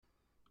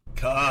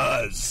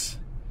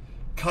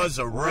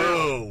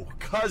Cuzaroo.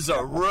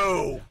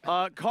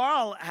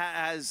 Carl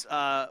has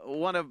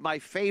one of my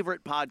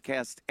favorite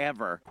podcasts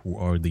ever. Who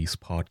Are These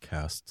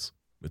Podcasts?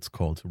 It's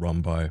called,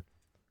 run by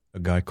a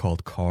guy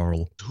called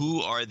Carl.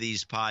 Who Are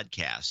These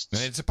Podcasts?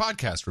 And it's a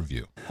podcast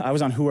review. I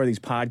was on Who Are These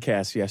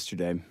Podcasts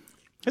yesterday.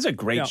 It's a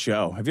great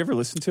show. Have you ever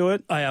listened to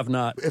it? I have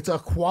not. It's a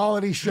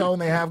quality show,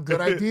 and they have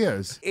good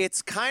ideas.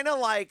 It's kind of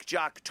like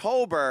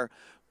Jocktober,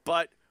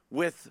 but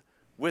with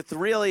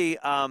really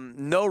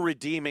no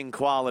redeeming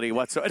quality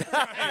whatsoever.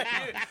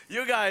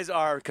 You guys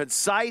are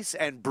concise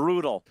and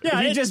brutal.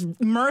 Yeah, he just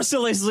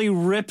mercilessly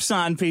rips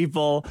on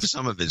people.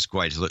 Some of it's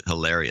quite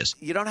hilarious.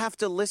 You don't have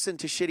to listen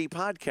to shitty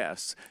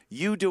podcasts.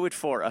 You do it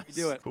for us.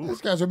 Do it. These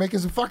guys are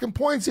making some fucking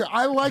points here.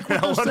 I like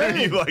what they're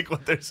saying. You like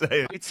what they're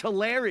saying. It's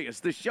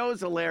hilarious. The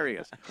show's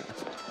hilarious.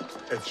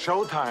 It's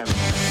showtime.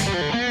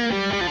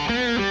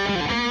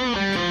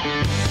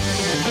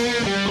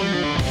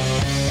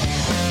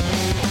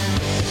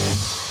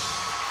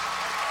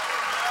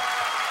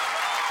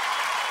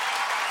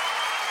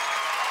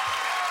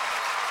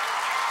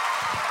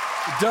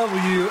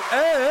 WATP.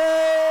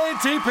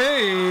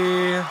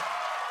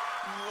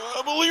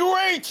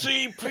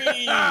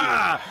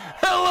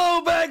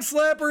 Hello, bag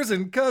slappers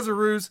and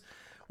cuzzaroos.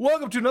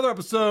 Welcome to another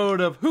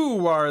episode of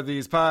Who Are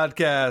These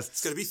Podcasts?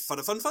 It's going to be fun.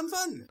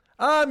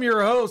 I'm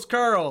your host,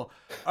 Carl.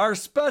 Our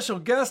special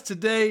guest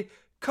today,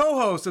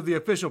 co-host of the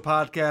official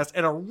podcast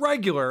and a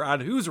regular on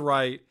Who's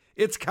Right,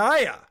 it's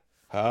Kaya.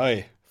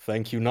 Hi.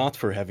 Thank you not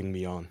for having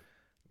me on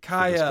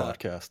Kaya. this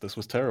podcast. This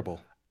was terrible.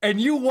 And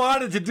you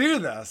wanted to do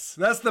this.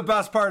 That's the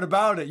best part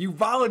about it. You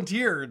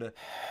volunteered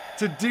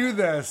to do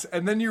this,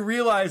 and then you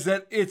realize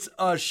that it's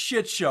a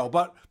shit show.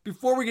 But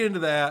before we get into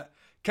that,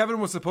 Kevin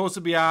was supposed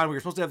to be on. We were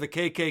supposed to have the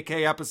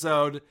KKK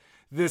episode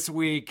this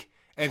week,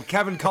 and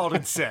Kevin called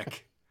in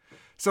sick.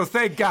 So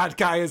thank God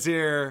Kaya's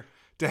here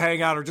to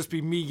hang out or just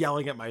be me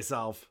yelling at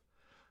myself.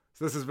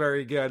 So this is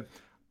very good.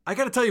 I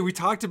got to tell you, we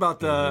talked about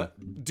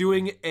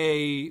doing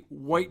a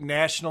white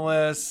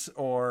nationalist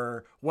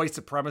or white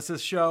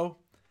supremacist show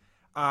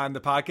on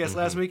the podcast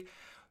last week.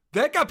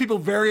 That got people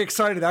very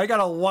excited. I got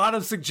a lot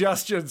of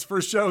suggestions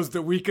for shows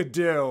that we could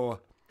do.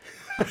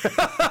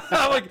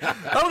 I'm like,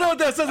 I don't know what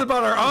that says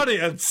about our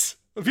audience.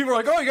 People are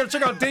like, oh, you got to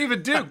check out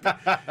David Duke.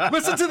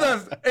 Listen to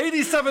the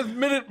 87th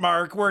minute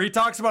mark where he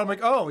talks about, I'm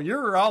like, oh,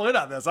 you're all in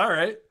on this. All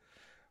right.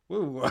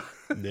 Woo.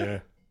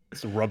 Yeah.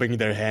 Just rubbing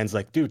their hands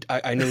like, dude,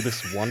 I know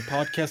this one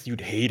podcast, you'd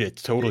hate it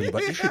totally,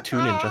 but you should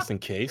tune in just in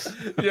case.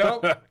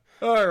 Yep.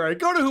 All right.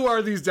 Go to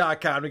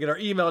whoarethese.com to get our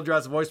email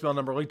address, voicemail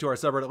number, link to our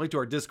subreddit, link to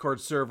our Discord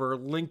server,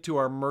 link to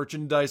our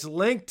merchandise,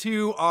 link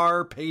to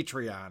our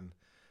Patreon.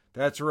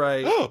 That's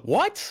right.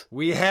 What?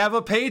 We have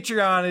a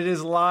Patreon. It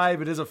is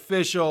live. It is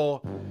official.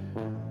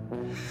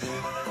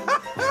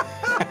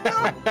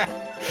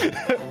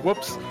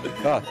 Whoops.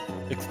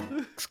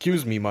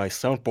 Excuse me, my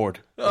soundboard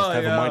must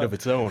have a mind of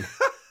its own.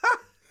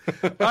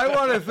 I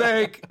want to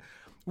thank...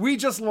 We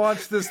just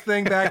launched this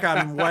thing back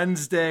on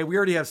Wednesday. We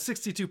already have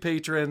 62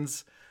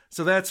 patrons,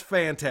 so that's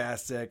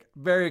fantastic.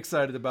 Very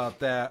excited about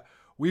that.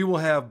 We will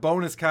have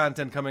bonus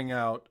content coming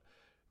out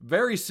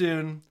very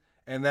soon,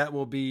 and that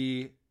will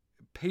be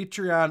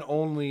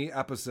Patreon-only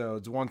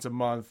episodes once a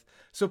month.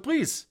 So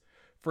please,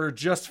 for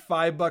just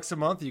 $5 a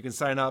month, you can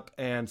sign up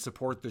and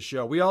support the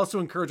show. We also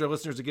encourage our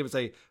listeners to give us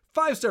a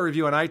 5-star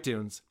review on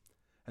iTunes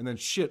and then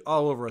shit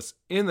all over us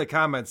in the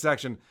comments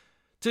section.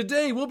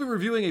 Today, we'll be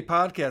reviewing a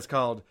podcast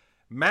called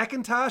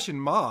Macintosh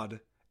and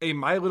Maud, a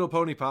My Little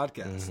Pony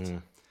podcast.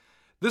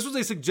 This was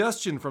a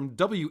suggestion from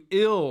W.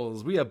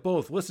 Ills. We have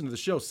both listened to the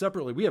show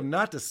separately. We have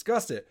not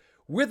discussed it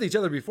with each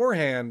other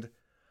beforehand.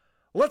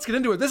 Let's get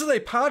into it. This is a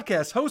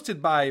podcast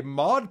hosted by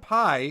Maud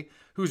Pie,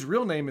 whose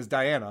real name is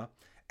Diana,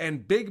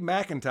 and Big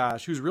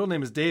Macintosh, whose real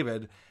name is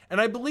David. And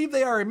I believe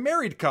they are a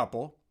married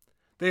couple.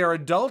 They are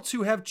adults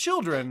who have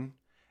children,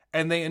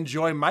 and they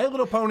enjoy My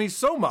Little Pony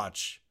so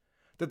much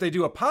that they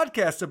do a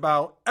podcast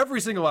about every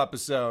single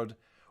episode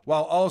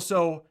while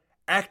also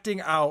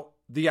acting out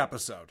the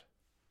episode.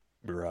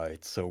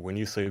 Right, so when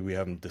you say we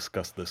haven't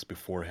discussed this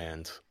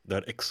beforehand,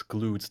 that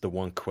excludes the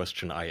one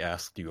question I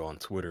asked you on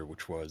Twitter,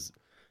 which was,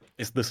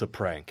 is this a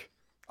prank?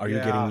 Are you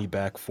getting me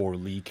back for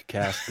leak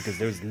cast? Because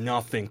there's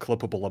nothing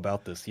clippable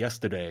about this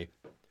yesterday.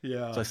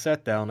 Yeah. So I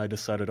sat down, I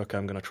decided, okay,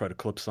 I'm going to try to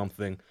clip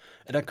something,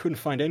 and I couldn't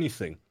find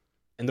anything.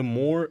 And the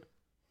more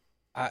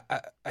I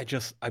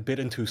bit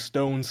into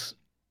stones,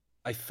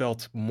 I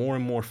felt more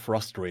and more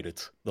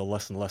frustrated the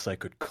less and less I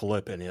could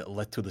clip, and it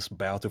led to this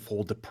bout of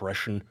whole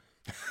depression.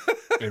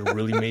 It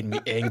really made me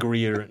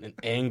angrier and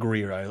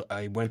angrier.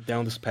 I went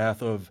down this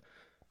path of,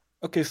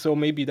 okay, so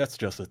maybe that's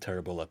just a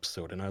terrible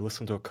episode. And I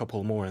listened to a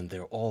couple more, and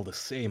they're all the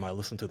same. I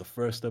listened to the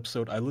first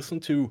episode. I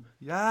listened to...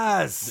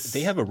 Yes!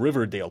 They have a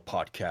Riverdale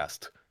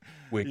podcast,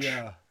 which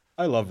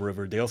I love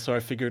Riverdale, so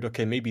I figured,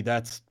 okay, maybe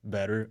that's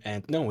better.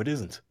 And no, it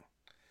isn't.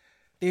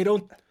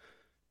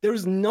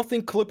 There's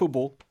nothing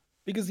clippable.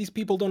 Because these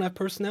people don't have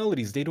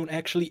personalities. They don't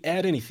actually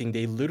add anything.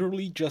 They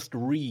literally just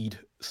read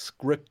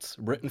scripts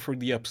written for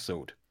the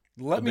episode.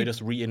 They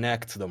just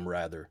reenact them,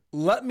 rather.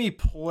 Let me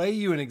play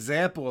you an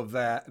example of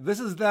that. This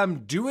is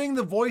them doing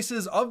the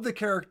voices of the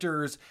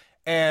characters,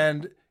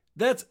 and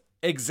that's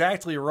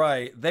exactly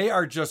right. They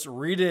are just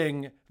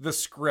reading the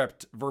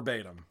script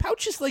verbatim.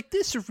 Pouches like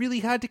this are really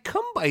hard to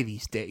come by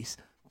these days,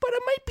 but I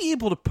might be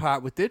able to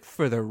part with it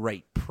for the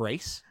right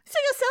price. So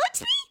you'll sell it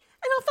to me?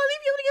 And I'll finally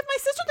be able to give my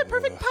sister the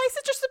perfect Pie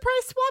Sister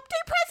surprise swap day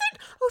present?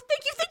 Oh,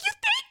 thank you, thank you,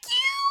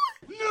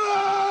 thank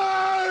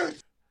you!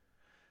 Nerd!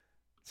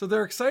 So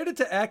they're excited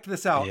to act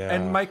this out. Yeah.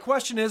 And my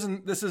question is,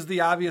 and this is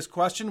the obvious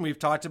question, we've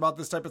talked about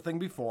this type of thing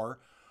before,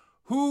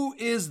 who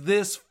is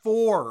this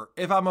for?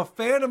 If I'm a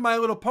fan of My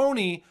Little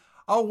Pony,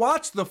 I'll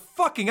watch the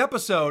fucking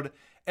episode.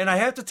 And I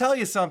have to tell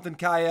you something,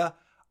 Kaya.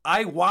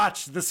 I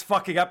watched this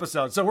fucking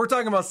episode. So we're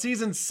talking about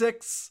season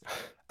 6,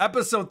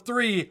 episode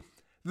 3.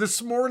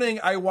 This morning,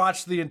 I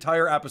watched the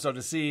entire episode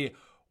to see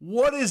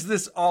what is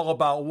this all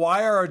about?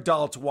 Why are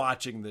adults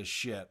watching this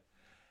shit?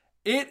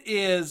 It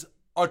is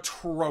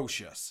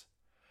atrocious.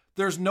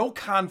 There's no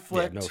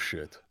conflict. Yeah, no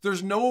shit.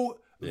 There's no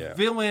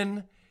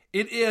villain.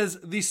 It is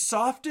the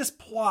softest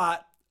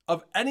plot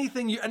of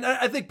anything you... And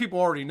I think people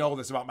already know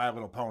this about My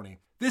Little Pony.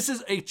 This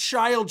is a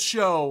child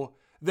show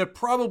that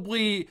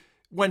probably,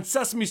 when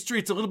Sesame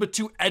Street's a little bit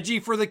too edgy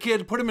for the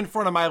kid, put him in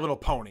front of My Little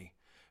Pony.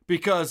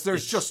 Because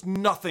there's just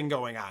nothing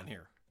going on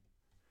here.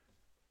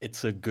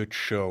 It's a good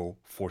show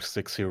for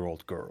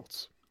 6-year-old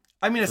girls.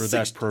 I mean, a For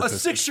that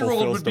purpose, it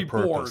 6-year-old would fulfills be the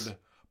purpose. bored.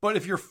 But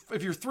if you're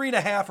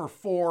 3.5 or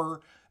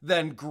 4,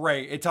 then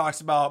great. It talks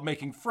about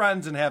making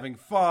friends and having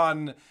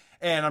fun,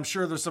 and I'm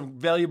sure there's some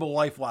valuable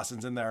life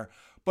lessons in there.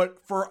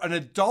 But for an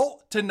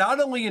adult to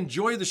not only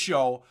enjoy the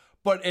show,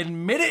 but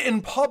admit it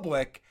in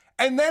public,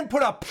 and then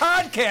put a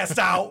podcast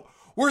out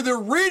where they're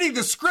reading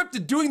the script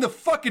and doing the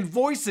fucking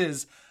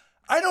voices,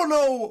 I don't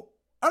know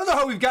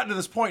how we've gotten to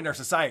this point in our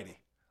society.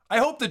 I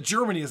hope that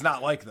Germany is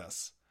not like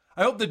this.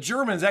 I hope the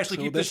Germans actually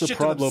keep this shit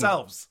to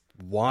themselves.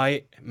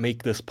 Why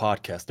make this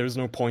podcast? There's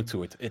no point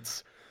to it.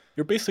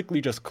 You're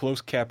basically just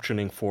closed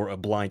captioning for a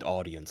blind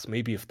audience.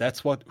 Maybe if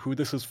that's who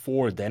this is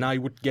for, then I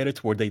would get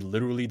it, where they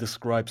literally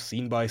describe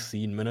scene by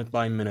scene, minute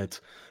by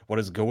minute, what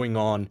is going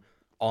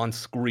on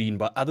screen.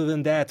 But other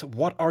than that,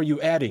 what are you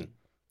adding?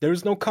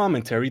 There's no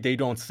commentary. They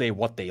don't say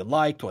what they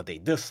liked, what they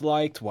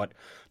disliked,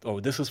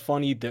 this is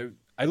funny.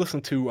 I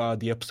listened to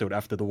the episode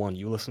after the one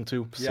you listened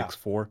to,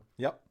 6-4.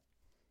 Yep.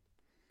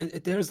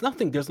 There's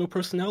nothing. There's no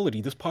personality.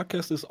 This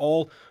podcast is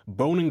all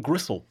bone and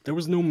gristle. There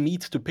was no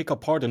meat to pick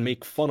apart and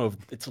make fun of.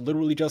 It's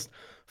literally just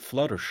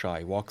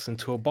Fluttershy walks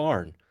into a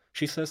barn.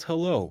 She says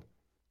hello.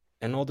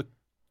 And all the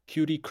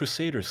cutie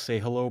crusaders say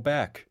hello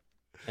back.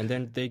 And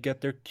then they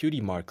get their cutie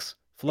marks.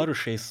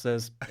 Fluttershy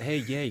says, hey,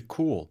 yay,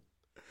 cool.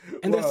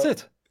 And that's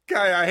it.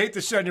 Guy, I hate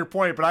to shed your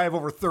point, but I have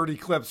over 30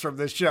 clips from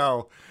this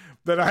show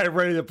that I am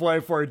ready to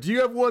play for you. Do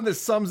you have one that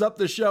sums up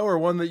the show, or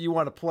one that you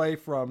want to play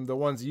from the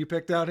ones you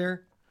picked out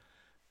here?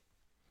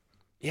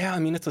 Yeah, I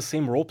mean, it's the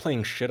same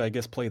role-playing shit. I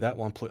guess play that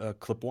one,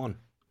 clip 1.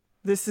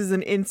 This is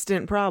an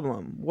instant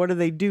problem. What do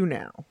they do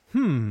now?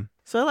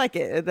 So I like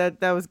it.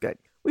 That was good.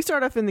 We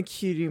start off in the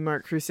Cutie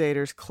Mark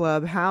Crusaders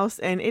clubhouse,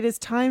 and it is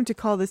time to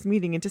call this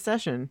meeting into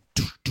session.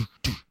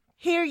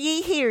 Hear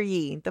ye, hear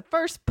ye. The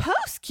first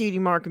post-Cutie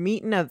Mark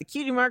meeting of the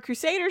Cutie Mark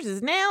Crusaders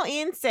is now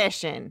in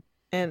session.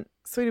 And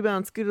Sweetie Belle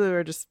and Scootaloo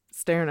are just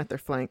staring at their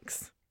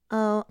flanks.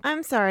 Oh,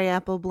 I'm sorry,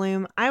 Apple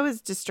Bloom. I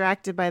was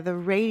distracted by the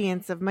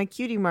radiance of my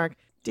Cutie Mark.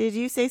 Did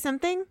you say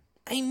something?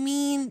 I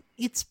mean,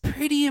 it's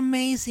pretty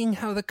amazing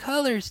how the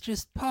colors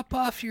just pop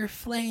off your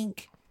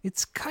flank.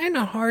 It's kind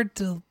of hard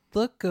to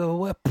look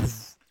away.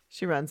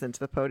 She runs into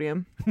the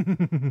podium.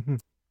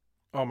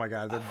 Oh my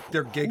God,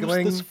 they're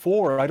giggling. Who's this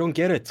for? I don't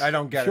get it. I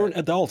don't get it. If you're an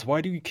adult,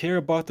 why do you care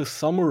about the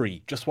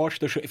summary? Just watch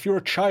the show. If you're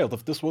a child,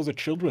 if this was a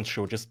children's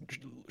show, just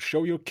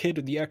show your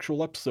kid the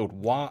actual episode.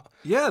 Why?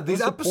 Yeah,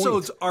 these What's the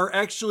episodes point? are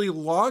actually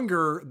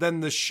longer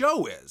than the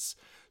show is.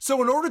 So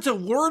in order to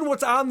learn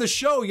what's on the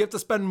show, you have to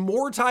spend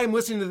more time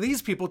listening to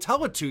these people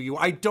tell it to you.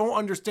 I don't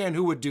understand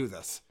who would do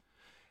this.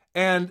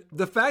 And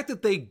the fact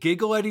that they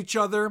giggle at each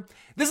other,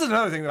 this is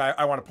another thing that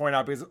I want to point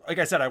out, because like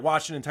I said, I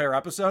watched an entire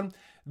episode.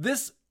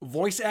 This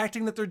voice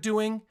acting that they're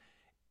doing,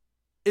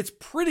 it's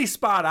pretty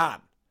spot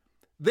on.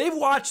 They've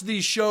watched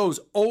these shows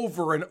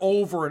over and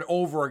over and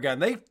over again.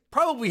 They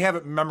probably have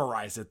it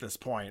memorized at this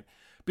point,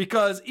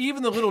 because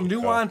even the little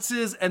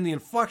nuances and the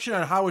inflection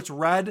on how it's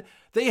read,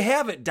 they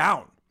have it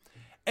down.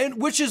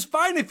 And which is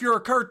fine if you're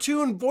a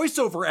cartoon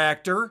voiceover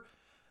actor,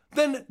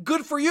 then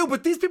good for you.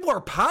 But these people are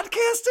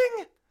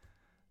podcasting?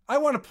 I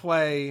want to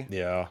play.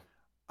 Yeah.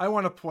 I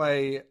want to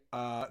play.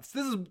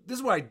 This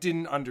is what I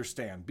didn't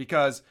understand,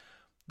 because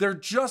they're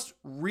just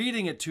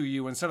reading it to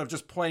you instead of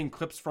just playing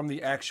clips from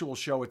the actual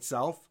show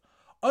itself,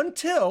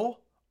 until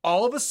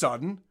all of a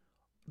sudden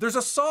there's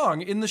a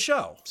song in the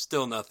show.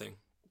 Still nothing.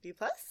 B+?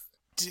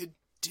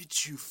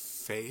 Did you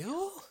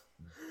fail?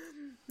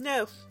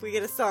 No, we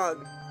get a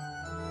song.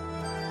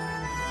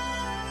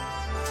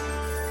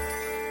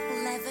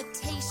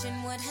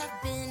 Levitation would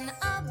have been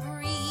a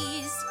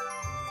breeze.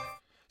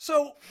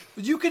 So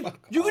you could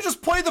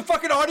just play the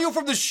fucking audio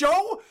from the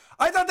show?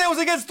 I thought that was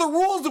against the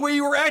rules the way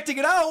you were acting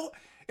it out.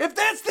 If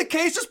that's the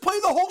case, just play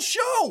the whole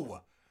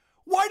show.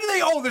 Why do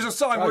they? Oh, there's a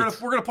song.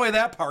 Right. We're gonna play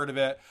that part of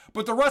it,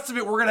 but the rest of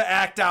it we're gonna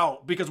act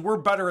out because we're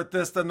better at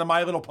this than the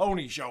My Little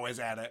Pony show is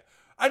at it.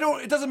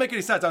 It doesn't make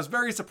any sense. I was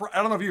very surprised.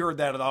 I don't know if you heard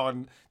that at all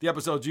in the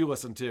episodes you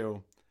listened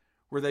to,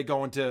 where they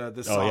go into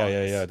the songs. Oh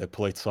yeah. They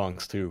played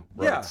songs too,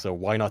 right? Yeah. So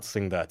why not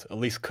sing that? At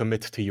least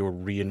commit to your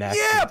reenactment.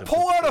 Yeah, of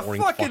pull the out a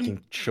boring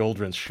fucking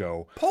children's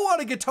show. Pull out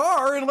a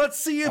guitar and let's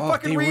see you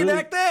fucking they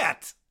reenact really-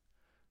 that.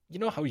 You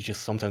know how you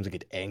just sometimes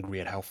get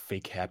angry at how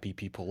fake happy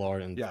people are,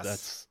 and Yes.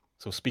 that's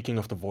so. Speaking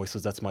of the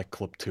voices, that's my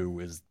clip too.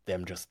 Is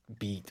them just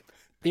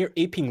they're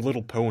aping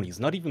Little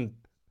Ponies, not even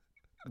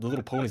the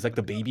Little Ponies, like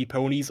the baby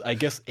ponies. I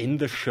guess in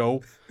the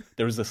show,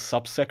 there's a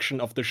subsection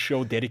of the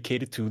show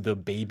dedicated to the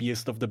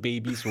babiest of the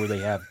babies, where they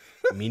have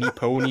mini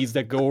ponies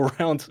that go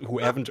around who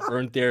haven't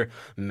earned their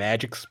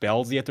magic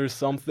spells yet or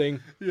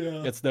something.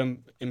 Yeah. It's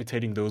them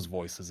imitating those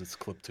voices. It's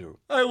clip two.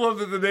 I love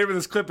that the name of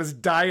this clip is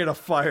 "Die in a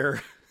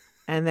Fire."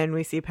 And then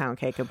we see Pound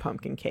Cake and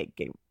Pumpkin Cake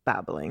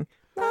babbling.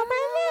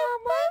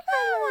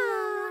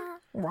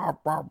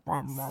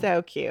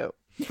 So cute.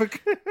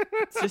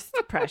 It's just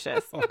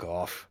precious. Fuck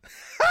off.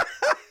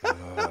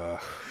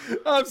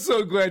 I'm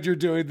so glad you're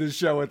doing this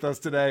show with us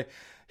today.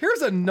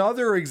 Here's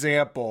another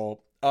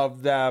example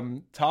of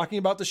them talking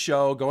about the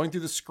show, going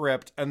through the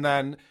script, and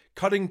then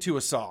cutting to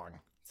a song.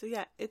 So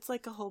yeah, it's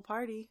like a whole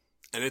party.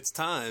 And it's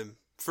time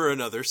for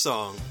another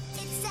song. It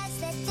says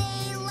that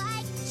they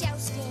like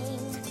jousting.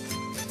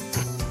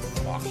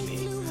 They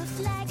flew a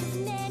flag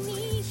of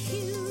many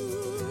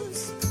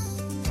hues.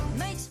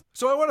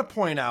 So I want to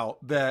point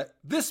out that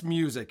this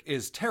music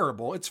is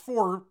terrible. It's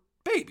for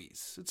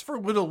babies. It's for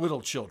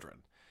little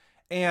children.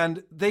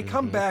 And they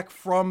come back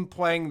from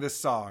playing this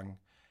song,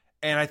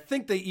 and I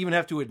think they even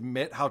have to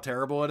admit how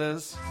terrible it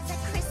is.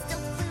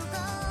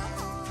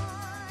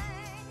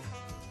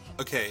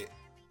 Okay,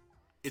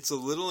 it's a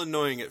little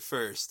annoying at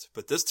first,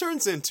 but this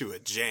turns into a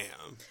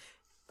jam.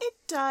 It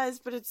does,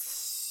 but it's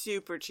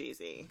super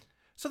cheesy.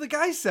 So the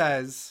guy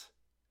says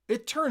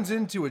it turns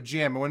into a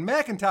jam, and when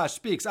Macintosh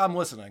speaks, I'm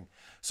listening.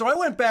 So I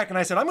went back and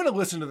I said, I'm going to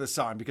listen to this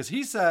song because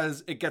he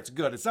says it gets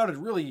good. It sounded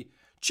really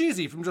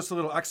cheesy from just a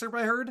little excerpt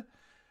I heard.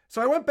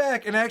 So I went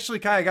back and actually,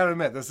 Kai, I got to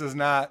admit, this is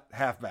not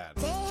half bad.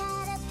 They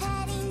had a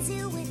petting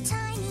zoo with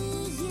tiny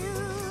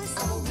ewes.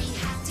 Oh, we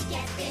have to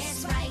get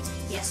this right.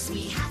 Yes,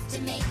 we have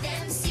to make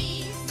them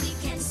see. We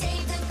can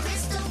save the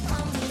crystal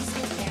ponies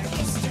with their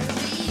history.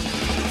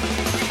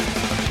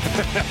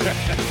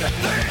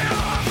 They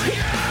are the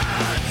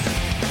ants!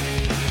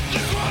 The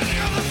quality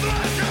of the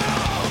flash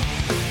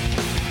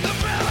the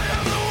belly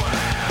of the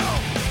whale!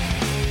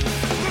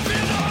 The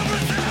fin of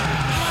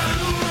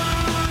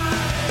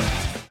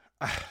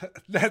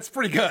the That's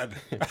pretty good.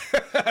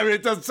 I mean,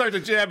 it doesn't start to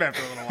jam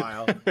after a little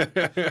while.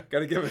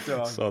 Gotta give it to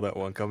him. Saw that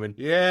one coming.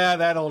 Yeah,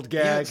 that old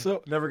gag. Yeah,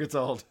 so- never gets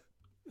old.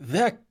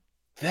 That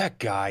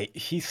guy,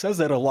 he says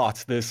that a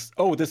lot. This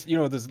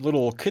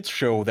little kids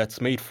show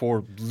that's made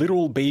for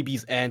little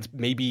babies and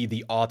maybe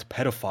the odd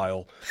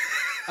pedophile.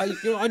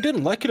 I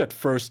didn't like it at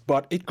first,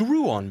 but it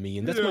grew on me,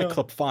 and that's my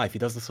clip 5. He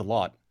does this a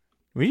lot.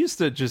 We used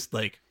to just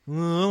I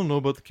don't know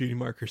about the Cutie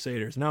Mark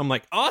Crusaders. Now I'm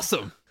like,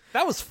 awesome.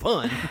 That was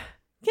fun.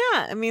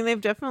 Yeah, I mean,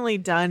 they've definitely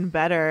done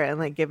better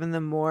and given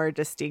them more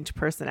distinct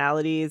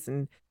personalities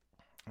and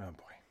oh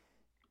boy.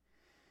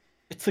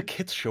 It's a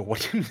kids show.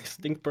 What do you mean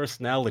distinct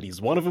personalities?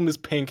 One of them is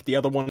pink, the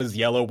other one is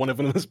yellow, one of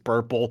them is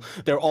purple.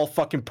 They're all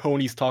fucking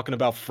ponies talking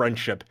about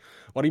friendship.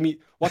 What do you mean?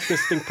 What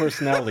distinct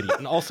personality?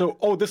 And also,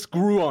 this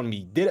grew on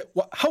me.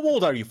 How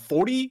old are you?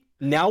 40?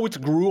 Now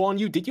it grew on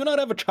you? Did you not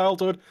have a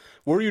childhood?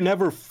 Were you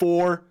never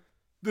 4?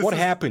 What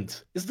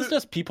happened? Is this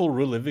just people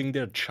reliving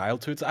their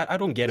childhoods? I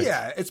don't get it.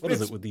 Yeah, what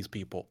is it with these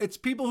people? It's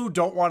people who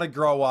don't want to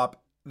grow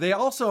up. They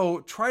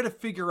also try to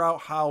figure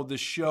out how the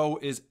show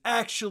is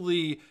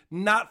actually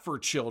not for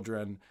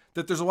children,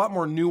 that there's a lot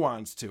more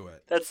nuance to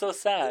it. That's so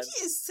sad.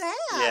 He is sad.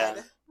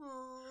 Yeah.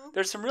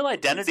 There's some real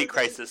identity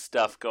crisis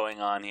stuff going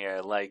on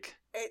here.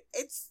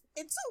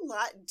 It's a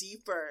lot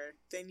deeper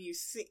than you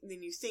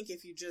think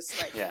if you just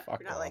you're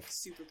not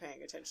super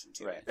paying attention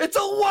to it. It's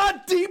a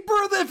lot deeper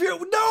than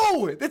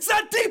no, it's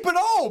not deep at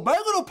all.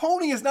 My Little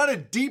Pony is not a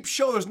deep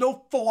show. There's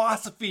no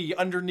philosophy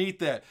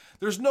underneath it.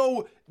 There's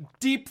no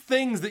deep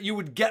things that you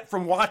would get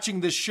from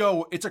watching this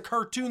show. It's a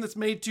cartoon that's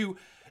made to,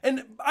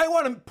 and I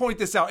want to point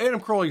this out. Adam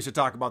Carolla used to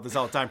talk about this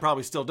all the time,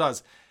 probably still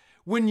does.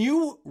 When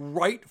you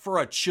write for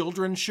a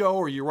children's show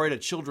or you write a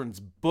children's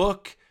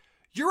book,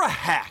 you're a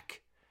hack.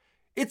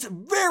 It's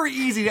very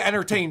easy to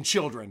entertain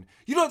children.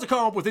 You don't have to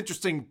come up with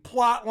interesting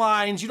plot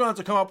lines. You don't have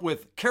to come up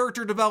with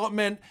character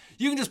development.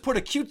 You can just put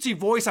a cutesy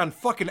voice on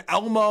fucking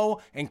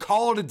Elmo and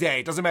call it a day.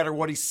 It doesn't matter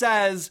what he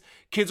says.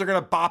 Kids are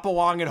going to bop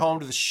along at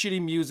home to the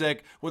shitty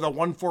music with a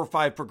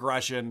 1-4-5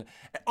 progression.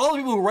 All the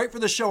people who write for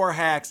the show are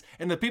hacks,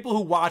 and the people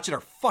who watch it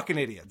are fucking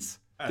idiots.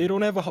 They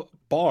don't have a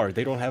bar.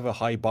 They don't have a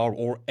high bar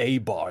or a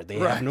bar. They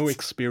have no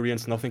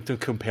experience, nothing to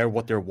compare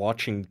what they're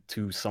watching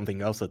to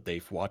something else that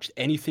they've watched.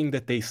 Anything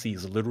that they see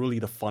is literally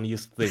the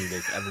funniest thing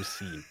they've ever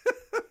seen.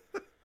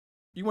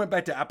 You went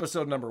back to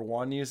episode number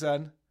 1, you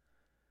said?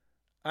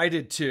 I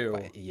did too.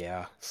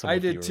 Yeah. I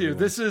did too.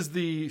 This is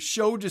the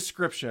show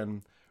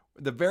description.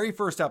 The very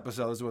first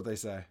episode is what they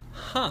say.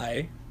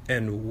 Hi,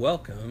 and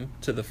welcome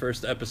to the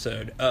first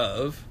episode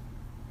of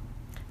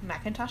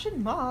Macintosh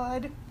and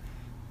Maud.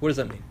 What does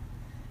that mean?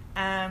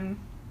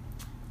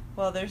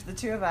 Well, there's the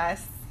two of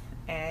us,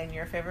 and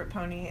your favorite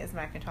pony is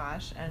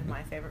Macintosh, and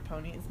my favorite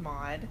pony is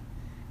Maud.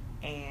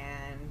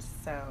 And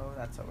so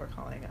that's what we're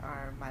calling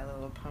our My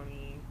Little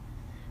Pony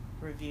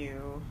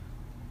review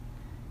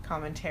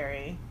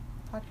commentary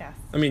podcast.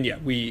 I mean, yeah,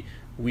 we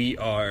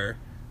are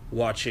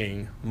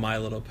watching My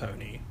Little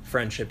Pony,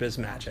 Friendship is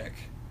Magic,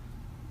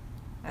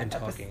 and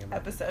talking about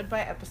episode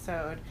by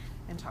episode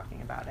and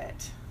talking about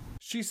it.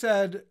 She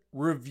said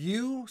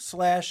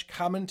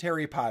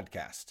review/commentary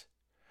podcast.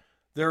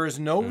 There is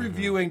no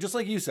reviewing, just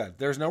like you said.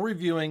 There's no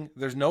reviewing.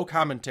 There's no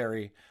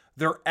commentary.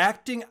 They're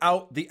acting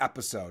out the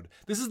episode.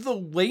 This is the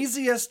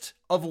laziest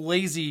of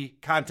lazy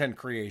content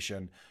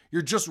creation.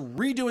 You're just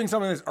redoing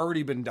something that's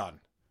already been done.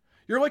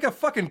 You're like a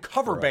fucking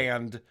cover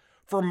band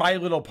for My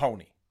Little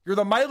Pony. You're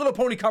the My Little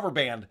Pony cover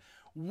band.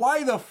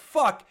 Why the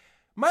fuck?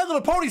 My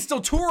Little Pony's still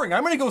touring.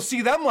 I'm going to go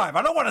see them live.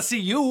 I don't want to see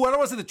you. I don't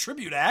want to see the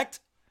tribute act.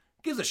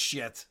 Who gives a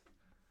shit?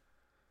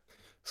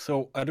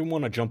 So I didn't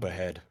want to jump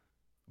ahead,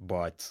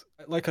 but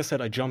like I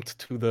said, I jumped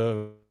to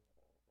the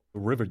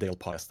Riverdale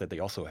podcast that they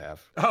also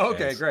have. Oh,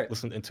 okay, great.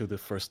 Listened into the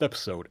first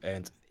episode,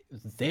 and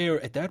there,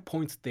 at that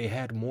point, they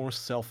had more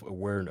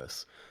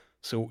self-awareness.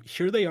 So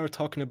here they are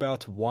talking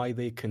about why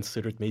they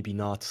considered maybe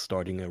not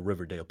starting a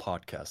Riverdale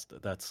podcast.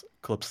 That's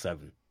clip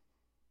 7.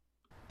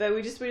 But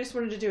we just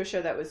wanted to do a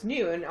show that was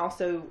new, and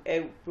also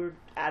we're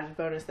added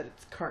bonus that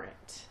it's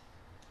current.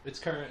 It's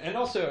current, and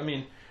also, I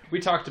mean, we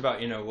talked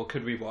about,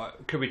 could we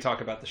talk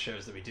about the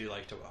shows that we do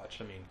like to watch?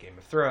 I mean, Game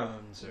of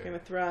Thrones,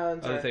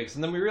 other things,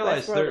 and then we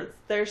realized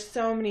there's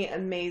so many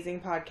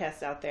amazing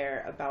podcasts out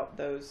there about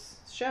those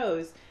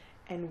shows,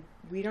 and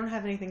we don't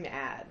have anything to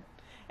add.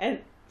 And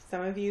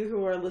some of you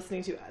who are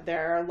listening to,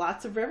 there are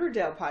lots of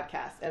Riverdale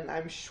podcasts, and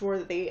I'm sure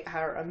that they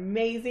are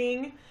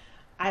amazing.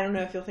 I don't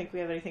know if you'll think we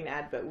have anything to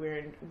add, but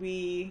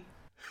we.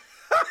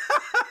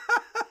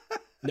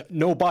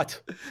 No but.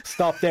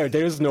 Stop there.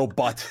 There is no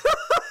but.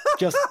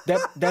 Just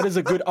that is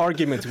a good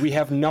argument. We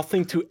have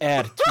nothing to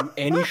add to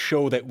any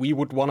show that we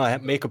would want to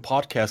make a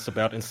podcast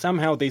about, and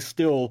somehow they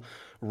still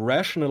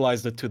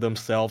rationalized it to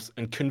themselves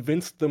and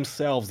convinced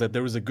themselves that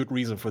there is a good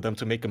reason for them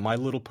to make a My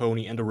Little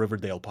Pony and a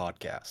Riverdale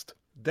podcast.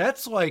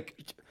 That's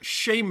like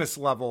Seamus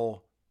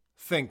level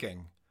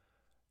thinking.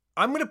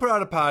 I'm going to put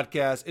out a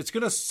podcast. It's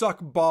going to suck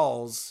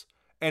balls,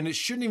 and it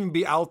shouldn't even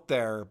be out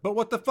there. But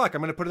what the fuck?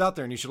 I'm going to put it out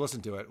there, and you should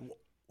listen to it.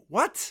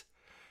 What?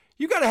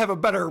 You got to have a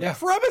better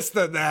premise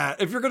than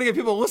that if you're going to get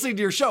people listening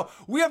to your show.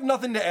 We have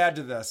nothing to add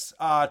to this.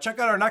 Check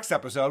out our next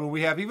episode when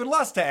we have even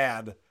less to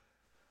add.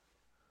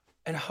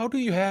 And how do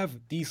you have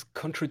these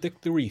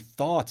contradictory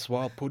thoughts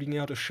while putting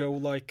out a show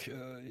like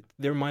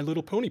their My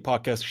Little Pony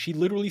podcast? She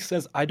literally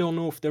says, I don't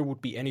know if there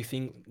would be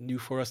anything new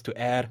for us to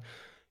add.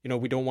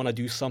 We don't want to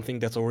do something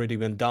that's already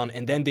been done.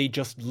 And then they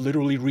just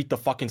literally read the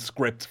fucking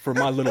script for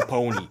My Little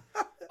Pony.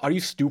 Are you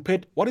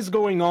stupid? What is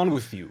going on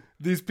with you?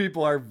 These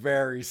people are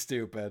very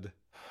stupid.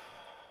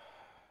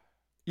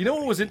 You know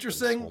what was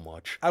interesting? So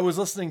much. I was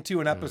listening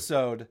to an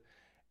episode,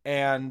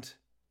 and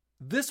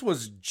this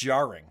was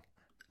jarring.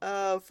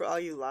 Oh, for all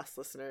you lost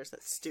listeners,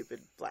 that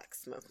stupid black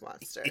smoke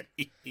monster.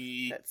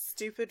 That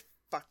stupid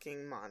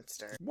fucking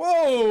monster.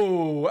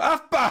 Whoa!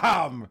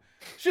 F-bomb!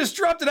 She just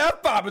dropped an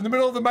F-bomb in the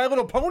middle of the My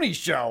Little Pony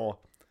show.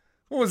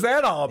 What was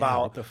that all about?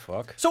 Yeah, what the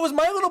fuck? So is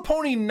My Little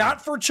Pony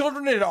not for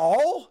children at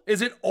all?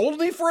 Is it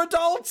only for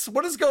adults?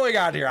 What is going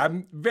on here?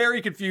 I'm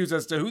very confused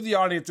as to who the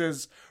audience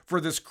is for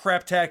this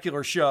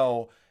craptacular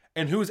show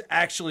and who's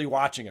actually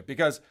watching it.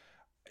 Because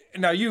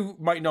now you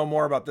might know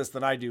more about this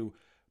than I do,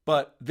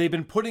 but they've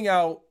been putting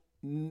out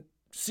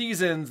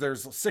seasons.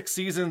 There's 6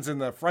 seasons in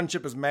the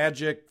Friendship is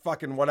Magic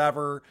fucking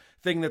whatever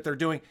thing that they're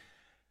doing.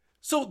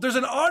 So there's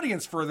an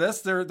audience for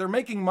this. They're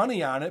making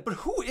money on it, but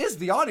who is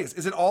the audience?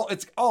 Is it all?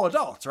 It's all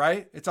adults,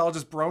 right? It's all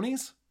just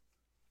bronies.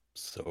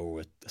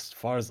 So as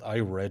far as I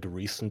read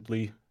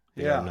recently,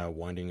 they are now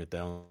winding it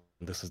down.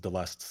 This is the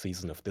last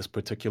season of this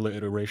particular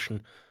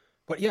iteration.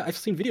 But yeah, I've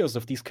seen videos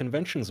of these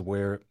conventions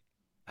where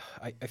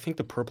I think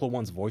the purple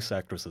one's voice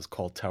actress is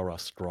called Tara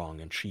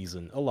Strong, and she's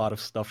in a lot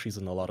of stuff. She's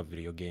in a lot of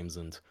video games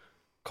and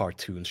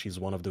cartoons. She's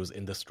one of those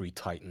industry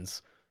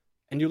titans.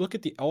 And you look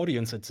at the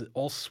audience, it's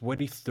all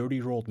sweaty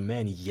 30-year-old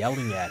men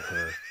yelling at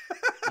her,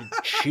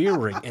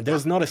 cheering, and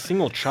there's not a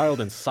single child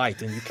in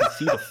sight, and you can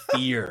see the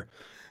fear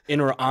in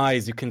her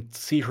eyes. You can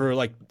see her,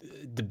 like,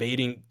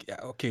 debating,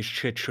 okay,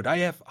 shit, should I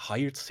have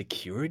hired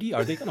security?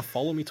 Are they going to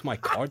follow me to my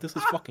car? This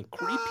is fucking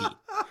creepy.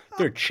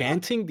 They're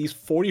chanting,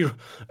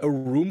 a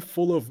room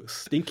full of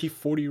stinky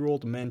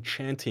 40-year-old men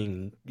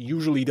chanting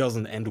usually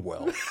doesn't end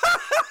well.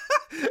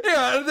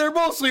 Yeah, they're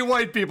mostly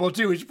white people,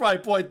 too. We should probably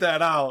point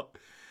that out.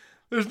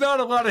 There's not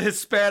a lot of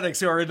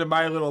Hispanics who are into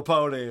My Little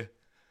Pony.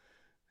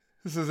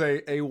 This is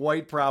a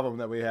white problem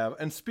that we have.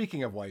 And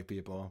speaking of white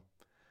people,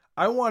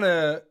 I want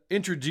to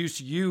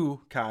introduce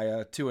you,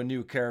 Kaya, to a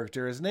new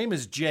character. His name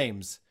is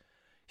James.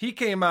 He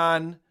came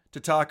on to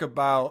talk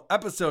about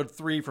episode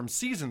 3 from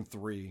season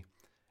 3,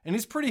 and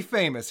he's pretty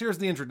famous. Here's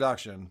the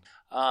introduction.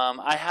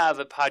 I have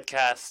a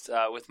podcast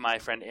with my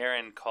friend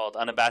Aaron called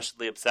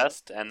Unabashedly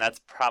Obsessed, and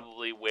that's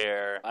probably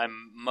where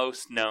I'm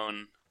most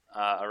known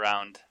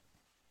around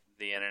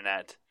the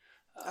internet.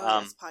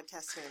 Yes,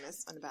 podcast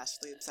famous,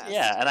 Unabashedly Obsessed.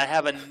 Yeah, and I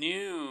have a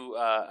new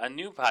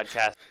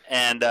podcast,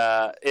 and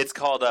it's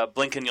called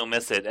Blink and You'll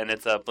Miss It, and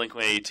it's a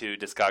Blink-182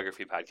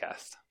 discography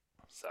podcast.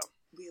 So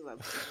we love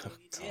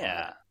Blink-182.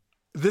 Yeah.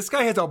 This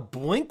guy has a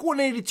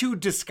Blink-182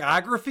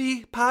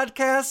 discography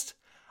podcast.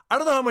 I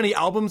don't know how many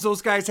albums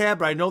those guys have,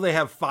 but I know they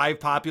have 5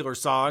 popular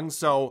songs.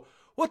 So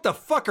what the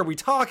fuck are we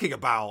talking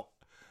about?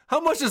 How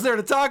much is there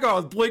to talk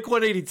about with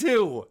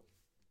Blink-182?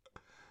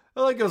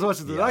 I like it as much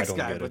as the next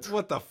guy, but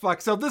what the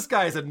fuck? So this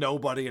guy is a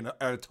nobody and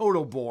a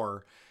total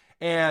bore.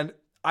 And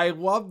I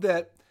love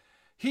that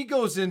he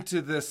goes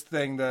into this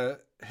thing.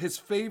 His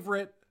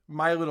favorite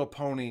My Little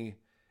Pony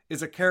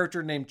is a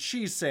character named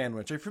Cheese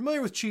Sandwich. Are you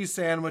familiar with Cheese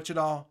Sandwich at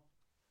all?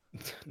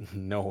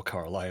 No,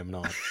 Carl, I am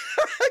not.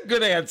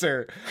 Good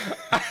answer.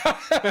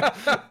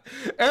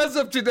 As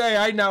of today,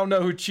 I now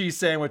know who Cheese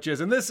Sandwich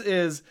is. And this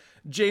is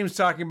James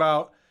talking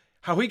about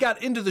how he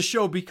got into the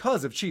show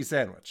because of Cheese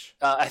Sandwich.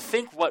 I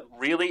think what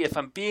really, if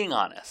I'm being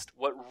honest,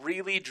 what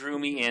really drew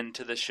me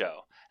into the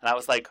show, and I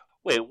was like,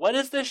 wait, what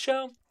is this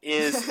show?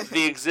 Is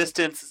the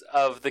existence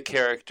of the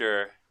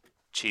character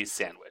Cheese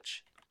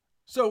Sandwich.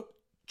 So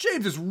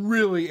James is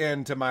really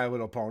into My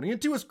Little Pony.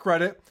 And to his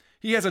credit,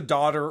 he has a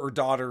daughter or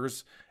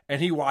daughters,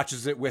 and he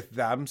watches it with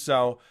them.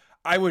 So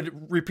I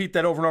would repeat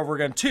that over and over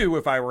again, too,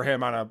 if I were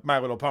him on a My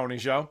Little Pony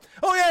show.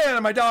 Oh, yeah,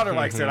 my daughter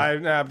likes it.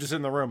 I'm just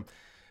in the room.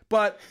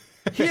 But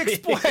he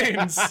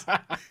explains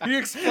that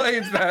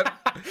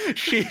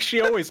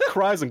she always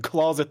cries and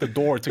claws at the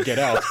door to get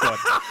out, but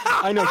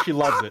I know she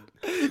loves it.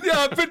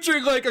 Yeah, I'm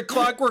picturing like a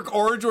Clockwork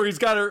Orange where he's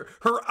got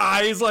her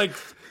eyes like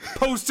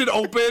posted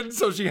open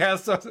so she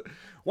has to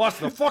watch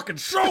the fucking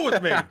show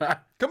with me.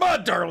 Come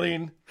on,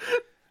 Darlene.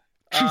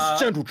 Cheese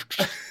sandwich,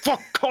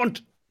 fuck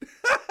cunt.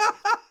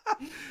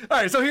 All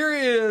right, so here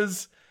he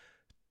is.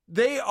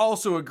 They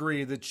also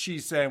agree that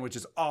Cheese Sandwich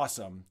is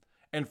awesome,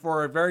 and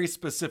for a very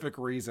specific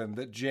reason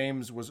that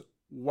James was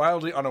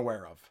wildly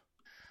unaware of.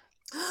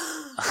 We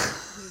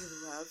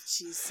love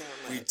Cheese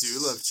Sandwich. We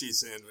do love Cheese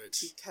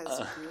Sandwich. Because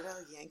Weird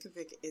Al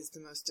Yankovic is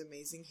the most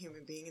amazing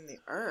human being in the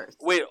earth.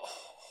 Wait,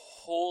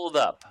 hold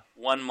up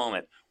one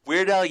moment.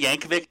 Weird Al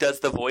Yankovic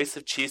does the voice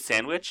of Cheese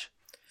Sandwich?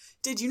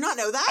 Did you not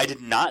know that? I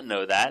did not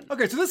know that.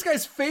 Okay, so this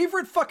guy's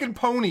favorite fucking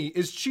pony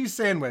is Cheese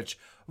Sandwich,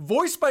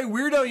 voiced by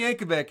Weird Al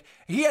Yankovic.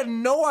 He had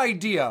no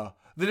idea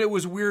that it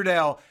was Weird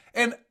Al.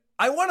 And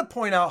I want to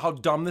point out how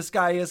dumb this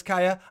guy is,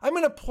 Kaya. I'm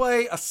going to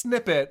play a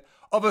snippet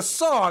of a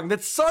song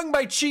that's sung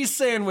by Cheese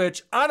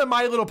Sandwich on a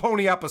My Little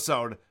Pony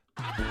episode.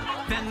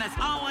 Then that's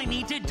all I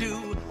need to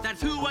do.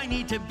 That's who I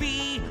need to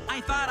be.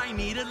 I thought I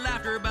needed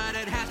laughter, but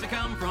it has to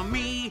come from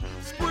me.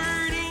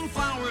 Squirting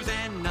flowers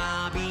and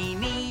knobby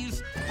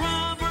knees.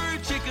 Rubber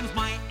chicken's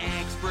my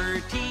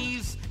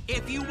expertise.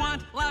 If you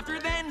want laughter,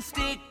 then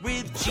stick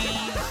with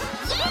cheese.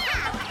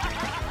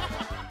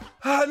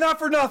 Not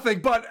for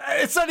nothing, but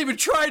it's not even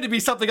trying to be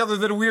something other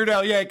than Weird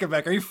Al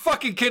Yankovic. Are you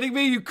fucking kidding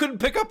me? You couldn't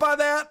pick up on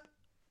that?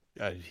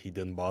 He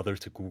didn't bother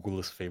to Google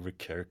his favorite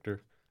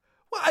character.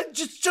 Well,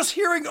 just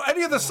hearing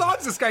any of the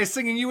songs this guy's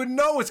singing, you would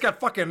know it's got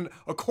fucking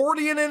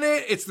accordion in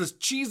it. It's this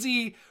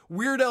cheesy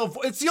Weird Al.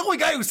 It's the only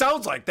guy who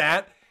sounds like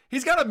that.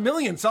 He's got 1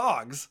 million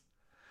songs.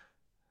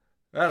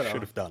 I don't know.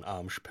 Should have done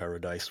Amish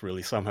Paradise,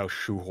 really. Somehow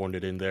shoehorned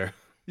it in there.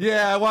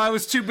 Yeah, well, I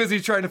was too busy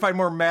trying to find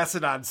more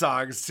Mastodon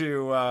songs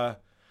to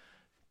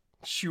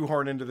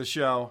shoehorn into the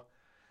show.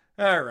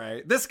 All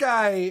right. This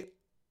guy,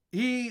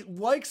 he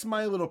likes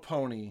My Little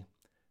Pony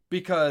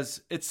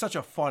because it's such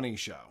a funny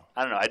show.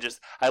 I don't know.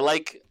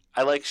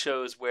 I like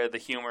shows where the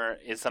humor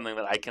is something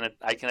that I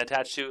can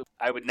attach to.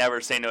 I would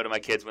never say no to my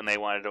kids when they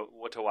wanted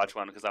to watch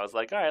one because I was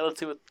like, all right, let's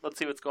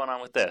see what's going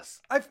on with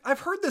this.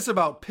 I've heard this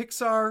about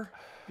Pixar,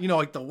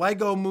 like the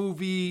Lego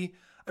Movie.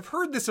 I've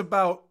heard this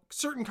about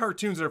certain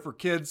cartoons that are for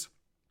kids.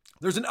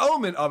 There's an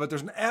element of it.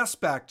 There's an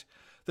aspect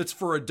that's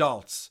for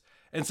adults.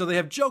 And so they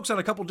have jokes on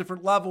a couple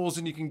different levels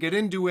and you can get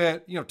into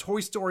it.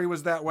 Toy Story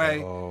was that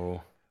way.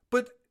 Oh.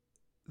 But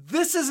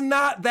this is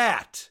not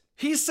that.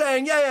 He's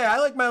saying, yeah, I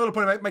like My Little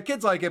Pony. My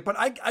kids like it, but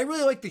I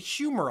really like the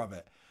humor of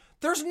it.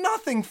 There's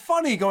nothing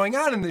funny going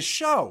on in this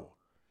show.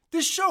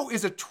 This show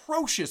is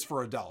atrocious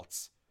for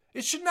adults.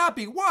 It should not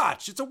be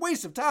watched. It's a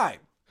waste of time.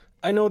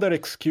 I know that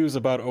excuse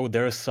about,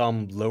 there are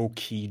some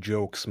low-key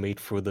jokes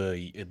made for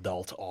the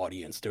adult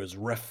audience. There's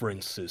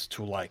references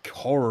to,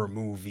 horror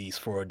movies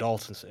for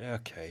adults. And say,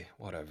 okay,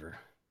 whatever.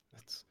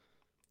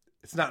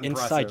 It's not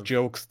impressive. Inside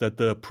jokes that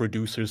the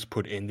producers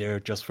put in there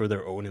just for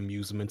their own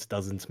amusement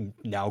doesn't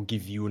now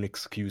give you an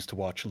excuse to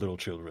watch little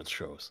children's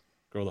shows.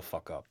 Grow the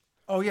fuck up.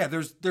 Oh, yeah,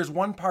 there's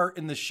one part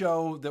in the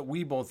show that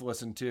we both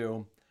listened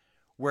to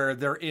where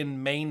they're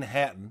in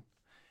Manhattan.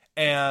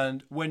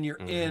 And when you're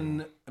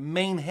in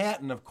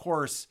Manhattan, of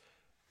course,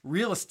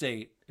 real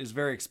estate is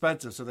very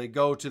expensive. So they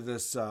go to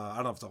this, I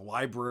don't know if it's a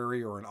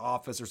library or an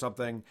office or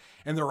something,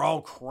 and they're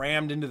all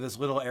crammed into this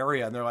little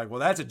area. And they're like, well,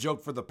 that's a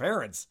joke for the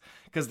parents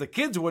because the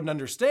kids wouldn't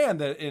understand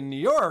that in New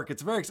York,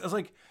 it's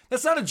like,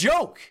 that's not a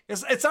joke.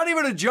 It's not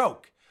even a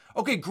joke.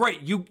 Okay,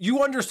 great.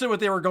 You understood what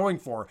they were going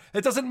for.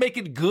 It doesn't make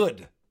it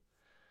good.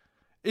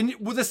 And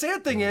well, the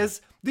sad thing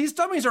is, these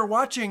dummies are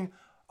watching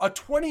a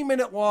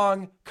 20-minute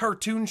long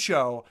cartoon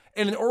show,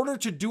 and in order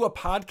to do a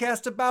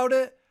podcast about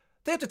it,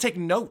 they have to take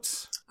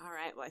notes. All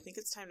right, well, I think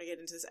it's time to get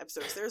into this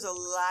episode. There's a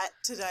lot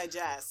to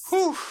digest.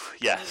 Whew,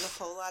 yes. There's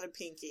a whole lot of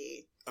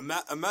Pinky.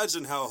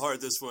 Imagine how hard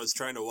this was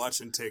trying to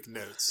watch and take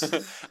notes.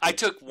 I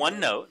took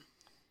one note.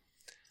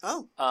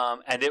 Oh.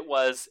 And it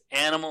was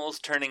animals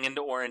turning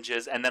into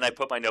oranges, and then I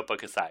put my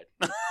notebook aside.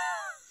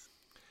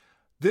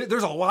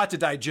 There's a lot to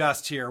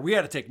digest here. We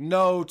had to take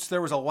notes.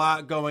 There was a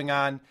lot going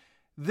on.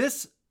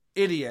 This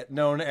idiot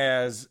known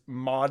as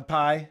Maud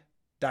Pie,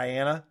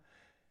 Diana,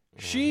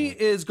 she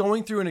is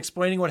going through and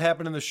explaining what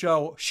happened in the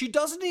show. She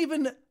doesn't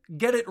even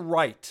get it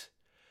right.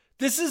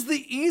 This is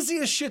the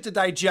easiest shit to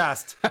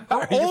digest.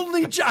 Her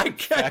only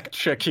fact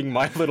checking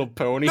My Little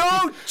Pony.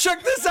 No,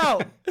 check this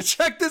out.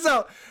 Check this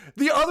out.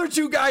 The other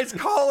two guys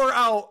call her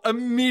out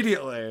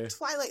immediately.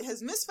 Twilight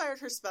has misfired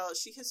her spell.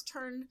 She has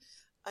turned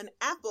an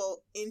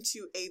apple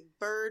into a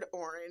bird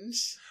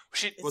orange.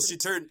 She hit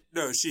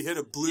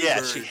a blue bird.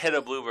 Yeah, she hit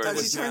a blue bird.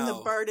 So she turned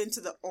the bird into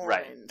the orange.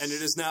 Right. And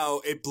it is now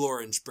a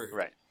blorange bird.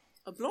 Right.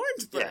 A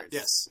blorange bird? Yeah.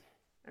 Yes.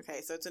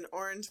 Okay, so it's an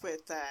orange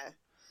with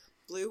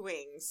blue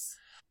wings.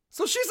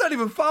 So she's not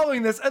even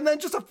following this, and then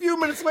just a few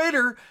minutes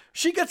later,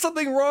 she gets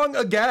something wrong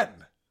again.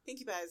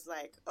 Pinkie Pie's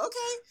like,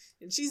 okay,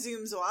 and she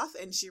zooms off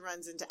and she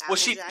runs into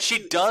Applejack.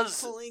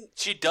 Well,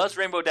 she does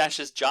Rainbow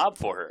Dash's job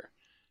for her.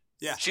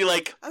 Yeah. She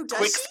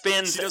quick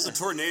spins. She does a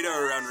tornado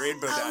around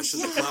Rainbow Dash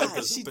and the cloud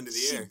goes up into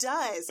the air. She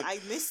does. I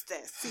missed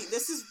this. See,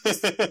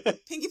 this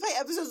Pinkie Pie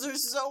episodes are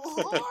so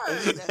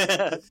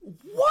hard.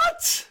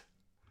 What?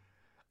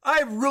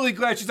 I'm really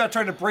glad she's not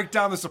trying to break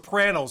down The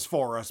Sopranos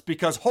for us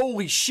because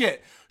holy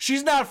shit,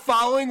 she's not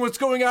following what's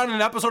going on in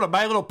an episode of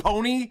My Little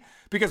Pony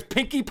because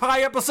Pinkie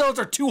Pie episodes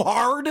are too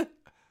hard?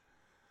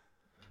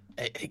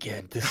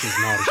 Again, this is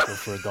not a show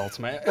for adults,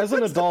 man. As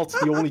an adult,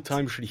 the only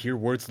time you should hear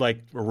words like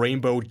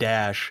Rainbow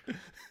Dash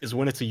is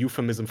when it's a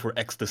euphemism for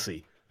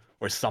ecstasy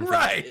or something.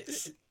 Right.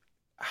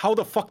 How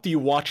the fuck do you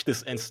watch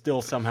this and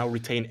still somehow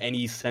retain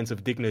any sense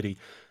of dignity?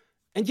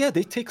 And yeah,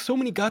 they take so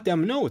many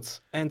goddamn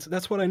notes. And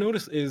that's what I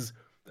noticed is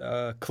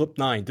clip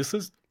 9. This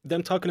is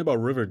them talking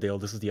about Riverdale.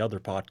 This is the other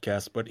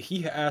podcast. But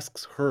he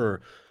asks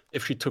her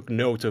if she took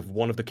note of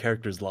one of the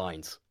characters'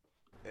 lines.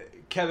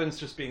 Kevin's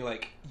just being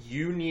like,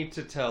 you need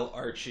to tell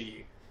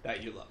Archie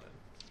that you love him.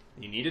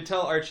 You need to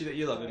tell Archie that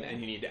you love him,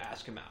 and you need to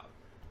ask him out.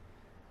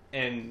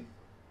 And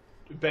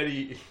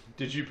Betty,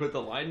 did you put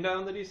the line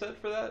down that he said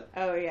for that?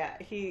 Oh, yeah.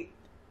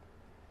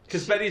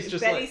 Because Betty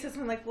says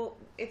something like, well,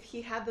 if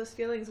he had those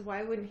feelings,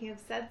 why wouldn't he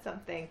have said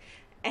something?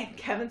 And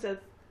Kevin says,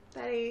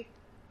 Betty,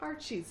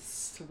 Archie's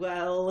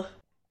swell.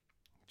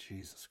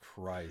 Jesus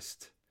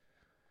Christ.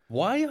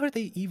 Why are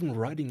they even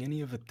writing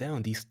any of it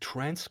down? These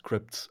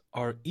transcripts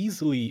are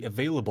easily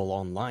available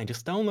online.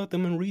 Just download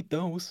them and read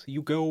those.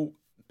 You go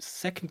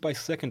second by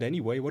second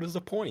anyway. What is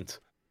the point?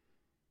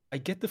 I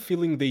get the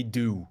feeling they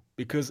do,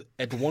 because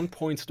at one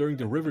point during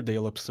the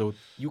Riverdale episode,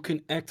 you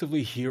can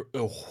actively hear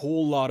a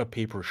whole lot of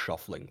paper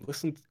shuffling.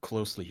 Listen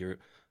closely here.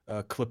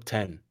 Clip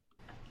 10.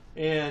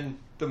 And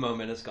the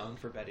moment is gone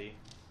for Betty.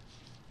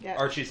 Yeah.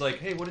 Archie's like,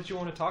 hey, what did you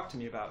want to talk to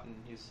me about? And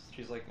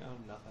she's like, oh,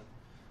 nothing.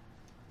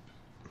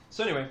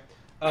 So anyway,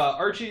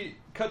 Archie,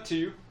 cut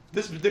to...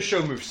 This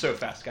show moves so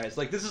fast, guys.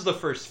 Like, this is the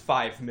first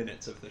 5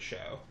 minutes of the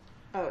show.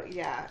 Oh,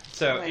 yeah.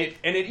 So, it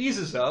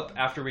eases up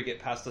after we get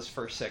past this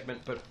first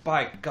segment, but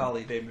by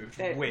golly, they moved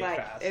way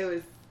fast.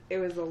 It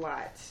was a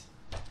lot.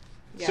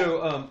 Yeah.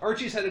 So,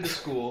 Archie's headed to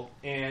school,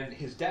 and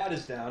his dad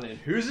is down, and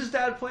who's his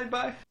dad played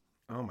by?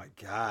 Oh my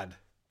god.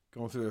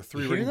 Going through a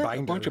 3-ring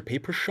binder. A bunch of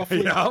paper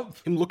shuffling. Yeah.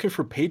 Him looking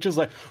for pages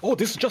like, oh,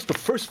 this is just the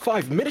first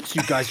 5 minutes,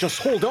 you guys.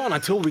 Just hold on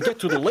until we get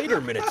to the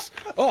later minutes.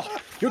 Oh,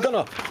 you're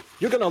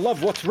gonna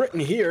love what's written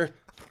here.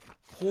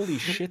 Holy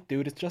shit,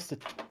 dude. It's just a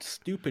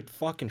stupid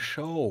fucking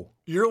show.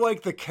 You're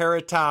like the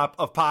Carrot Top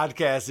of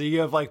podcasting. You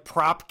have like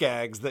prop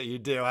gags that you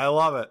do. I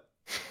love it.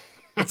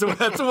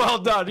 That's well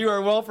done. You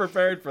are well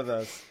prepared for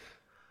this.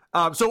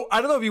 So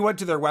I don't know if you went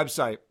to their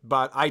website,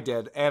 but I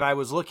did. And I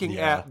was looking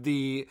at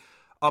the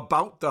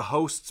About the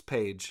Hosts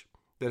page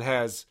that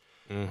has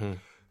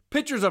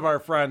pictures of our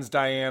friends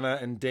Diana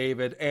and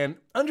David. And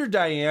under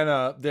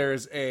Diana,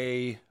 there's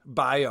a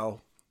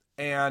bio.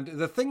 And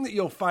the thing that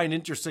you'll find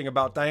interesting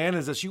about Diana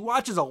is that she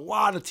watches a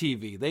lot of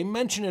TV. They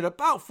mention it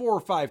about 4 or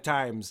 5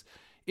 times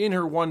in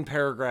her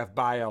 1-paragraph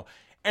bio.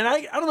 And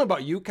I don't know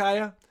about you,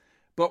 Kaya,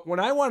 but when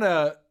I want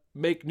to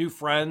make new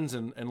friends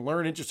and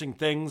learn interesting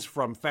things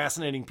from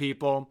fascinating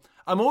people,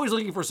 I'm always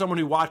looking for someone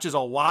who watches a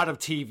lot of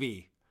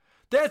TV.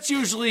 That's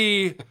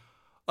usually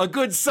a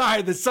good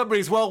sign that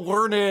somebody's well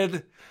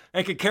learned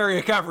and can carry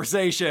a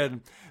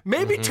conversation,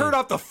 maybe turn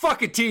off the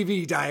fucking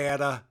TV,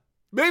 Diana.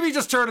 Maybe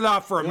just turn it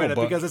off for a minute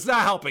because it's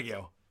not helping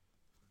you.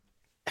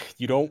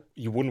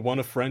 You wouldn't want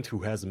a friend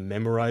who has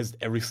memorized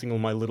every single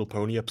My Little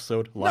Pony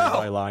episode line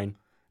by line.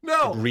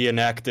 No.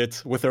 Reenact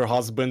it with her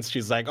husband.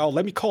 She's like, oh,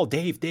 let me call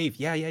Dave.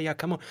 Yeah,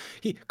 come on.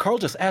 Carl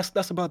just asked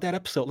us about that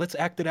episode. Let's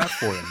act it out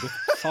for him with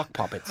sock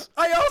puppets.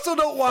 I also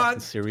don't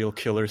want serial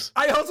killers.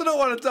 I also don't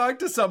want to talk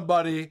to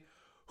somebody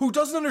who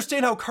doesn't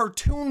understand how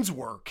cartoons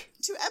work.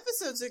 2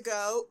 episodes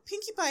ago,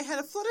 Pinkie Pie had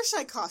a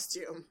Fluttershy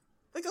costume.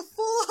 Like a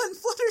full-on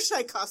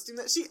Fluttershy costume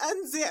that she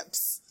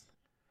unzips.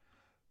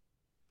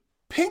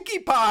 Pinkie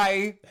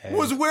Pie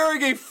was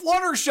wearing a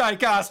Fluttershy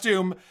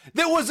costume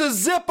that was a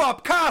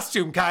zip-up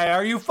costume, Kaya.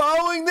 Are you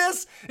following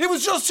this? It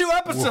was just 2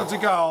 episodes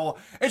ago,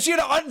 and she had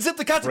to unzip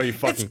the costume. Pretty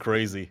fucking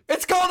crazy.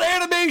 It's called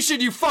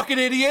animation, you fucking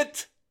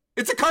idiot.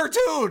 It's a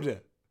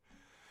cartoon.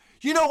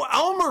 You know,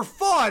 Elmer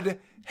Fudd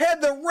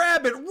had the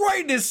rabbit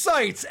right in his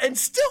sights and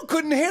still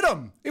couldn't hit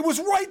him. It was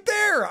right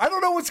there. I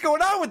don't know what's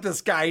going on with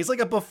this guy. He's like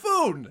a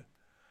buffoon.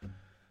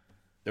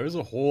 There's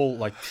a whole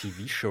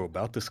TV show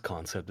about this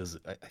concept.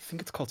 I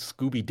think it's called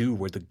Scooby-Doo,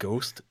 where the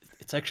ghost,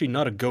 it's actually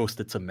not a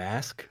ghost, it's a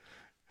mask.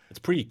 It's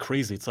pretty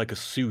crazy. It's like a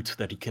suit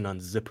that he can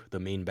unzip the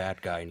main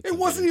bad guy. And it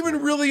wasn't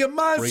even really a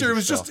monster.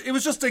 It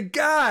was just a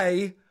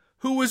guy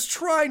who was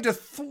trying to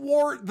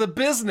thwart the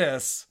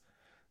business.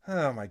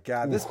 Oh my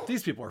God,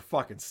 these people are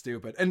fucking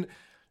stupid. And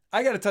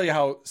I got to tell you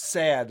how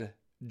sad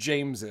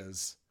James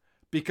is.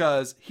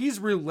 Because he's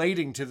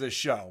relating to this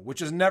show,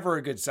 which is never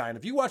a good sign.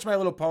 If you watch My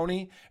Little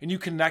Pony and you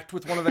connect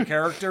with one of the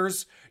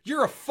characters,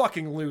 you're a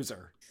fucking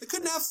loser. I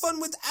couldn't have fun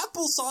with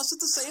applesauce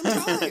at the same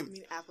time. I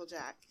mean,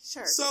 Applejack.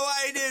 Sure. So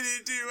I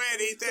didn't do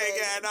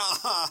anything at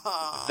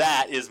all.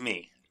 That is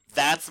me.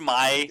 That's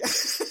my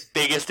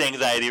biggest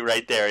anxiety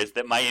right there, is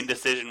that my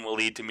indecision will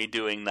lead to me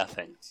doing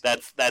nothing.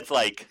 That's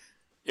like,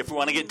 if we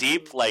want to get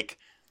deep, like,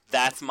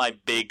 that's my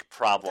big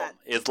problem.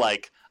 Is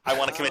like, I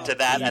want to commit to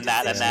that and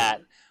that and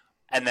that.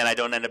 And then I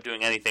don't end up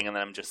doing anything, and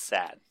then I'm just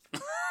sad.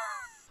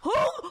 Who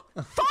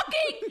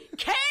fucking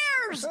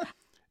cares?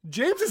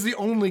 James is the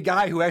only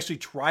guy who actually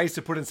tries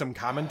to put in some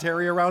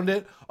commentary around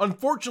it.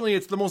 Unfortunately,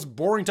 it's the most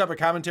boring type of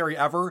commentary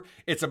ever.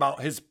 It's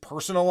about his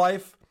personal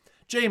life.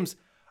 James,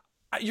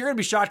 you're going to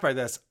be shocked by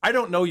this. I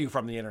don't know you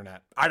from the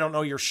internet. I don't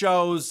know your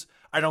shows.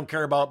 I don't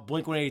care about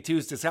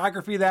Blink-182's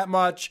discography that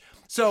much.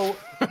 So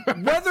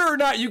whether or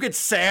not you get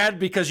sad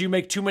because you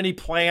make too many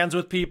plans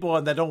with people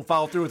and then don't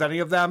follow through with any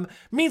of them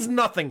means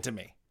nothing to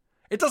me.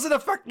 It doesn't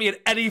affect me in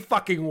any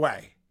fucking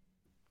way.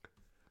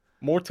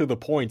 More to the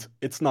point,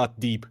 it's not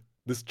deep.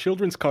 This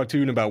children's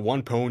cartoon about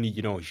one pony,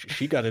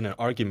 she got in an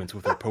argument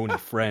with her pony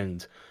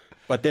friend.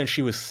 But then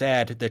she was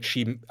sad that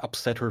she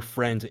upset her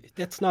friend.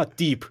 That's not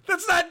deep.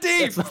 That's not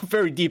deep. That's not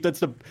very deep.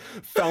 That's the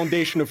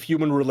foundation of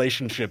human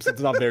relationships.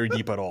 It's not very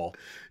deep at all.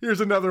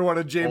 Here's another one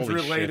of James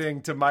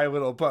relating to My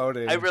Little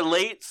Pony. I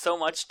relate so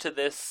much to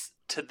this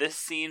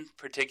scene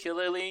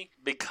particularly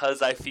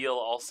because I feel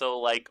also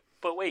like,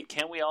 but wait,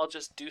 can't we all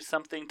just do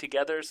something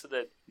together so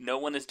that no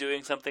one is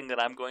doing something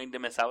that I'm going to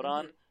miss out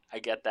on? I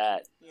get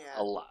that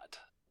a lot.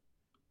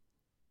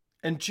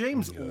 And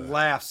James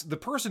laughs. The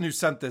person who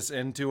sent this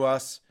in to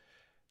us,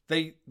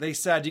 They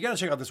said, you got to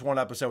check out this one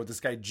episode with this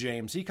guy,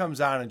 James. He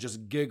comes on and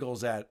just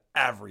giggles at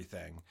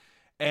everything.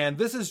 And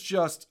this is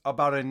just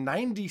about a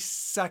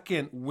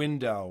 90-second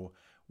window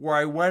where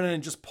I went in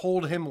and just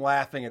pulled him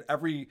laughing at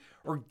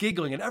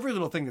giggling at every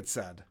little thing that's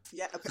said.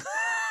 Yeah.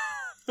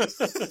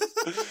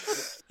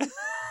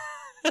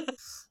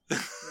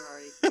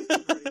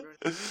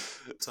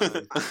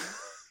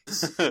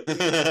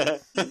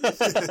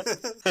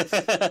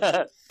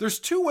 There's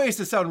 2 ways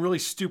to sound really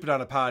stupid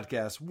on a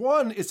podcast.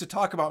 1 is to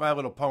talk about My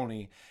Little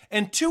Pony,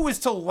 and 2 is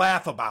to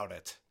laugh about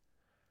it.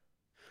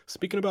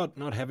 Speaking about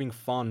not having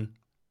fun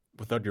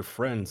without your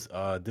friends,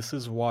 this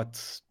is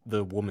what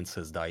the woman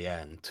says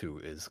Diane to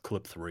is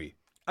clip 3.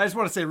 I just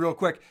want to say real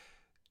quick,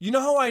 you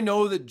know how I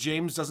know that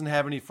James doesn't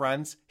have any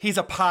friends? He's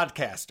a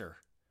podcaster.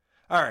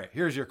 All right,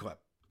 here's your clip.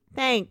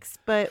 Thanks,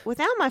 but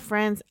without my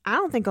friends, I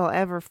don't think I'll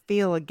ever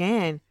feel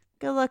again.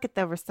 Go look at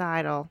the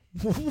recital.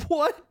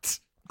 What?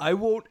 I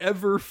won't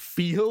ever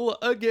feel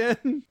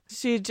again?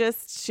 She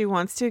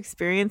wants to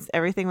experience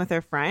everything with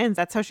her friends.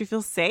 That's how she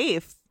feels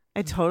safe.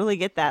 I totally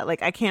get that.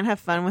 Like, I can't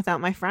have fun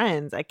without my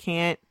friends. I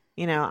can't,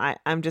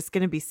 I'm just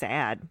going to be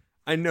sad.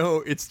 I know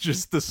it's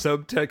just the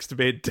subtext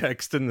made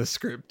text in the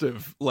script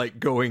of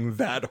like going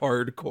that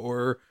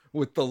hardcore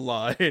with the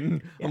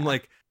line. Yeah. I'm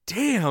like,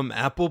 damn,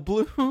 Apple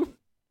Bloom.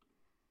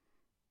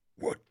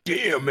 Well,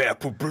 damn,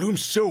 Apple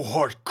Bloom's so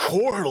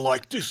hardcore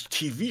like this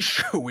TV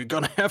show. We're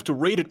gonna have to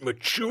rate it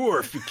mature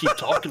if you keep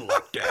talking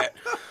like that.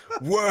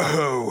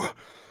 Whoa,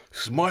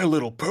 it's My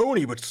Little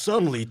Pony, but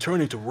suddenly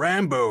turned into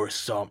Rambo or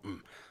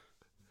something.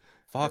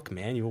 Fuck,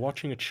 man, you're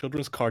watching a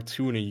children's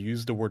cartoon and you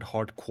use the word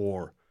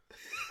hardcore.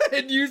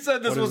 And you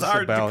said this was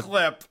hard to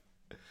clip.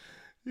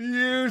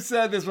 You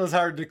said this was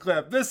hard to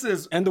clip. This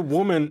is... And the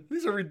woman...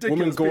 These are ridiculous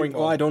woman going,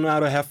 people. I don't know how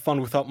to have fun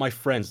without my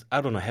friends.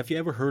 I don't know. Have you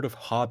ever heard of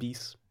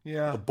hobbies?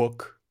 Yeah. a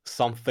book,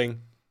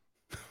 something.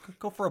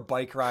 Go for a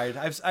bike ride.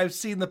 I've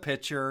seen the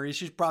picture. You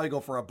should probably go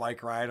for a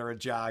bike ride or a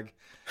jog.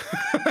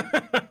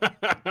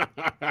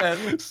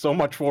 So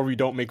much more we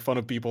don't make fun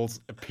of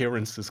people's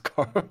appearances,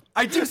 Carl.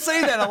 I do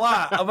say that a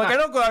lot. I'm like, I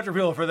don't go after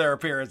people for their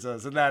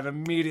appearances, and then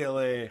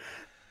immediately.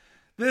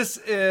 This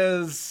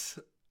is,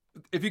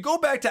 if you go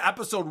back to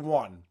episode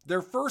 1,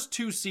 their first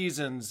 2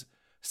 seasons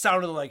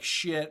sounded like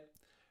shit.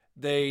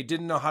 They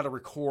didn't know how to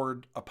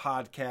record a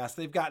podcast.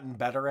 They've gotten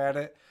better at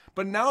it.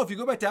 But now if you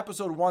go back to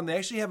episode 1, they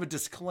actually have a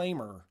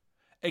disclaimer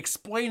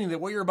explaining that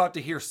what you're about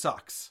to hear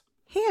sucks.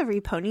 Hey, every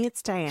pony,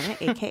 it's Diana,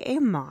 aka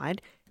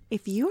Maud.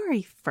 If you are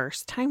a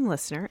first-time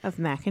listener of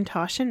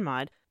Macintosh and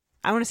Maud,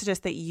 I want to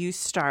suggest that you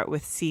start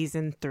with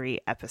Season 3,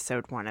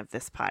 Episode 1 of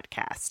this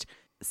podcast.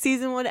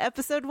 Season 1,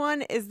 Episode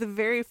 1 is the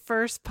very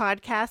first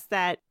podcast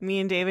that me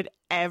and David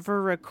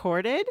ever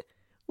recorded.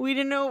 We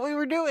didn't know what we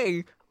were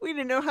doing. We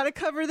didn't know how to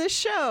cover this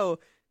show.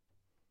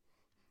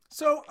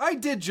 So I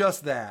did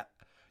just that.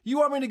 You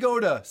want me to go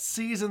to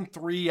Season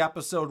 3,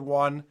 Episode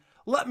 1?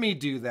 Let me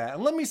do that.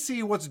 And let me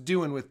see what's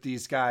doing with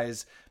these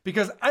guys.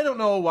 Because I don't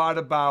know a lot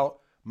about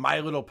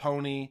My Little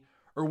Pony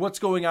or what's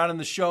going on in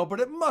the show, but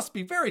it must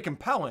be very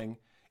compelling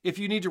if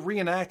you need to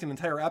reenact an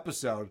entire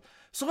episode.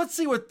 So let's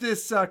see what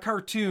this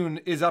cartoon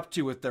is up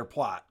to with their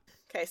plot.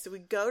 Okay, so we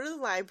go to the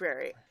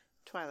library.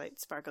 Twilight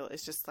Sparkle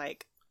is just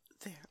like,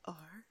 there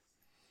are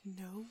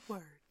no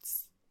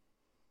words.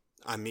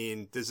 I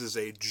mean, this is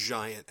a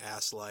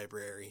giant-ass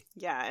library.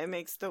 Yeah, it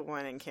makes the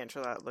one in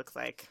Canterlot look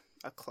like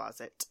a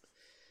closet.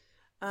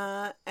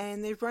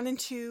 And they run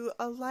into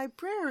a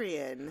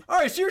librarian. All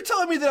right, so you're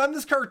telling me that on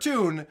this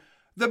cartoon,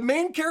 the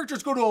main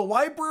characters go to a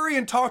library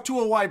and talk to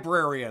a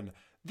librarian.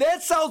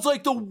 That sounds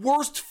like the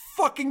worst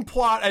fucking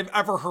plot I've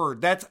ever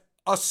heard. That's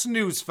a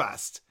snooze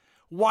fest.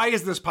 Why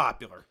is this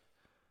popular?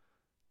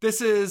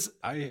 This is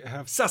I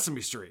have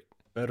Sesame Street.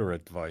 Better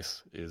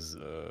advice is,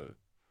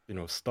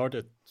 start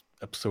at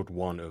episode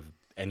 1 of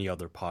any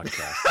other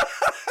podcast.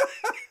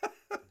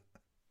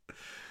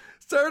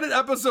 Start at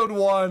episode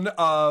 1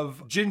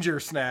 of Ginger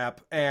Snap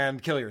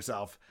and kill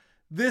yourself.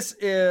 This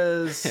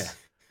is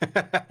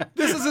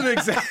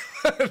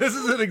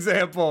an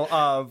example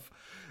of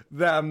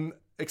them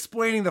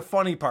explaining the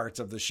funny parts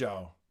of the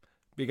show,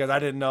 because I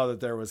didn't know that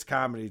there was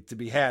comedy to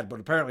be had, but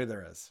apparently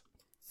there is.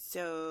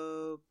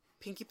 So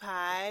Pinkie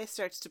Pie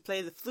starts to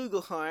play the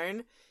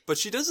flugelhorn. But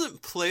she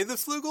doesn't play the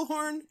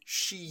flugelhorn.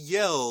 She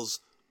yells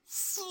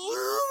flugelhorn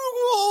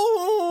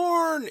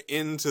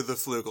into the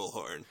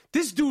flugelhorn.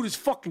 This dude is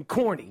fucking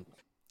corny.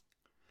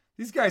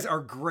 These guys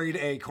are grade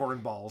A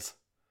cornballs.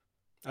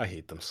 I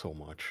hate them so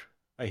much.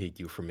 I hate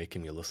you for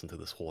making me listen to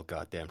this whole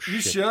goddamn shit.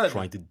 You should.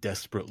 Trying to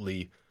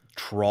desperately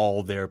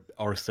trawl their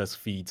RSS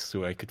feeds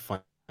so I could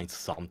find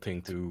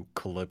something to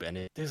clip,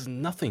 and there's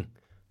nothing.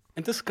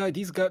 And these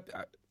guys,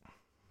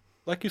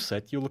 like you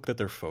said, you looked at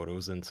their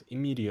photos, and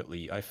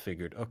immediately I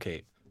figured,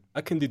 okay,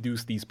 I can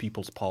deduce these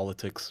people's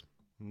politics.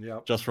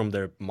 Yep. Just from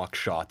their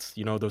mugshots.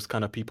 You know, those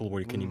kind of people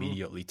where you can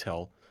immediately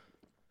tell.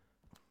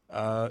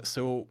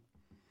 So,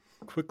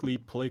 quickly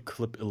play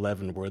clip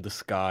 11 where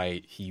this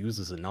guy, he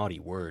uses a naughty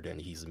word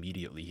and he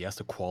has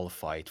to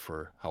qualify it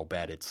for how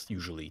bad it's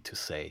usually to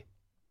say.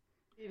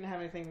 He didn't have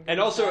anything.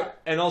 And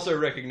also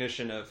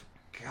recognition of,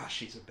 gosh,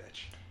 she's a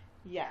bitch.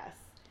 Yes.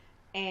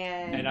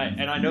 And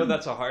I know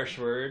that's a harsh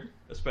word,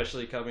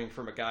 especially coming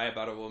from a guy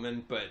about a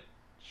woman, but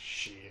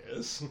she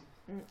is.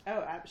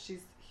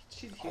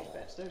 She's a huge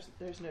bitch.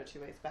 There's no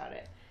two ways about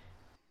it.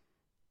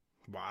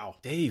 Wow.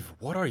 Dave,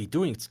 what are you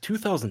doing? It's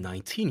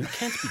 2019. You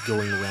can't be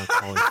going around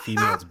calling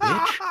females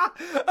bitch.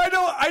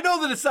 I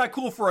know that it's not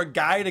cool for a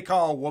guy to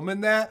call a woman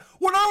that.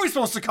 What are we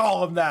supposed to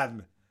call him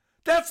then?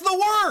 That's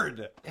the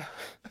word.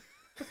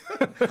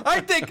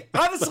 I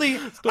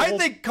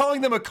think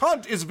calling them a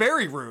cunt is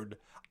very rude.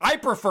 I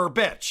prefer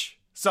bitch.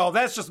 So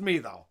that's just me,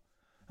 though.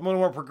 I'm a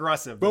little more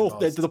progressive. Well,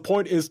 the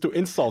point is to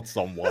insult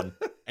someone,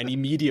 and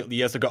immediately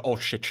he has to go, oh,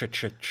 shit,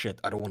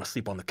 I don't want to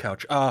sleep on the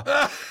couch.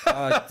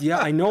 Yeah,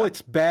 I know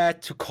it's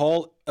bad to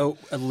call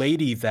a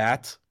lady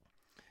that.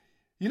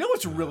 You know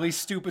what's really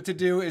stupid to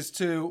do is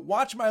to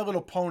watch My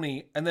Little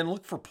Pony and then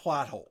look for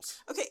plot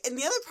holes. Okay, and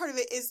the other part of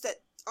it is that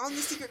on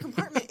the secret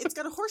compartment, it's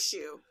got a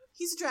horseshoe.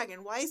 He's a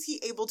dragon. Why is he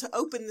able to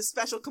open the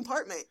special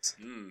compartment?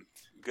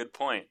 Good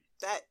point.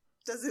 That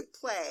doesn't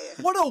play.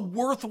 What a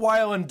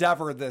worthwhile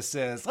endeavor this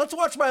is. Let's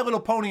watch My Little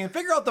Pony and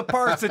figure out the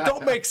parts that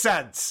don't make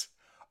sense.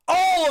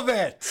 All of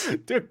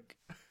it! Dude,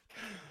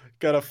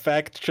 gotta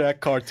fact check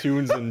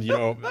cartoons and,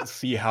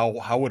 see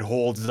how it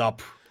holds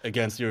up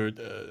against your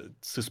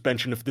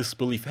suspension of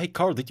disbelief. Hey,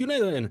 Carl, did you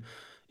know that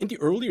in the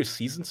earlier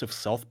seasons of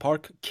South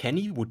Park,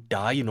 Kenny would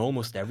die in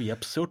almost every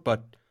episode,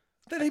 but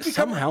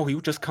somehow he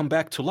would just come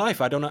back to life?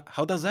 I don't know.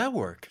 How does that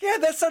work? Yeah,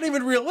 that's not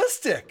even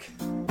realistic.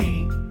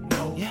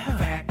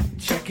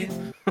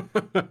 Checking.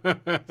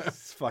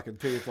 These fucking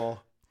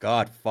people.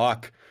 God,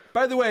 fuck.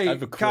 By the way,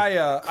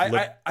 Kaya,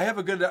 I have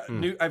a good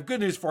I have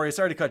good news for you.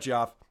 Sorry to cut you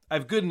off. I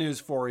have good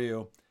news for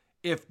you.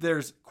 if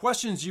there's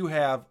questions you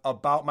have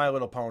about My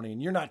Little Pony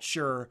and you're not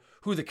sure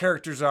who the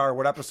characters are,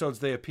 what episodes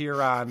they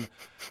appear on,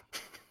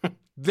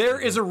 there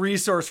is a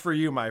resource for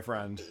you, my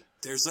friend.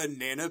 There's a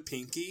Nana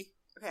Pinky.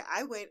 Okay,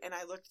 I went and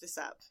I looked this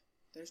up.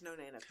 There's no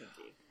Nana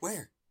Pinky.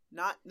 Where?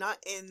 Not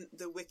in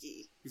the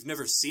wiki. You've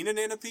never seen a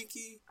Nana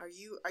Pinky? Are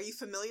you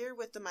familiar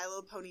with the My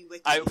Little Pony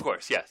wiki? Of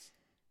course, yes.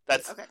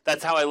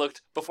 That's how I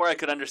looked before I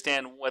could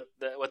understand what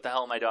the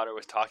hell my daughter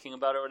was talking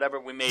about or whatever.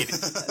 We made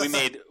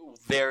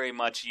very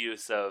much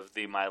use of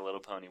the My Little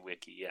Pony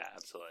wiki. Yeah,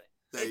 absolutely.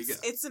 There you go.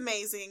 It's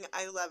amazing.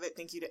 I love it.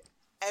 Thank you to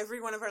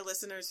every one of our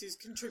listeners who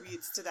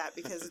contributes to that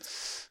because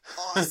it's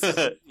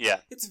awesome. Yeah.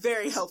 It's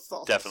very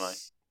helpful. Definitely.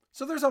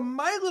 So there's a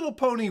My Little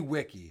Pony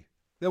wiki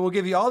that will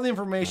give you all the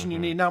information you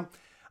need. Now,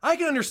 I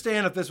can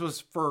understand if this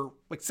was for,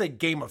 like, say,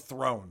 Game of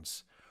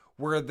Thrones,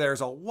 where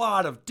there's a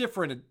lot of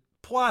different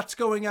plots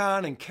going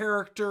on and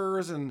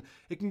characters, and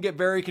it can get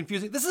very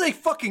confusing. This is a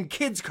fucking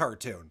kid's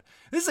cartoon.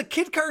 This is a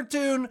kid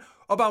cartoon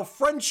about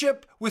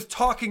friendship with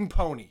talking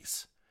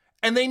ponies.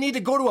 And they need to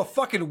go to a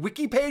fucking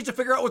wiki page to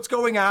figure out what's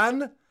going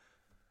on?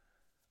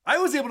 I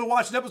was able to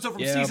watch an episode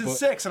from season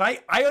 6, and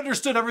I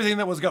understood everything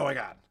that was going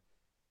on.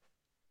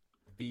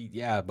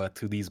 Yeah, but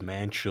to these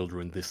man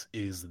children, this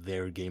is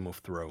their Game of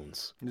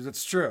Thrones.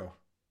 That's true.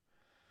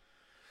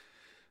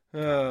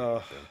 All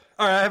right,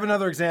 I have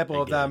another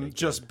example of them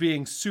just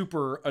being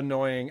super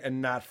annoying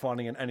and not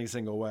funny in any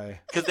single way.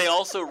 Because they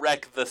also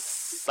wreck the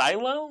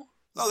silo?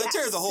 Oh, they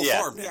tear the whole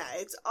farm down. Yeah,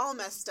 it's all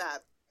messed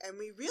up. And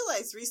we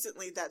realized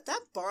recently that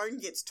barn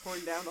gets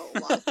torn down a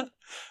lot.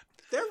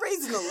 They're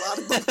raising a lot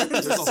of barns.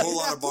 There's a whole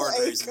lot of barn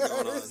raising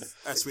going on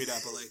at Sweet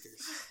Apple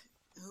Acres.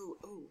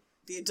 Oh.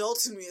 The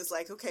adult in me is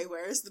like, okay,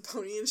 where is the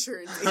pony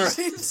insurance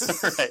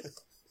agent? Right.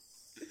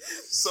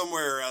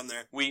 Somewhere around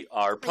there. We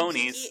are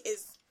ponies.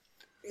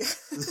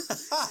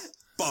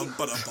 Bum,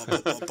 ba-dum,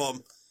 bum, bum,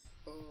 bum.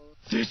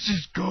 This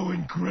is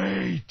going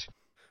great.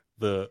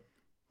 The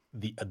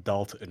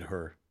adult in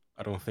her,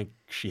 I don't think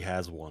she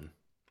has one.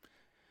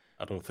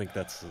 I don't think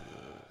that's the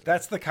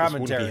commentary. This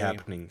wouldn't be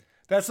happening.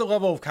 That's the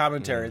level of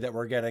commentary that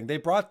we're getting. They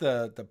brought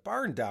the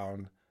barn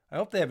down. I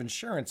hope they have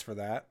insurance for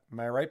that. Am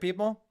I right,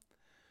 people?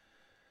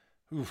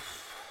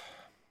 Oof.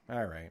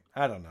 All right.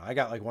 I don't know. I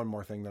got like one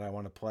more thing that I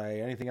want to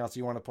play. Anything else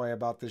you want to play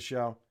about this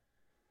show?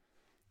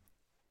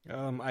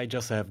 I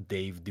just have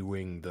Dave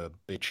doing the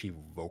bitchy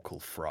vocal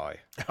fry.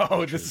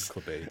 Oh, this is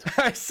clip 8.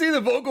 I see the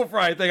vocal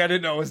fry thing. I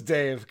didn't know it was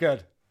Dave.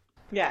 Good.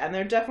 Yeah, and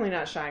they're definitely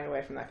not shying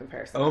away from that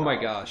comparison. Oh my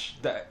gosh.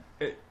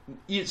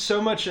 It's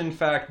so much, in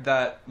fact,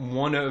 that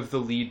one of the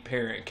lead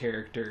parent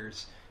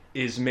characters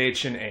is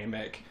Machen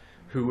Amick,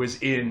 who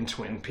was in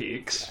Twin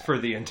Peaks for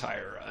the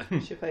entire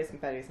run. She plays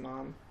Betty's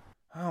mom.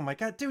 Oh my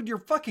god, dude, you're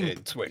fucking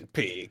in Twin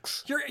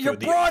Peaks. You're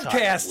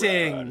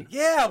broadcasting.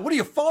 Yeah, what are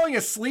you, falling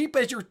asleep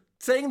as you're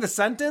saying the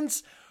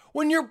sentence?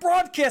 When you're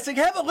broadcasting,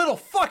 have a little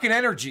fucking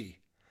energy.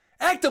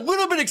 Act a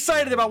little bit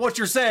excited about what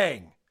you're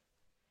saying.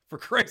 For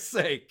Christ's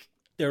sake.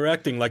 They're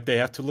acting like they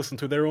have to listen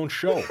to their own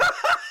show.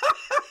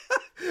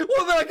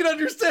 Well, then I can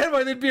understand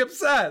why they'd be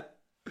upset.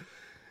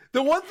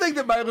 The one thing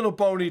that My Little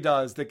Pony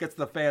does that gets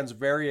the fans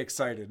very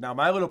excited. Now,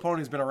 My Little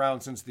Pony's been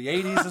around since the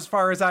 80s, as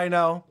far as I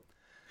know.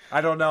 I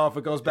don't know if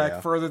it goes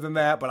back further than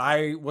that, but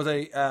I was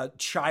a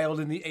child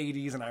in the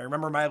 80s, and I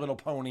remember My Little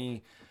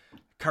Pony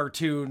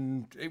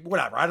cartoon,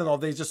 whatever. I don't know.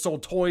 They just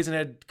sold toys and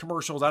had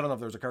commercials. I don't know if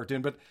there was a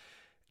cartoon, but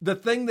the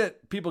thing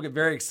that people get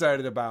very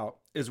excited about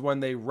is when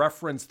they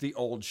reference the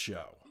old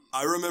show.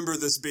 I remember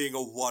this being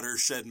a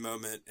watershed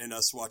moment in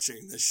us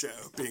watching this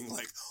show, being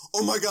like,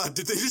 oh my god,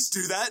 did they just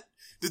do that?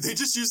 Did they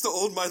just use the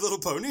old My Little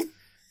Pony?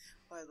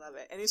 Oh, I love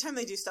it. Anytime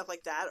they do stuff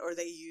like that, or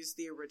they use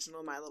the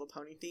original My Little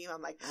Pony theme,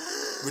 I'm like...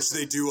 Which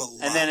they do a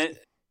lot. And then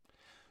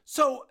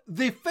So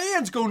the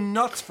fans go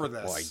nuts for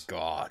this. Oh my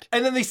god.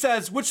 And then he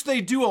says, which they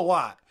do a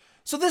lot.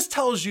 So this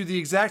tells you the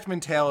exact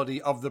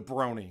mentality of the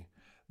brony.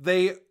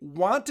 They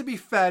want to be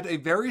fed a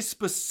very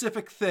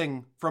specific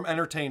thing from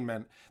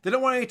entertainment. They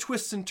don't want any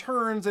twists and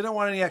turns. They don't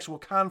want any actual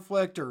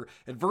conflict or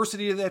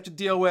adversity they have to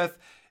deal with.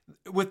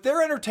 With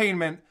their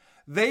entertainment,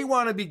 they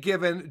want to be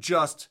given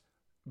just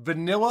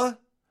vanilla.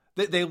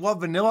 They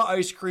love vanilla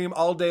ice cream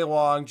all day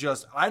long.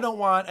 Just, I don't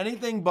want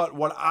anything but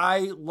what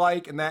I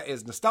like, and that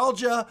is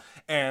nostalgia.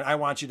 And I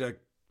want you to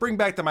bring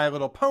back the My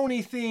Little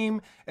Pony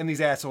theme, and these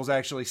assholes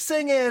actually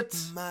sing it.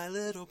 My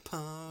Little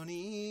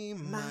Pony,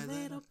 My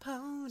Little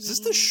Pony. Is this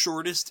the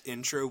shortest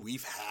intro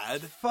we've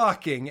had?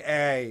 Fucking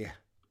A.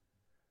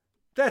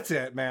 That's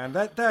it, man.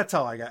 That's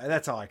all I got.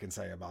 That's all I can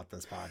say about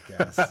this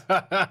podcast.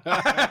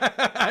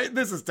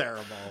 This is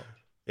terrible.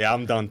 Yeah,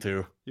 I'm done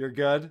too. You're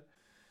good?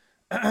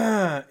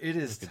 It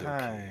is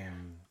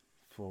time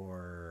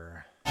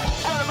for...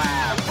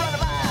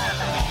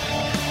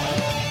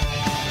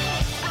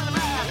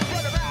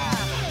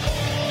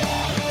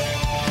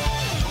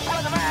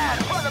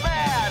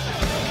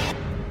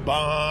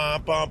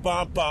 Ba, ba,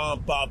 ba, ba,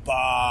 ba,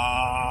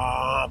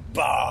 ba,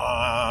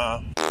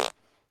 ba.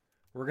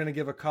 We're going to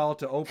give a call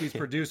to Opie's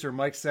producer,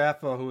 Mike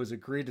Sappho, who has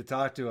agreed to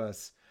talk to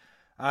us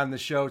on the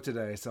show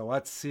today. So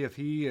let's see if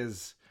he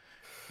is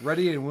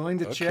Ready and willing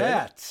to Okay.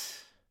 chat.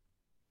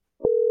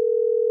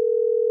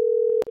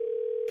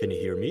 Can you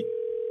hear me?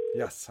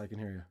 Yes, I can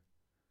hear you.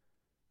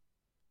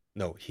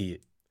 No, him.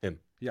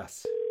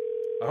 Yes.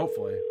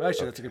 Hopefully.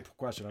 Actually, that's a good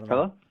question. I don't know.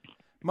 Hello?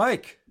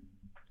 Mike.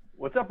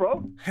 What's up,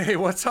 bro? Hey,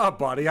 what's up,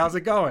 buddy? How's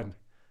it going?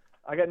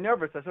 I got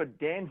nervous. I saw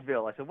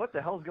Dansville. I said, what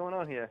the hell's going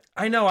on here?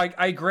 I know.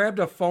 I grabbed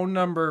a phone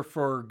number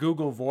for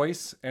Google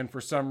Voice, and for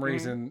some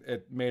reason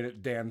it made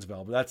it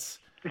Dansville. But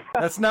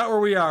that's not where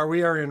we are.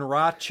 We are in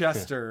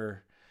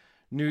Rochester,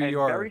 New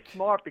York. Very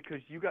smart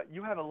because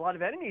you have a lot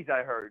of enemies,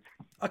 I heard.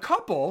 A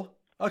couple.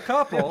 There's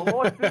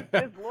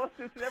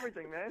lawsuits and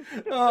everything, man.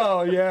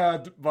 Oh,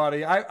 yeah,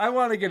 buddy. I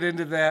want to get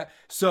into that.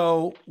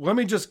 So let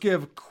me just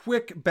give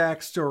quick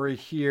backstory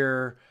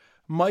here.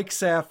 Mike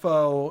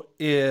Sappho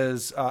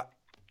is,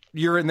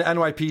 you're in the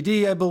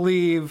NYPD, I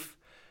believe.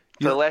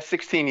 For the last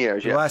 16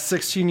 years, yeah. The last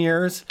 16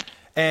 years.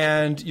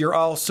 And you're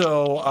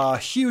also a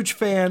huge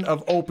fan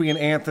of Opie and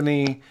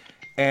Anthony.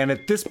 And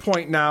at this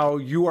point now,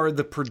 you are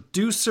the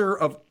producer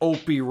of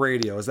Opie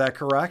Radio. Is that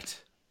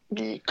correct?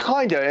 Kinda.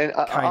 And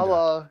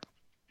I'll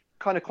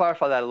kind of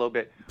clarify that a little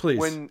bit. Please.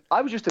 When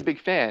I was just a big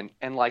fan,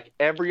 and like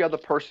every other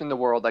person in the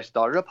world, I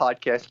started a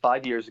podcast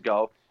 5 years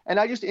ago. And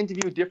I just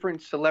interview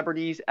different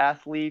celebrities,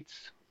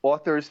 athletes,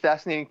 authors,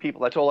 fascinating people.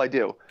 That's all I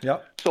do.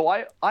 Yep. So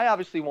I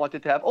obviously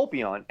wanted to have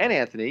Opie on and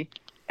Anthony.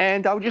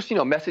 And I would just,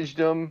 message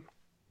them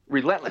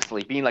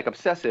relentlessly, being like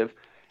obsessive.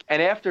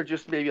 And after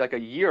just maybe like a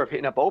year of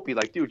hitting up Opie,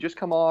 like, dude, just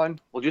come on.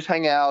 We'll just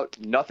hang out.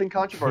 Nothing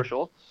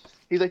controversial.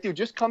 He's like, dude,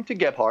 just come to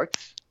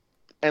Gebhardt's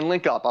and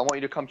link up. I want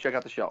you to come check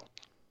out the show.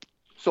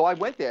 So I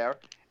went there.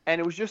 And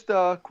it was just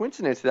a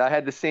coincidence that I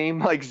had the same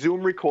like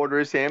Zoom recorder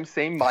as him,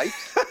 same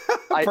mics.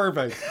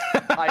 Perfect.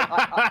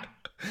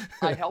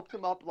 I helped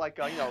him up, like,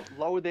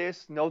 lower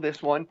this, know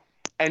this one.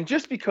 And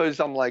just because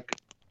I'm like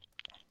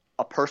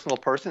a personal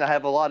person, I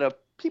have a lot of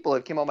people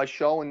that came on my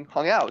show and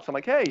hung out. So I'm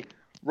like, hey,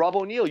 Rob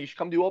O'Neill, you should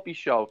come do Opie's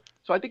show.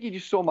 So I think he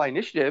just saw my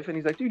initiative and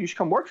he's like, dude, you should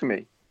come work for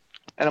me.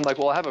 And I'm like,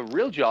 well, I have a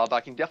real job.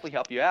 I can definitely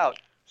help you out.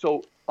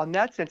 So on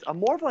that sense, I'm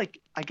more of like,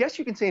 I guess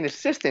you can say an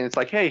assistant. It's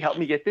like, hey, help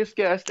me get this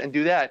guest and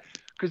do that.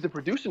 Because the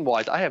producing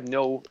wise, I have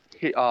no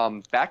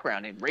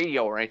background in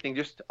radio or anything,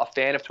 just a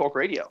fan of talk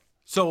radio.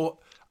 So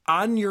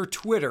on your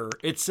Twitter,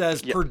 it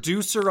says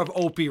producer of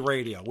Opie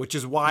Radio, which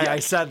is why I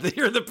said that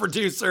you're the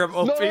producer of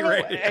Opie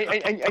Radio.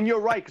 And you're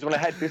right, because when I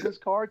had business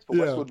cards for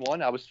Westwood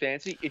One, I was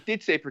fancy. It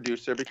did say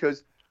producer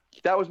because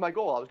that was my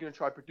goal. I was going to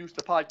try to produce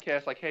the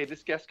podcast, like, hey,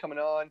 this guest coming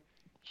on.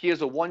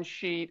 Here's a one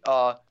sheet.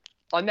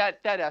 On that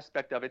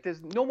aspect of it,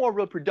 there's no more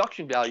real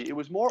production value. It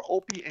was more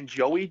Opie and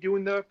Joey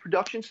doing the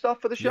production stuff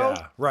for the show.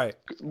 Yeah, right.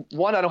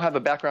 One, I don't have a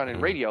background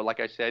in radio, like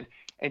I said,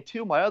 and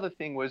two, my other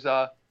thing was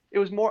I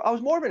was more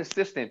of an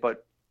assistant,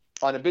 but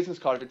on a business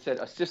card it said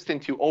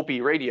assistant to Opie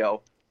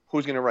Radio.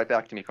 Who's going to write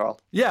back to me, Carl?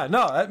 Yeah,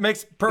 no, that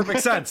makes perfect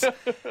sense.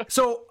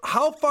 So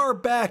how far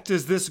back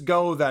does this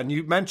go then?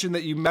 You mentioned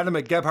that you met him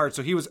at Gebhardt,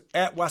 so he was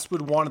at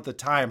Westwood One at the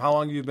time. How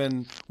long have you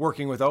been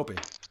working with Opie?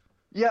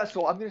 Yeah,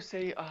 so I'm going to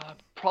say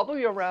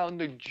probably around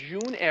the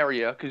June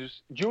area,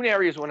 because June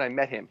area is when I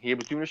met him. He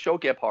was doing a show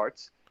at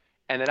Gebhardt's,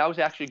 and then I was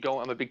actually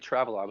I'm a big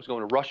traveler. I was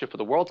going to Russia for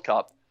the World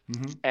Cup,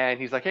 and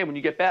he's like, hey, when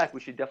you get back,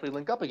 we should definitely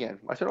link up again.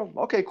 I said, oh,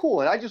 okay,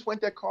 cool. And I just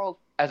went there, Carl,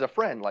 as a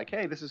friend, like,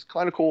 hey, this is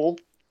kind of cool.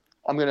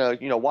 I'm going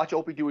to, watch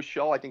Opie do a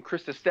show. I think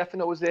Krista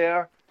Stefano was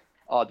there.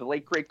 The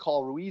late, great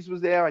Carl Ruiz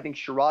was there. I think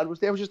Sherrod was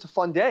there. It was just a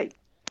fun day.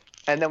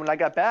 And then when I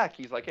got back,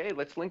 he's like, hey,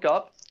 let's link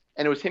up.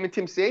 And it was him and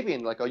Tim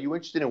Sabian, like, are you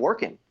interested in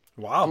working?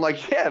 Wow. I'm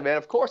like, yeah, man,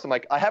 of course. I'm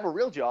like, I have a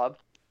real job.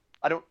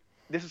 I do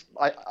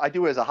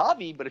it as a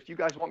hobby, but if you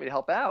guys want me to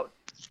help out.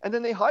 And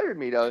then they hired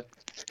me to,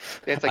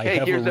 it's like,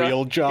 hey, here's a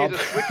real job.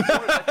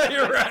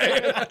 You're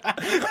right.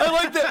 I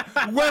like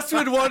that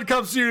Westwood One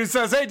comes to you and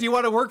says, hey, do you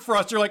want to work for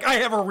us? You're like, I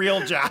have a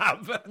real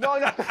job. No,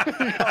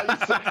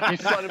 you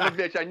son of a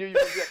bitch. I knew you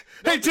would.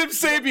 Hey, Tim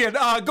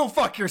Sabian, go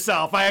fuck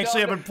yourself. I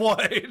actually am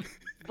employed.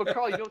 But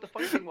Carl, you know what the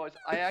funny thing was?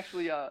 I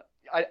actually,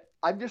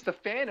 I'm just a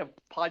fan of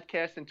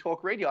podcasts and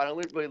talk radio. I don't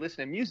really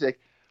listen to music.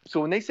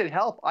 So when they said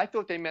help, I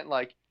thought they meant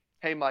like,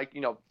 hey, Mike,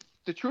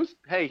 the truth,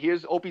 hey,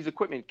 here's Opie's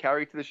equipment,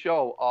 carry it to the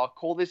show,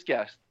 call this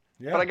guest.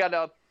 Yeah. But I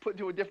got put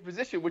into a different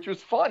position, which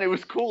was fun. It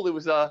was cool. It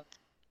was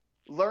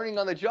learning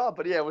on the job,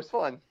 but yeah, it was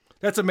fun.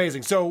 That's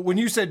amazing. So when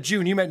you said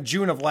June, you meant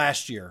June of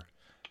last year.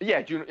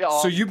 Yeah, June.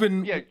 So you've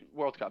been... Yeah,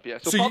 World Cup, yeah.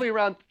 So probably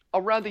around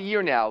a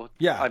year now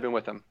I've been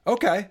with him.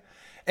 Okay.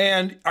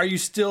 And are you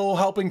still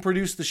helping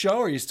produce the show?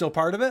 Are you still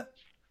part of it?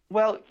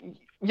 Well,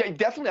 yeah,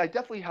 definitely. I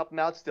definitely help him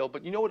out still.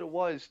 But you know what it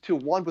was, too?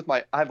 One,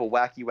 I have a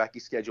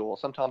wacky schedule.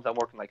 Sometimes I'm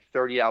working like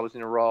 30 hours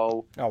in a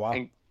row. Oh, wow.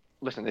 And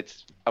listen,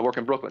 I work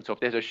in Brooklyn. So if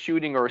there's a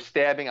shooting or a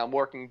stabbing, I'm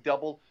working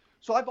double.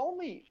 So I've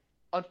only,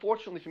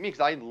 unfortunately for me,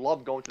 because I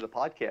love going to the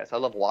podcast. I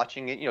love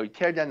watching it. You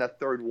tear down that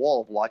third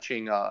wall of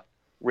watching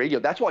radio.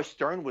 That's why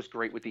Stern was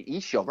great with the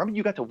E! Show. Remember,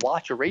 you got to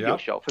watch a radio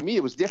show. For me,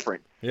 it was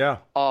different. Yeah.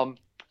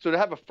 So to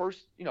have a front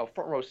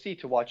row seat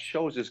to watch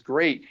shows is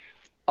great.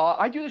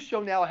 I do the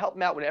show now. I help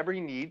him out whenever he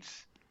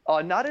needs.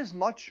 Not as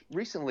much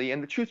recently.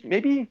 And the truth,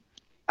 maybe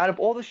out of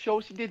all the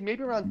shows he did,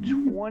 maybe around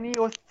 20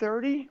 or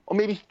 30, or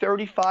maybe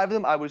 35 of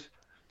them, I was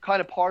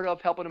kind of part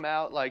of, helping him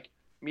out, like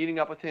meeting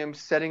up with him,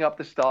 setting up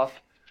the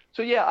stuff.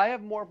 So yeah, I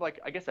have more of like,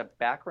 I guess, a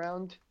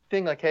background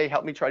thing, like, hey,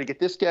 help me try to get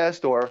this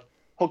guest, or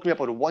hook me up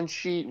with a one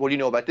sheet. What do you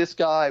know about this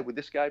guy? Would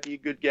this guy be a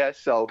good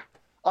guest? So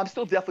I'm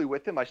still definitely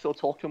with him. I still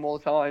talk to him all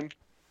the time.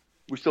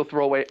 We still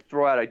throw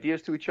out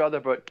ideas to each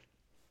other, but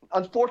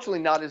unfortunately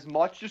not as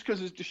much, just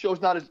because the show's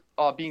not as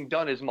being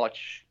done as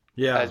much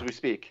as we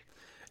speak.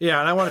 Yeah,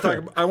 and I want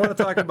to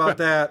talk about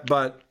that,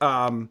 but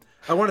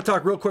I want to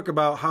talk real quick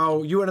about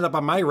how you ended up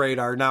on my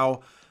radar.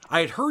 Now,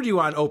 I had heard you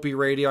on Opie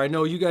Radio. I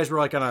know you guys were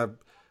like on a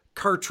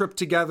car trip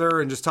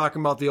together and just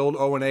talking about the old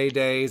O&A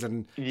days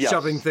and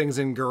shoving things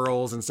in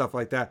girls and stuff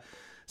like that.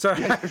 So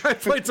I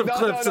played some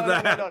clips of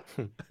that.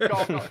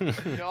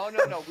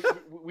 No.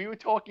 We were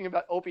talking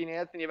about Opie and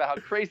Anthony, about how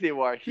crazy they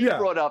were. He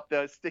brought up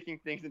the sticking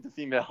things into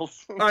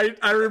females.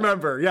 I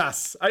remember,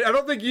 yes. I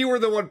don't think you were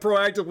the one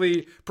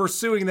proactively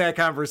pursuing that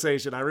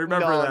conversation. I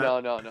remember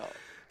that. No.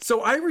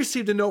 So I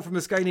received a note from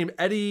this guy named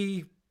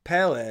Eddie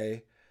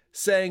Palais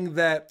saying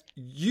that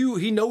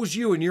he knows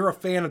you and you're a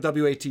fan of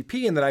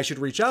WATP and that I should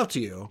reach out to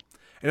you.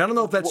 And I don't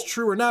know if that's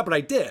true or not, but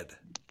I did.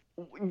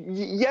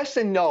 Yes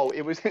and no.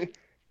 It was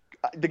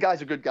the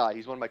guy's a good guy.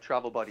 He's one of my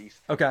travel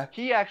buddies. Okay.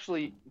 He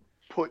actually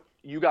put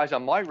you guys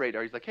on my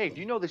radar. He's like, hey,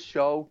 do you know this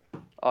show,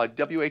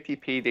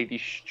 WATP? They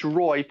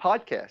destroy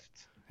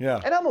podcasts.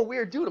 Yeah. And I'm a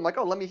weird dude. I'm like,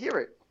 oh, let me hear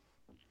it.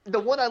 The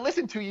one I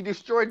listened to, you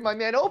destroyed my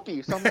man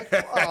Opie. So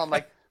I'm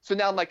like, so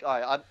now I'm like, all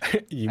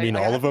right. You mean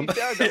all of them?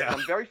 Yeah.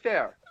 I'm very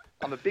fair.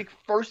 I'm a big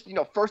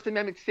First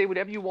Amendment, say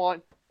whatever you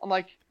want. I'm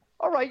like,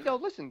 all right,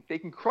 listen, they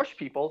can crush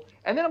people.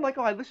 And then I'm like,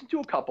 I listened to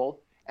a couple,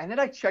 and then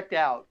I checked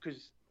out,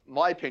 because in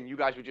my opinion, you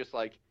guys were just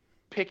like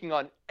picking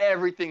on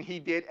everything he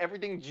did,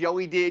 everything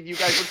Joey did. You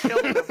guys were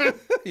killing him.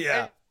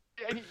 Yeah.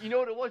 And you know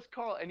what it was,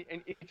 Carl? And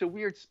it's a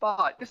weird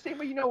spot. The same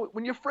way,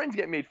 when your friends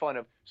get made fun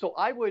of. So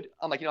I'm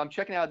like, I'm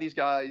checking out these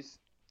guys,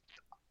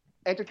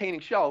 entertaining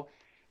show.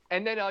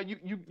 And then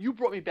you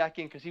brought me back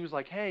in because he was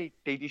like, hey,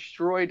 they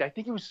destroyed, I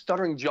think he was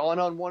Stuttering John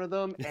on one of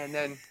them. And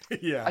then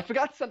I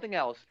forgot something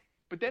else.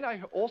 But then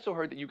I also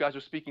heard that you guys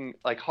were speaking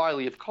like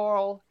highly of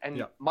Carl.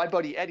 And my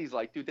buddy Eddie's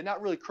like, dude, they're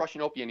not really crushing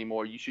Opie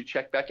anymore. You should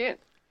check back in.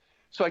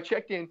 So I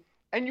checked in,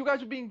 and you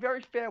guys were being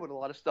very fair with a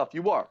lot of stuff.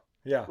 You are.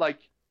 Yeah.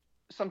 Like,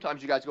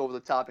 sometimes you guys go over the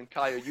top, and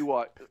Kaya, you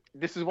are.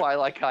 This is why I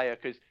like Kaya,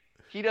 because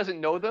he doesn't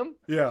know them.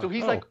 Yeah. So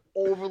he's like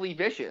overly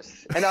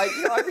vicious. And I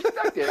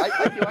respect it.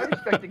 I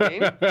respect the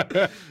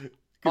game.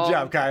 Good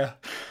job, Kaya.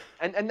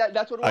 And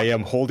that's what it was. I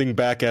am holding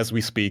back as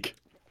we speak.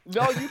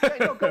 No, you can't.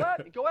 No, go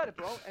at it,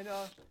 bro. And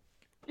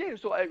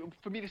so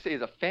for me to say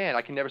as a fan,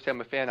 I can never say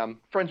I'm a fan. I'm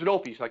friends with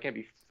Opie, so I can't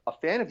be a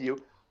fan of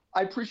you.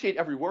 I appreciate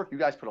every work. You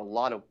guys put a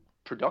lot of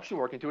production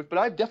work into it, but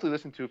I've definitely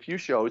listened to a few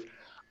shows.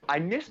 I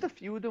missed a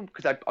few of them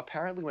because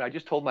apparently when I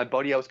just told my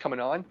buddy I was coming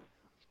on,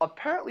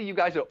 apparently you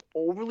guys are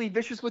overly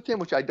vicious with him,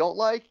 which I don't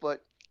like,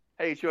 but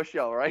hey, it's your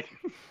show, right?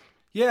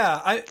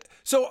 Yeah,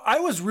 so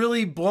I was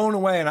really blown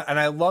away, and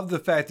I love the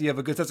fact that you have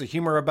a good sense of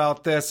humor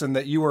about this, and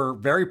that you were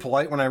very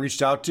polite when I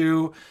reached out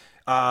to.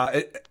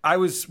 I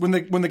was when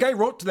the guy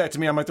wrote that to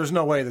me, I'm like, there's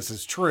no way this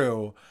is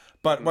true,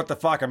 but what the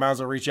fuck, I might as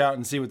well reach out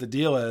and see what the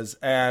deal is.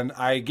 And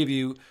I give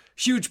you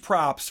huge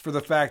props for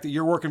the fact that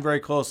you're working very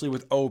closely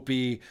with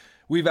Opie.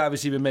 We've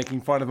obviously been making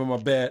fun of him a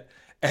bit,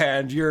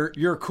 and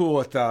you're cool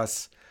with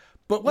us.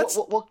 But let's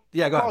go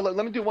Carl, ahead.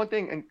 let me do one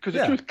thing, and because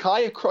the truth,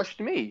 Kaya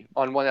crushed me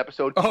on one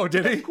episode. Oh,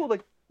 did he? Cool,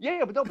 like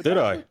but did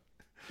I?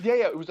 Yeah,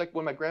 it was like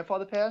when my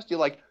grandfather passed. You're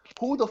like,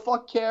 who the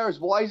fuck cares?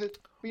 Why is it?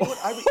 But you know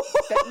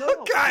what?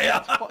 No,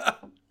 Kaya.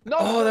 No.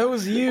 Oh, that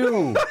was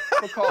you.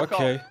 Carl,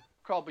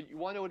 Carl, but you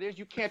want to know what it is?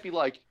 You can't be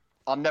like,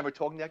 I'm never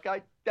talking to that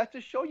guy. That's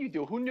a show you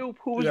do. Who knew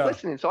who was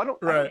listening? So I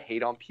don't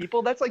hate on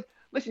people. That's like,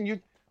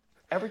 listen,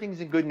 everything's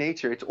in good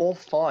nature. It's all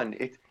fun.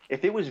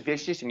 If it was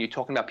vicious and you're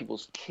talking about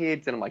people's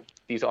kids, and I'm like,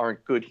 these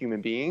aren't good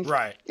human beings.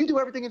 Right. You do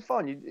everything in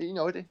fun. You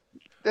know,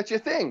 that's your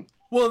thing.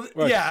 Well,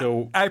 right,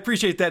 so I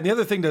appreciate that. And the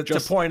other thing to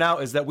point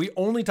out is that we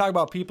only talk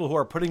about people who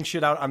are putting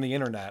shit out on the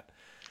internet.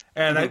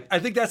 And I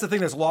think that's the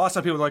thing that's lost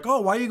on people. Like,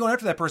 oh, why are you going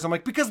after that person? I'm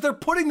like, because they're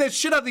putting that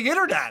shit on the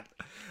internet.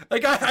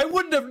 Like, I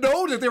wouldn't have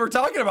known that they were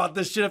talking about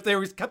this shit if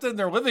they kept it in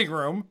their living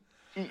room.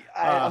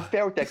 I'm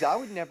fair with that, 'cause I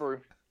would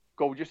never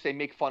go just say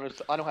make fun of.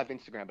 I don't have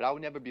Instagram, but I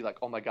would never be like,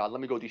 oh my god,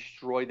 let me go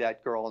destroy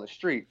that girl on the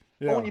street.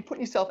 Yeah. But when you're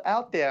putting yourself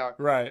out there,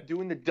 right,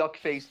 doing the duck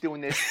face,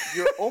 doing this,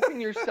 you're opening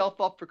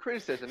yourself up for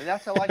criticism, and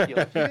that's how I feel.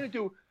 If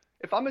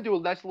I'm gonna do a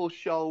nice little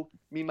show,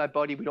 me and my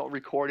buddy, we don't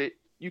record it.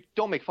 You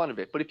don't make fun of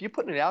it. But if you're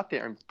putting it out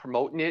there and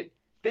promoting it,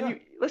 then you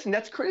listen.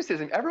 That's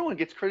criticism. Everyone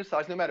gets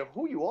criticized, no matter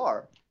who you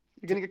are.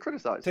 You're gonna get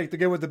criticized. Take the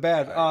good with the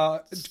bad.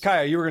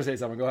 Kaya, you were gonna say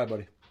something. Go ahead,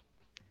 buddy.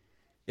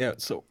 Yeah.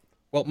 So,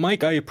 well,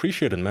 Mike, I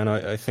appreciate it, man.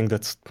 I think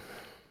that's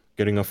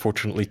getting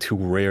unfortunately too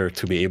rare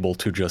to be able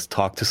to just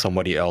talk to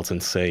somebody else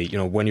and say, you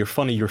know, when you're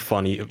funny, you're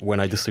funny. When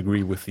I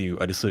disagree with you,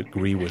 I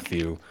disagree with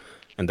you,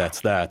 and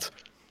that's that.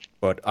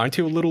 But aren't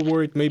you a little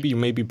worried maybe you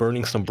may be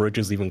burning some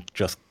bridges even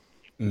just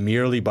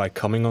merely by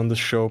coming on the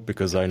show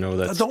because I know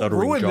that Don't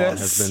Stuttering ruin John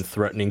this. has been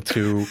threatening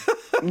to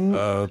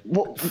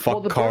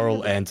fuck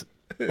Carl, and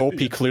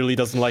Opie clearly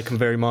doesn't like him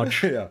very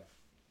much. Yeah.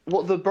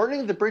 Well, the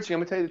burning of the bridge, I'm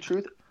going to tell you the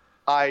truth.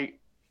 I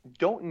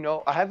don't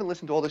know. I haven't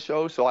listened to all the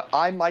shows, so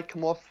I might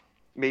come off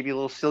maybe a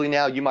little silly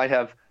now. You might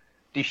have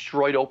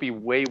destroyed Opie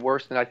way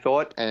worse than I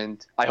thought,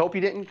 and I hope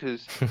you didn't.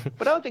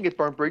 But I don't think it's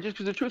burned bridges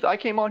because the truth, I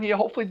came on here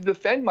hopefully to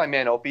defend my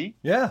man Opie.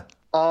 Yeah.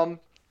 And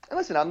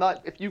listen, I'm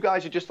not. If you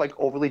guys are just like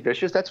overly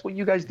vicious, that's what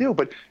you guys do.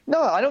 But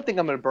no, I don't think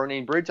I'm going to burn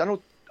any bridge. I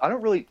don't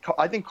really.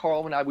 I think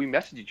Carl and I, we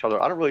message each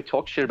other. I don't really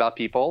talk shit about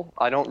people.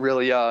 I don't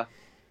really.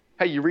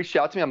 Hey, you reached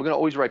out to me, I'm going to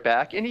always write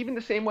back. And even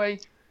the same way,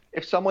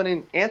 if someone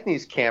in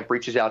Anthony's camp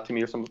reaches out to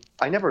me or something,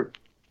 I'm going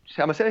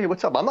to say, hey,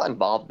 what's up? I'm not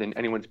involved in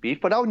anyone's beef,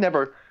 but I would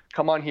never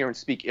come on here and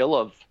speak ill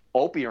of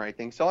Opie or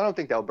anything. So I don't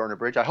think that would burn a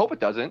bridge. I hope it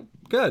doesn't.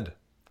 Good.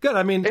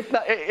 I mean, if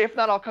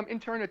not, I'll come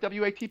intern at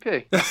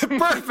WATP.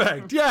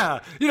 Perfect. Yeah.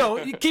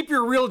 You keep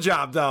your real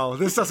job though.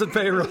 This doesn't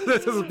pay.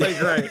 This doesn't pay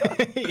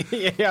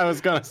great. Yeah, I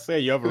was gonna say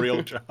you have a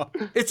real job.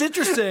 It's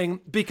interesting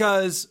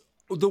because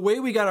the way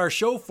we got our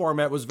show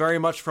format was very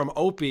much from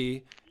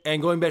Opie and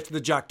going back to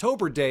the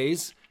Jocktober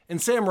days. And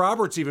Sam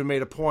Roberts even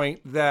made a point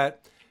that,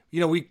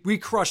 we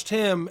crushed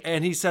him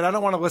and he said, I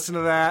don't want to listen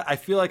to that. I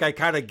feel like I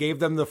kind of gave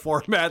them the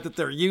format that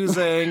they're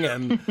using.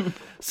 And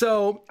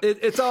so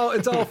it's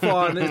all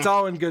fun. It's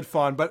all in good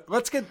fun. But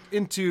let's get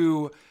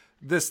into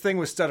this thing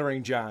with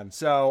Stuttering John.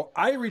 So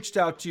I reached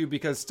out to you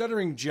because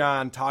Stuttering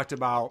John talked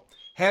about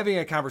having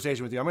a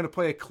conversation with you. I'm going to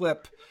play a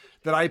clip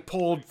that I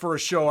pulled for a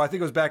show. I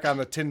think it was back on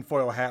the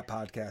Tinfoil Hat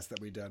podcast that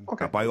we did.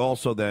 Okay. I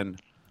also then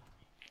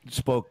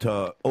spoke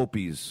to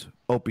Opie's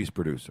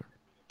producer.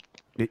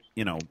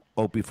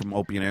 Opie from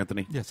Opie and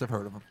Anthony. Yes, I've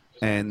heard of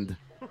him.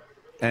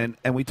 And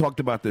we talked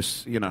about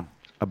this,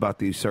 about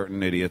these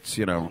certain idiots,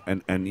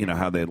 and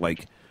how they're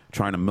like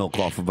trying to milk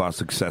off of our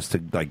success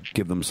to like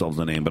give themselves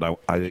a name. But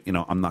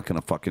I'm not going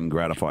to fucking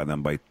gratify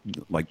them by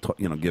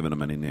giving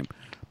them any name.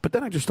 But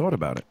then I just thought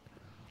about it.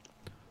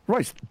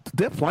 Royce,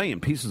 they're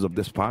playing pieces of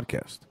this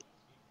podcast.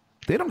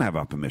 They don't have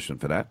our permission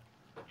for that.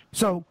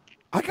 So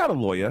I got a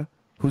lawyer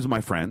who's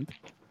my friend.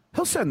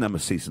 He'll send them a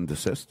cease and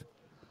desist.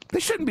 They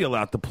shouldn't be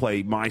allowed to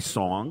play my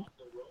song.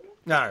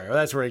 All right, well,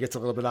 that's where he gets a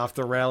little bit off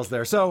the rails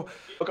there. So,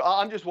 look,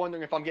 I'm just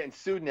wondering if I'm getting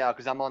sued now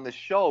because I'm on this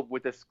show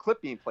with this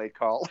clip being played,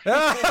 Carl.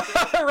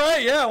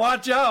 Right, yeah,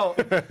 watch out.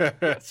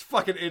 It's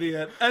fucking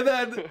idiot. And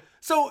then,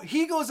 so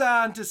he goes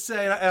on to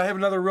say, and I have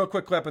another real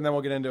quick clip and then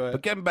we'll get into it.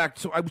 But getting back,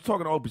 so I was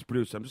talking to Opie's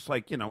producer. I'm just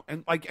like, and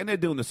they're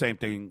doing the same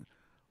thing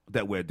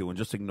that we're doing,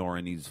 just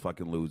ignoring these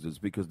fucking losers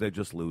because they're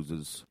just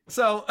losers.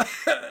 So,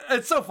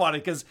 it's so funny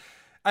because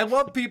I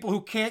love people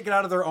who can't get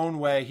out of their own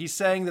way. He's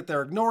saying that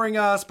they're ignoring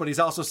us, but he's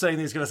also saying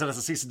that he's going to send us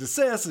a cease and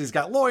desist, and he's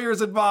got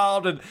lawyers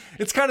involved, and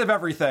it's kind of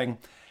everything.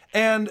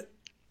 And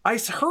I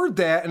heard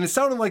that, and it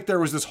sounded like there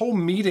was this whole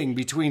meeting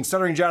between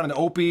Stuttering John and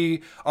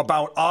Opie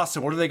about us,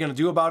 and what are they going to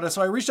do about us.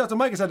 So I reached out to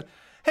Mike and said,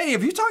 hey,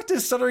 have you talked to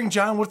Stuttering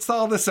John? What's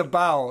all this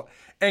about?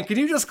 And can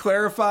you just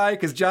clarify?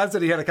 Because John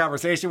said he had a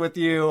conversation with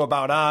you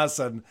about us,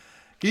 and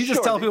can you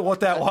just tell people what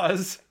that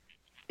was?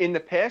 In the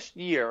past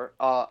year,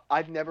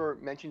 I've never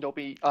mentioned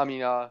Opie.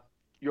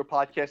 Your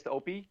podcast to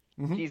Opie.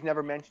 Mm-hmm. He's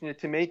never mentioned it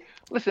to me.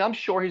 Listen, I'm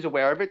sure he's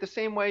aware of it. The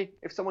same way,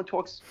 if someone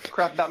talks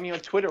crap about me on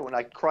Twitter when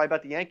I cry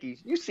about the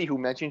Yankees, you see who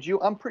mentions you.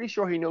 I'm pretty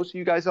sure he knows who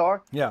you guys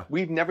are. Yeah.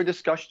 We've never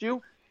discussed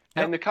you.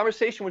 Yep. And the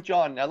conversation with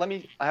John. Now,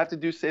 I have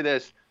to say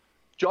this.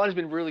 John has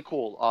been really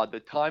cool.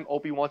 The time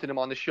Opie wanted him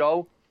on the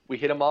show, we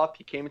hit him up.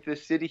 He came into the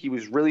city. He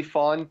was really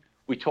fun.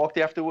 We talked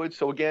afterwards.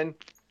 So again,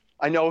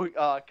 I know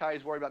Kai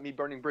is worried about me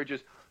burning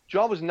bridges.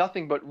 John was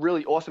nothing but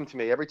really awesome to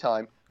me every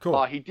time.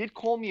 Cool. He did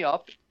call me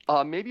up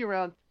maybe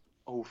around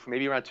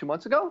 2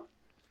 months ago.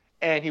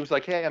 And he was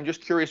like, hey, I'm just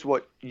curious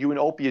what you and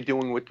Opie are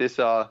doing with this,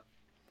 I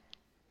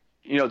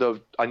know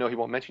he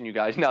won't mention you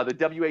guys now, the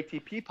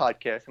WATP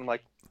podcast. And I'm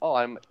like, oh,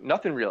 I'm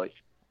nothing really.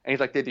 And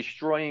he's like, they're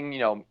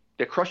destroying,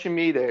 they're crushing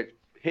me. They're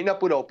hitting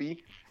up with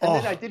Opie. And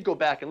then I did go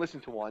back and listen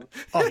to one.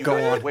 Oh,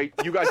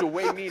 you guys were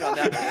way mean on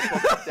that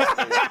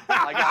one.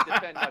 I got to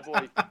defend my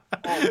boy.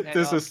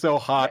 This is so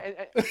hot. And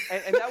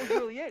that was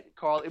really it,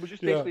 Carl. It was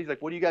just basically, he's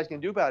like, what are you guys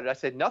going to do about it? I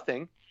said,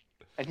 nothing.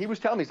 And he was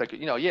telling me, he's like,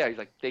 he's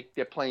like,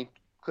 they're playing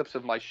clips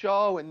of my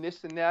show and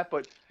this and that.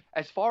 But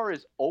as far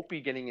as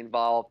Opie getting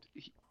involved,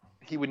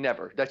 he would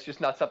never. That's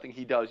just not something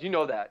he does. You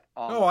know that.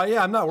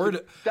 I'm not worried.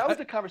 So that was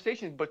the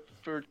conversation, but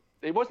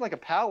it wasn't like a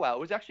powwow. It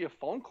was actually a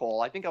phone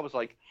call. I think I was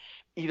like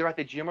either at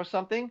the gym or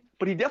something.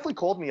 But he definitely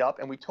called me up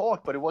and we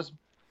talked. But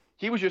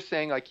he was just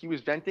saying, like, he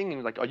was venting and he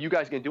was like, are you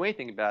guys going to do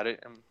anything about it?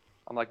 And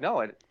I'm like,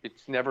 no,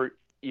 it's never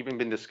even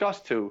been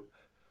discussed to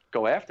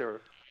go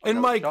after. And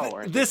Mike,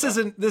 this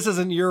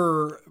isn't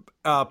your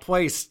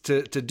place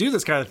to do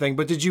this kind of thing.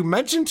 But did you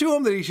mention to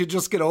him that he should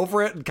just get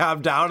over it and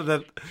calm down, and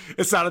that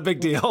it's not a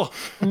big deal?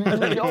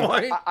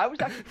 I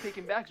was actually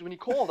taken back because when he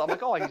called, I'm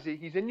like, oh,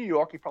 he's in New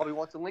York. He probably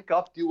wants to link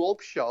up, do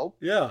Ope's show.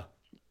 Yeah.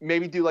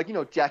 Maybe do like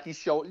Jackie's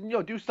show.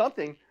 Do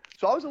something.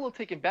 So I was a little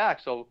taken back.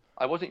 So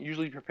I wasn't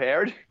usually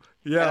prepared.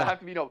 Yeah. And I have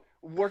to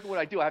working what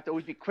I do, I have to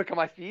always be quick on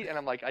my feet, and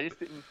I'm like, I just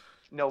didn't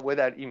know where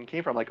that even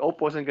came from. Like,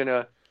 Ope wasn't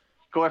gonna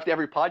go after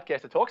every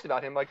podcast that talks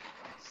about him. Like,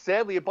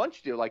 sadly, a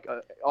bunch do. Like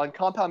on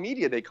Compound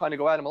Media, they kind of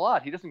go at him a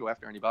lot. He doesn't go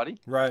after anybody.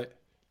 Right.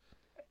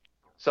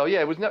 So yeah,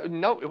 it was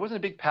no, it wasn't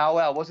a big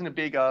powwow. It wasn't a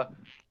big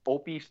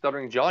Opie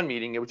Stuttering John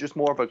meeting. It was just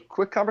more of a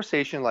quick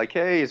conversation. Like,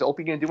 hey, is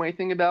Opie gonna do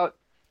anything about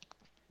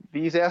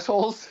these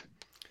assholes?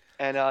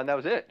 And that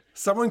was it.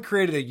 Someone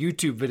created a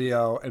YouTube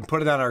video and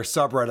put it on our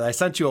subreddit. I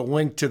sent you a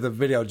link to the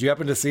video. Do you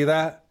happen to see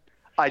that?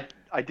 I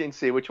didn't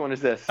see. Which one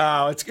is this?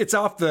 Oh, it's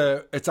off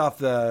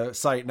the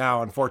site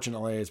now.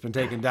 Unfortunately, it's been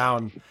taken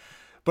down.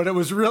 But it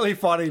was really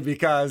funny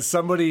because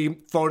somebody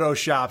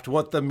photoshopped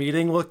what the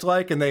meeting looked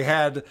like, and they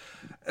had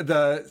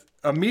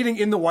a meeting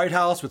in the White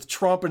House with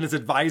Trump and his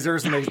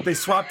advisors, and they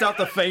swapped out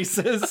the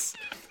faces.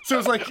 So it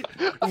was like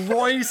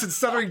Royce and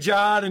Stuttering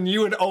John and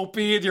you and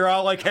Opie, and you're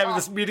all like having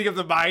this meeting of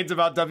the minds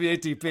about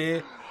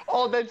WATP.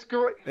 Oh, that's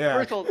great. Yeah,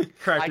 First of all,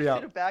 cracked I me should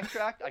up. have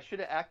backtracked. I should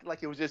have acted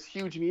like it was this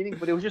huge meeting,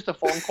 but it was just a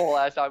phone call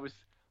as I was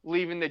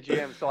leaving the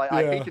gym. So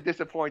I hate to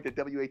disappoint the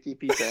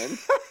WATP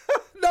fans.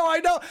 No, I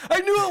know. I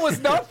knew it was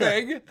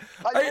nothing.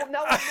 Now I'm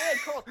mad,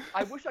 Carl.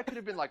 I wish I could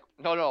have been like,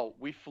 no.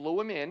 We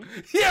flew him in.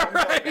 Yeah, from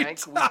right.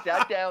 Burbank. We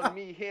sat down,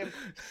 me, him,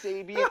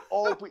 Sabian.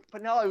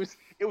 But no,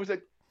 it was a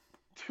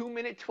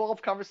 2-minute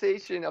 12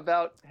 conversation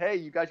about, hey,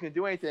 you guys gonna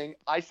do anything?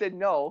 I said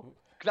no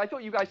because I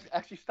thought you guys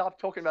actually stopped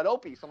talking about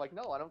Opie. So I'm like,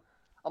 no, I don't.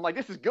 I'm like,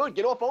 this is good.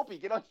 Get off Opie.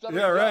 Get on Stuttering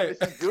John. Right.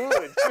 This is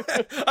good.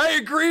 I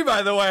agree,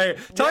 by the way.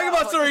 Talking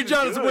about Stuttering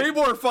John is way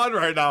more fun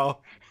right now.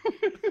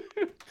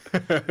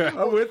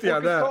 I'm with you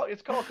on that.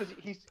 It's called because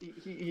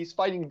he's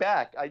fighting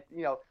back.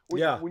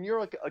 When you're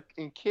like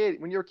a kid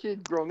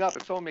growing up,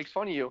 if someone makes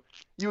fun of you,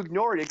 you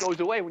ignore it. It goes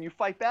away. When you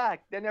fight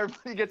back, then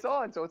everybody gets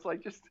on. So it's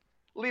like, just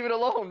leave it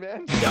alone,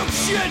 man. No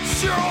shit,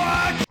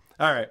 Sherlock.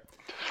 All right.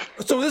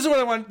 So this is what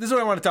I want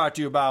to talk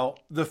to you about: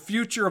 the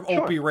future of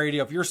Opie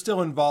Radio. If you're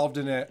still involved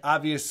in it,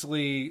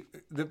 obviously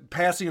the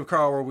passing of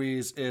Carl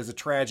Ruiz is a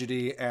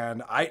tragedy,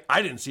 and I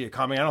didn't see it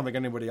coming. I don't think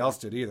anybody else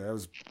did either. It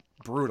was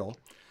brutal.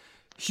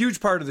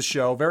 Huge part of the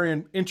show,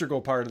 very integral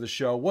part of the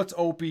show. What's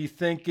Opie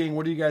thinking?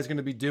 What are you guys going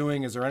to be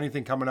doing? Is there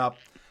anything coming up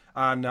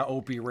on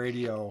Opie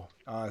Radio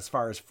as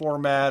far as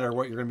format or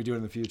what you're going to be doing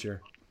in the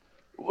future?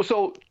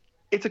 So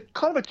it's a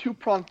kind of a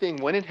two-pronged thing.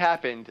 When it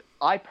happened,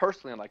 I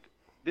personally am like,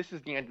 this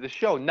is the end of the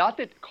show. Not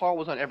that Carl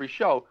was on every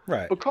show,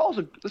 right? But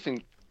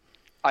listen,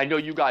 I know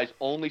you guys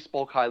only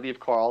spoke highly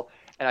of Carl,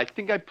 and I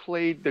think I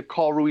played the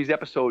Carl Ruiz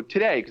episode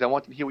today because I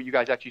wanted to hear what you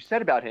guys actually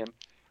said about him.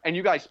 And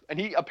you guys, and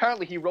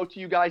he wrote to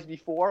you guys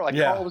before. Like,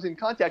 Carl was in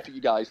contact with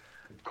you guys.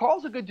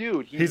 Carl's a good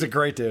dude. He's a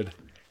great dude.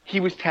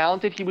 He was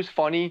talented. He was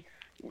funny.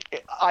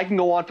 I can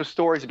go on for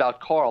stories about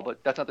Carl,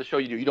 but that's not the show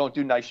you do. You don't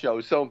do nice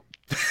shows. So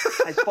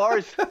as far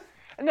as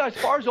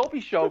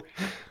Opie's show,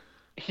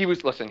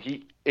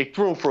 it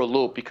threw him for a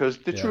loop because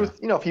the truth,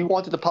 if he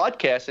wanted the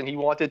podcast and he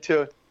wanted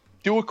to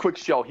do a quick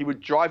show, he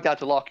would drive down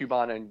to La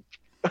Cubana and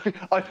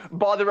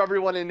bother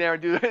everyone in there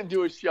and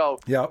do a show.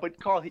 Yeah. But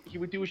Carl, he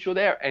would do a show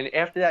there, and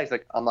after that, he's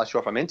like, I'm not sure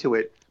if I'm into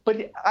it.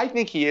 But I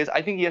think he is.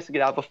 I think he has to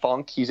get out of the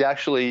funk. He's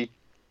actually,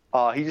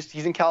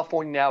 he's in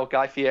California now with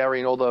Guy Fieri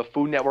and all the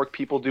Food Network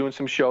people doing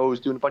some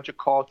shows, doing a bunch of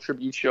Carl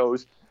tribute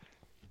shows.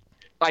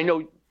 I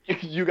know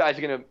you guys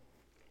are gonna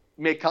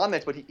make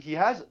comments, but he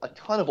has a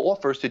ton of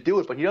offers to do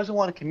it, but he doesn't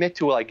want to commit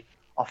to like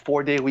a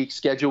 4-day-a-week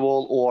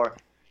schedule. Or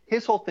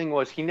his whole thing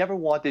was he never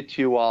wanted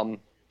to.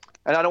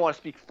 And I don't want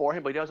to speak for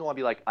him, but he doesn't want to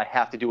be like, I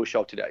have to do a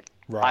show today.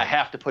 Right. I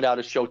have to put out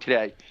a show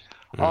today.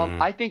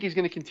 I think he's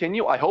going to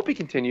continue. I hope he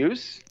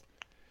continues.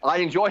 I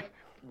enjoy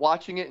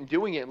watching it and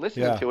doing it and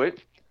listening to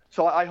it.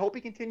 So I hope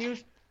he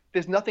continues.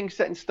 There's nothing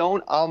set in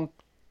stone.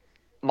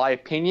 My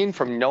opinion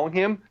from knowing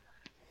him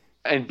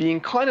and being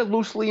kind of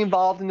loosely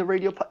involved in the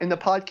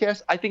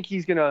podcast, I think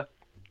he's going to,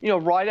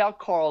 ride out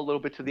Carl a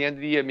little bit to the end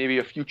of the year, maybe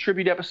a few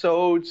tribute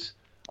episodes.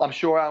 I'm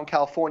sure out in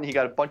California he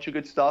got a bunch of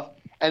good stuff.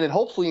 And then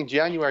hopefully in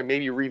January,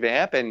 maybe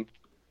revamp and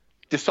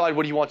decide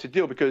what he wants to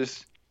do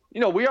because,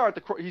 we are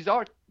he's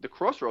at the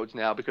crossroads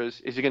now because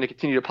is he going to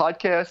continue the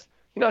podcast?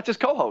 It's his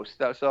co-host.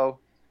 So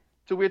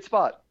it's a weird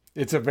spot.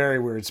 It's a very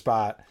weird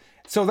spot.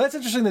 So that's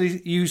interesting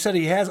that you said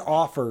he has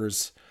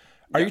offers.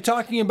 Are you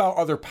talking about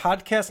other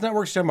podcast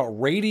networks? You're talking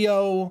about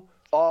radio?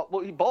 Well,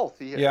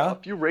 both. A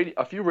few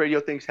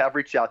radio things have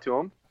reached out to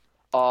him.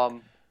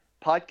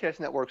 Podcast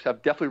networks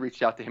have definitely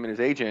reached out to him and his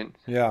agent.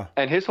 Yeah.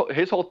 And his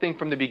whole thing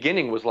from the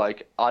beginning was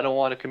like, I don't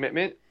want a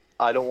commitment.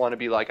 I don't want to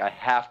be like, I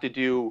have to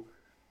do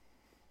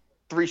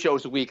 3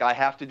 shows a week. I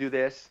have to do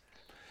this.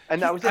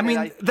 And that was it. I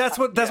mean, that's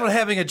what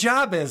having a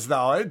job is,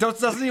 though.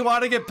 Doesn't he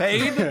want to get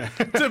paid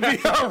to be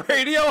a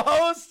radio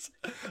host?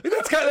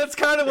 That's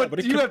kind of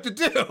what you have to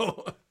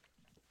do.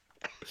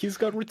 He's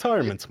got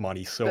retirement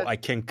money, so I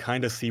can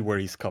kind of see where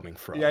he's coming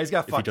from. Yeah, he's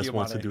got if he just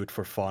wants to do it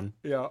for fun.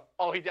 Yeah.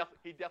 Oh, he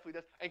definitely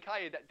does. And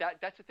Kaya,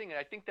 that's the thing, and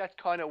I think that's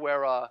kind of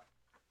where, I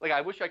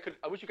wish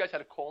you guys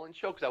had a call-in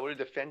show because I would have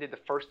defended the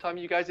first time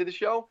you guys did the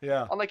show.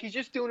 Yeah. I'm like, he's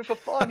just doing it for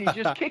fun. He's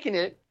just kicking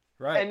it.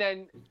 Right. And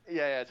then,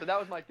 so that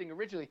was my thing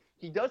originally.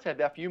 He does have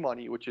FU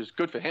money, which is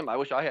good for him. I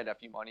wish I had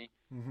FU money.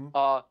 Mm-hmm.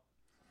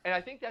 And I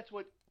think that's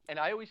what, and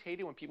I always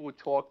hated when people would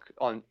talk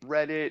on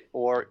Reddit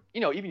or,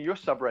 even your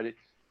subreddit.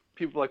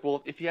 People were like,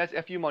 well, if he has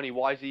FU money,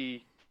 why is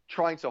he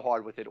trying so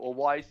hard with it? Or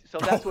why? So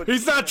that's what.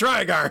 He's not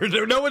trying hard.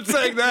 No one's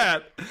saying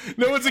that.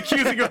 No one's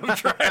accusing him of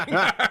trying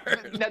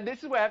hard. Now,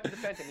 this is where I have to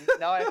defend him.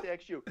 Now I have to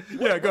ask you.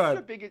 Go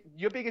ahead.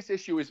 Your biggest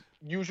issue is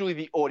usually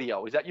the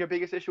audio. Is that your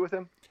biggest issue with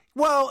him?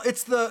 Well,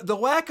 it's the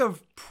lack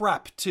of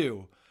prep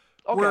too.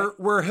 Okay.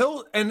 Where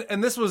he'll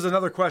and this was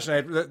another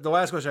question the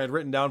last question I had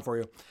written down for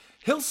you.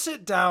 He'll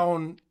sit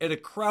down at a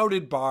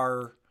crowded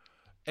bar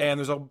and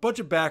there's a bunch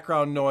of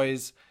background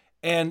noise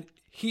and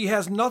he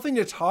has nothing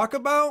to talk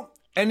about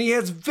and he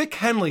has Vic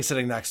Henley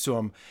sitting next to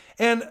him.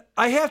 And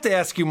I have to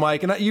ask you,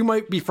 Mike, and you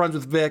might be friends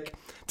with Vic.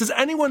 Does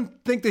anyone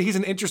think that he's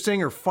an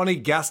interesting or funny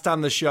guest on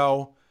the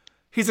show?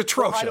 He's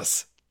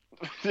atrocious.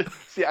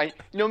 See,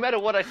 no matter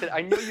what I said,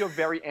 I know you're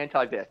very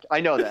anti-Vic.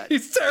 I know that.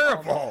 He's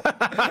terrible.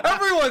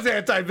 Everyone's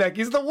anti-Vic.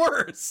 He's the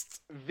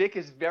worst. Vic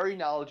is very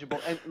knowledgeable.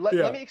 And let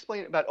me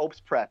explain about Opes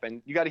Prep,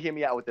 and you got to hear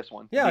me out with this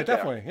one. Yeah,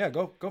 definitely. Yeah,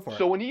 go for it.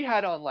 So when he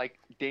had on like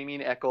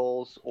Damien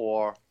Eccles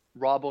or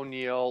Rob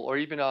O'Neill or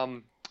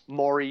even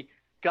Maury,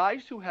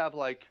 guys who have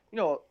like,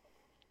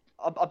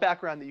 a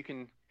background that you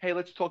can, hey,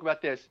 let's talk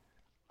about this.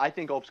 I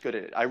think Opes good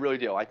at it. I really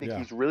do. I think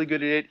he's really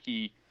good at it.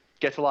 He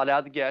gets a lot out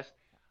of the guests.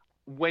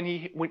 When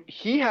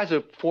he has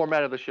a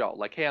format of the show,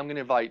 like, hey, I'm going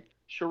to invite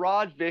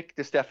Sherrod, Vic,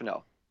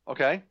 DeStefano,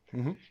 okay?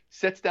 Mm-hmm.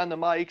 Sets down the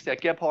mics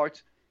at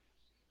Gebhardt's.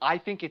 I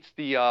think it's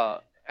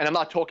and I'm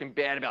not talking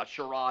bad about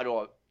Sherrod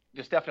or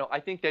DeStefano. I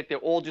think that they're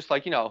all just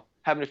like,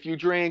 having a few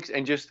drinks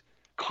and just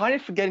kind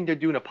of forgetting they're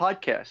doing a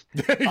podcast.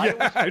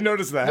 I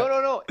noticed that.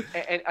 No.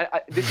 And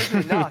this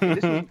isn't enough.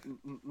 This is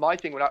my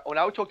thing. When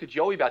I would talk to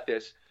Joey about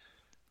this,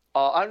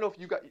 I don't know if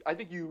you got, I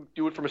think you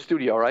do it from a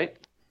studio, right?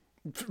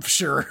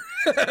 Sure.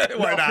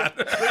 Why not?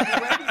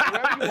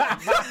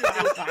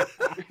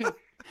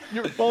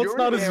 Well, it's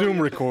not a Zoom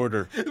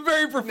recorder.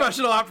 Very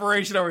professional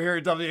operation over here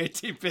at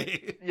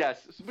WATP.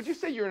 Yes, but you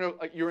say you're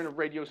in a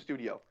radio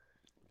studio.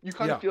 You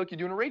kind of feel like you're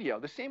doing a radio.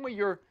 The same way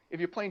if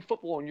you're playing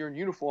football and you're in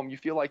uniform, you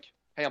feel like,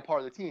 hey, I'm part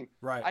of the team.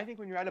 Right. I think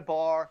when you're at a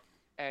bar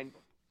and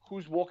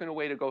who's walking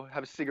away to go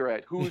have a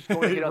cigarette, who's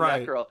going to hit on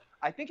that girl,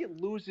 I think it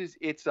loses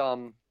its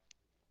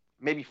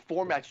maybe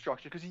format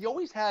structure because he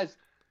always has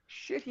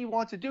shit he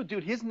wants to do.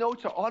 Dude, his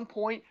notes are on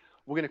point.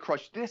 We're going to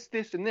crush this,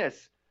 this, and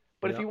this.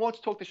 But if he wants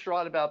to talk to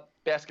Sherrod about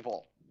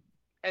basketball,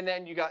 and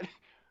then you got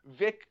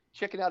Vic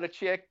checking out a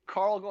chick,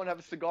 Carl going to have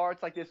a cigar,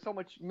 it's like there's so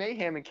much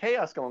mayhem and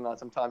chaos going on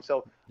sometimes.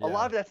 So a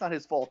lot of that's not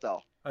his fault,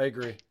 though. I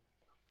agree.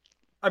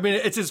 I mean,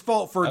 it's his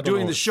fault for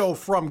doing the show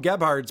from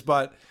Gebhardt's,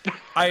 but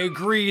I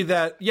agree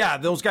that,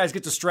 those guys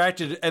get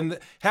distracted. And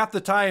half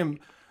the time,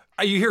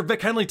 you hear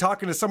Vic Henley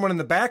talking to someone in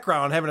the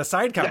background, having a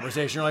side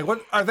conversation. You're like,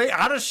 what? Are they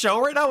on a show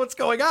right now? What's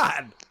going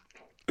on?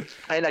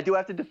 And I do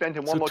have to defend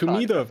him one more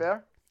time. Is that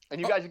fair? And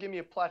you guys give me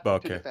a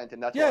platform to defend him.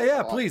 That's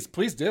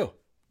please do.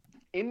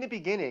 In the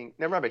beginning,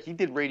 now remember, he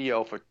did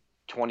radio for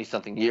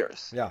 20-something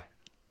years. Yeah.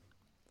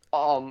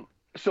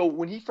 So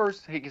when he's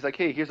like,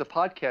 hey, here's a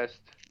podcast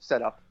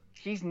setup.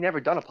 He's never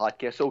done a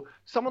podcast. So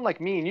someone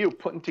like me and you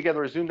putting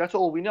together a Zoom, that's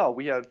all we know.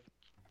 We have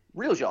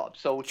real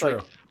jobs. So it's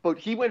like, but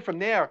he went from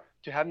there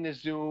to having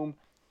this Zoom,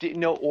 didn't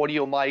know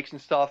audio mics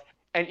and stuff.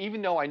 And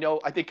even though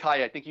I think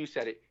Kai, I think you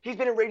said it, he's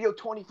been in radio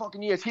 20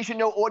 fucking years. He should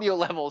know audio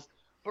levels.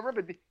 But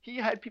remember, he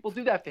had people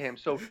do that to him.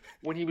 So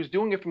when he was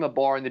doing it from the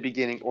bar in the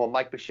beginning or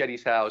Mike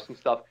Bichetti's house and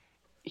stuff,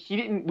 we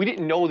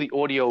didn't know the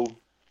audio,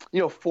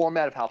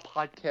 format of how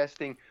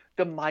podcasting,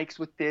 the mics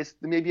with this,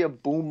 maybe a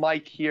boom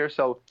mic here.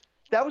 So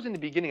that was in the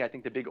beginning. I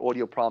think the big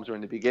audio problems were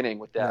in the beginning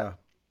with that.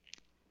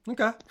 Yeah.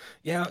 Okay.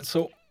 Yeah.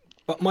 So,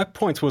 but my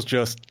point was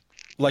just,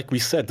 like we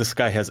said, this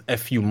guy has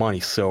FU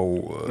money.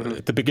 So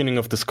at the beginning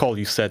of this call,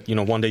 you said,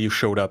 one day you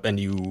showed up and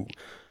you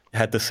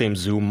had the same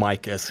Zoom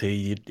mic as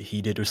he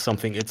did or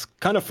something. It's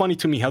kind of funny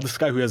to me how this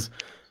guy who has,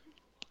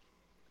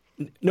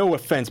 no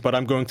offense, but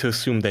I'm going to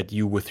assume that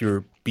you, with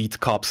your beat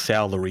cop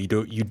salary,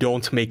 you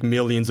don't make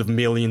millions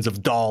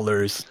of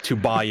dollars to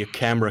buy a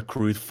camera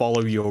crew to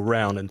follow you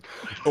around. And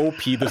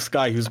OP, this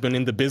guy who's been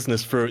in the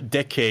business for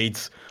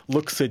decades,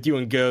 looks at you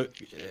and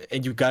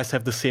and you guys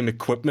have the same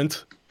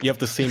equipment. You have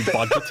the same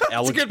budget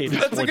allocated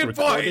That's a good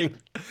point.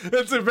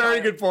 That's a very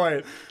good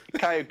point.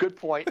 Kai, a good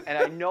point. And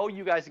I know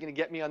you guys are going to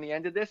get me on the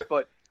end of this,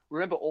 but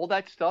remember all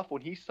that stuff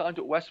when he signed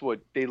at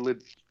Westwood, they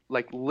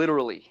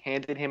literally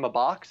handed him a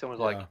box and was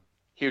like,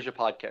 here's your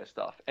podcast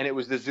stuff. And it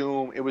was the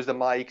Zoom, it was the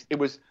mics, it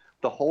was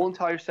the whole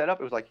entire setup.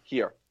 It was like,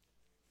 here.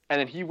 And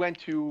then he went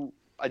to,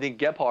 I think,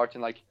 Gebhardt's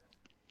and like,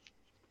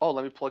 oh,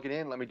 let me plug it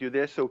in, let me do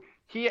this. So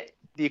the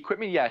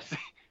equipment, yes,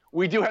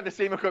 we do have the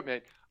same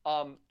equipment.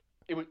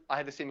 I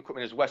had the same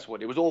equipment as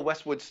Westwood. It was all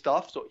Westwood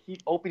stuff. So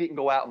Opie didn't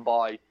go out and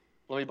buy,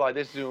 let me buy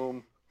this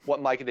Zoom.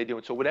 What mic are they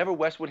doing? So whatever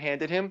Westwood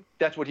handed him,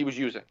 that's what he was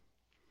using.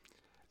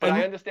 But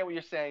I understand what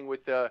you're saying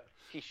with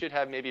he should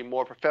have maybe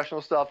more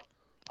professional stuff.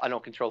 I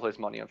don't control his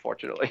money,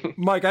 unfortunately.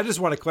 Mike, I just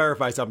want to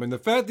clarify something. The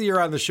fact that you're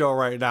on the show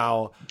right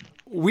now,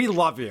 we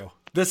love you.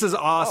 This is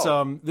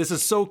awesome. This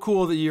is so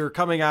cool that you're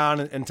coming on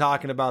and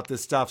talking about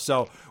this stuff.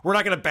 So we're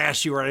not going to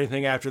bash you or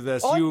anything after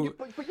this. But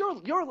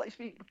you're like,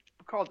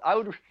 Carl, I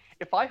would,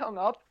 if I hung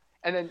up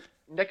and then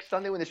next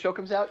Sunday when the show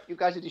comes out, you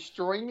guys are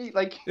destroying me.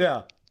 Like,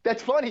 yeah,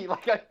 that's funny.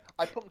 Like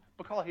I put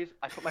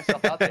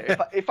myself out there.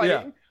 If I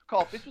didn't,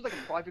 Carl, if this was like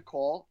a private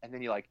call and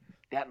then you're like,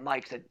 that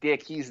Mike's a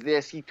dick, he's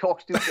this, he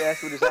talks too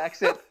fast with his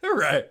accent.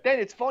 Right. Then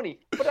it's funny.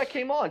 But I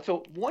came on.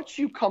 So once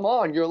you come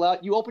on,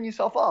 you open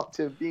yourself up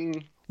to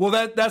being.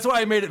 Well, that's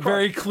why I made it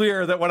very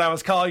clear that when I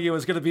was calling you, it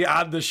was going to be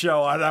on the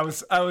show. And I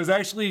was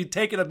actually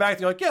taken aback.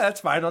 You're like, yeah, that's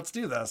fine. Let's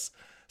do this.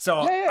 So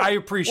I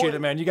appreciate it,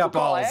 man. You got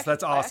balls.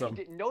 That's awesome. I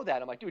actually didn't know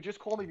that. I'm like, dude, just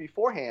call me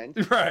beforehand.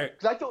 Right.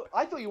 Because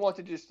I thought you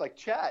wanted to just like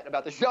chat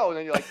about the show, and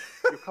then you're like,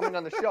 you're coming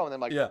on the show, and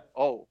then I'm like,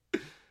 oh,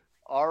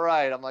 all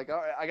right. I'm like, all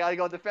right, I got to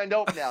go defend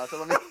Opie now. So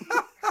let me.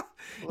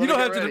 You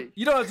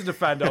don't have to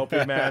defend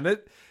Opie, man.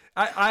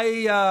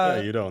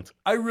 You don't.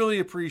 I really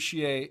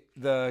appreciate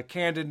the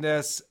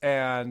candidness,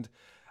 and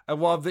I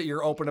love that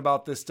you're open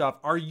about this stuff.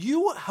 Are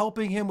you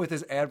helping him with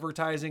his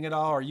advertising at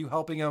all? Are you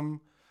helping him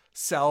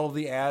sell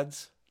the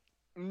ads?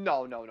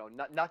 No,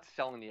 not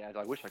selling the ads.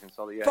 I wish I can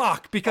sell the ads.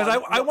 Fuck, because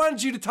I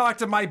wanted you to talk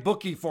to my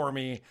bookie for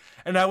me,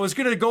 and I was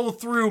gonna go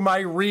through my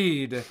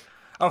read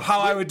of how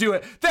I would do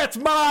it. That's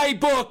my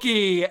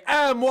bookie,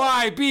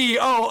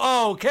 MYBOOKIE.co.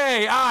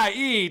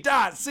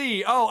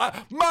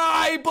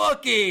 My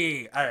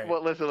bookie. All right.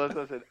 Well,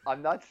 listen.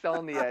 I'm not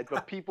selling the ads,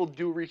 but people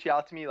do reach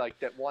out to me like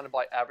that want to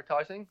buy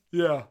advertising.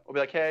 Yeah. Or be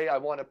like, hey, I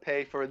want to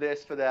pay for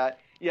this, for that.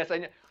 Yes,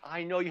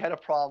 I know you had a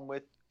problem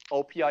with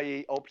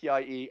OPIE. I heard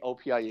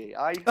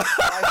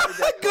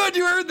that. Good,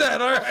 you heard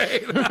that. All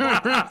right.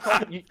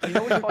 you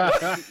know what's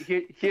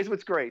funny? Here's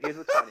what's great. Here's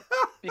what's funny.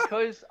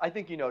 Because I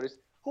think you noticed,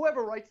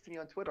 whoever writes to me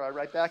on Twitter, I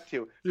write back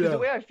to. Because the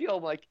way I feel,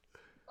 I'm like,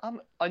 I'm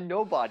a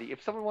nobody.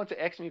 If someone wants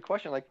to ask me a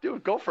question, I'm like,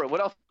 dude, go for it.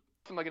 What else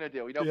am I going to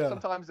do? You know,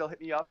 sometimes they'll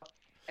hit me up.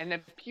 And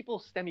then people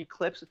send me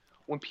clips.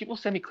 When people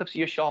send me clips of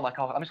your show, I'm like,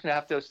 oh, I'm just going to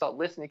have to start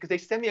listening. Because they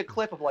send me a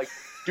clip of like,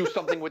 do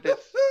something with this,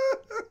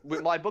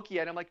 with my bookie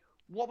ad. I'm like,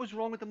 what was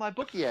wrong with the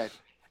MyBookie ad?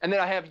 And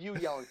then I have you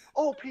yelling,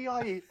 oh,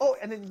 PIE. Oh,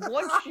 and then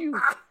once you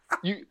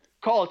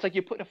call, it's like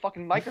you put a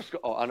fucking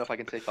microscope. Oh, I don't know if I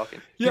can say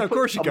fucking. Yeah, of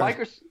course you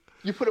can.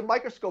 You put a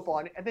microscope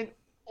on it, and then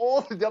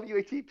all the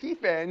WATP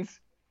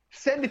fans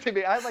send it to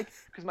me. I like,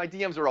 because my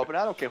DMs are open.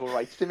 I don't care who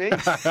writes to me. And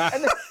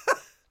then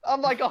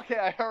I'm like, okay,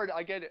 I heard.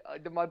 I get it.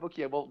 The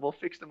MyBookie ad. We'll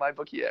fix the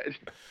MyBookie ad.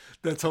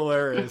 That's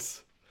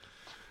hilarious.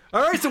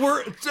 All right,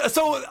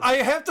 so I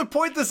have to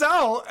point this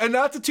out, and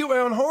not to toot my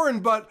own horn,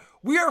 but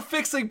we are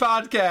fixing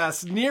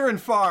podcasts near and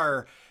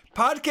far.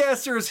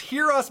 Podcasters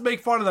hear us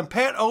make fun of them.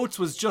 Pat Oates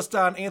was just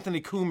on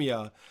Anthony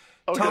Cumia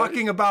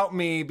talking about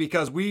me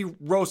because we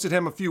roasted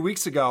him a few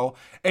weeks ago,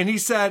 and he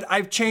said,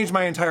 I've changed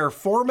my entire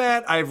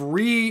format.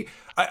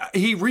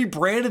 He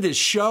rebranded his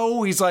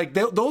show. He's like,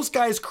 those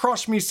guys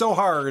crushed me so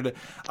hard.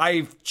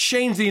 I've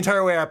changed the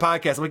entire way I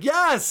podcast. I'm like,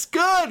 yes,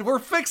 good. We're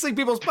fixing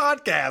people's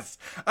podcasts.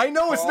 I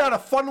know it's not a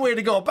fun way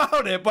to go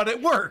about it, but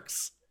it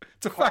works.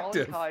 It's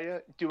effective. Carl and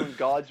Kaya doing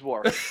God's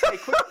work. Hey,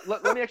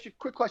 let me ask you a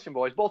quick question,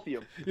 boys, both of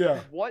you. Yeah.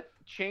 What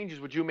changes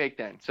would you make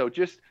then? So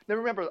just now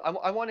remember,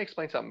 I want to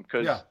explain something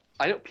because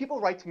I know people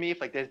write to me if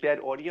like there's bad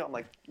audio. I'm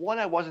like, one,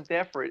 I wasn't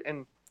there for it,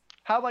 and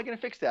how am I going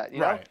to fix that? You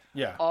know? Right.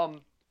 Yeah.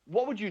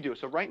 What would you do?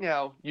 So right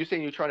now, you're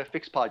saying you're trying to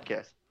fix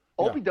podcasts.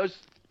 Opie does.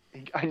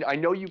 I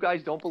know you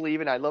guys don't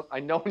believe it. I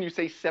know when you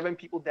say 7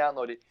 people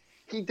download it,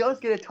 he does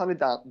get a ton of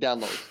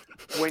downloads.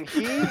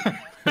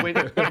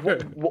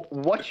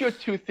 What's your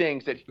 2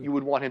 things that you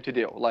would want him to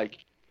do? Like,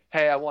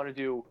 hey, I want to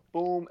do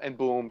boom and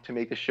boom to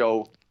make the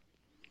show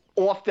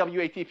off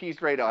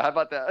WATP's radar. How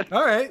about that?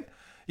 All right.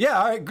 Yeah,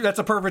 all right. That's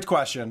a perfect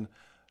question.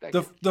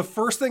 The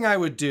first thing I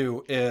would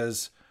do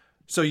is,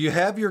 so you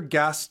have your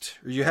guest,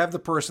 or you have the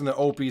person that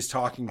Opie's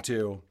talking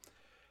to,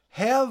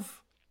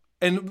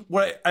 and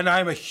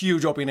I'm a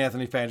huge Opie and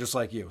Anthony fan, just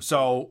like you.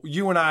 So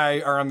you and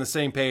I are on the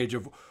same page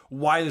of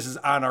why this is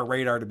on our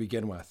radar to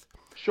begin with.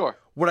 Sure.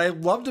 What I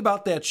loved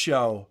about that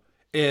show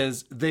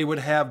is they would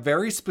have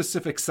very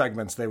specific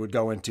segments they would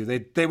go into.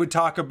 They would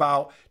talk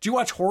about, did you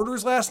watch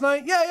Hoarders last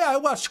night? Yeah, I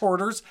watched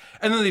Hoarders.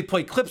 And then they'd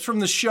play clips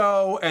from the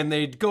show, and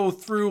they'd go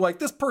through, like,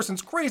 this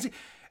person's crazy.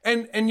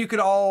 And you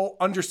could all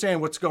understand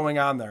what's going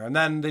on there. And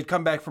then they'd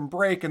come back from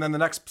break, and then the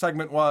next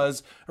segment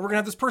was, we're going to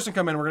have this person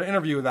come in, we're going to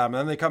interview them. And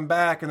then they come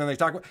back, and then they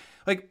talk about,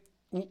 like,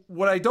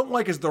 what I don't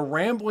like is the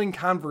rambling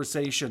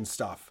conversation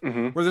stuff,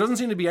 where there doesn't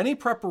seem to be any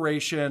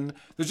preparation.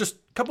 There's just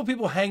a couple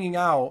people hanging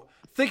out,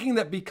 thinking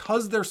that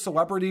because they're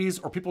celebrities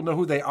or people know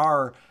who they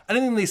are,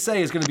 anything they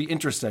say is going to be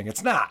interesting.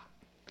 It's not.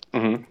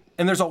 And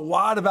there's a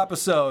lot of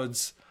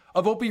episodes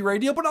of Opie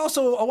Radio, but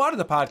also a lot of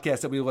the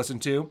podcasts that we listen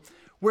to,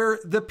 where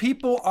the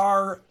people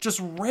are just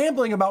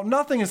rambling about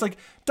nothing. It's like,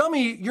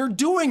 dummy, you're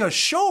doing a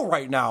show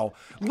right now.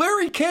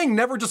 Larry King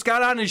never just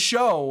got on his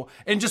show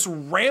and just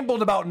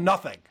rambled about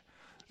nothing.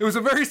 It was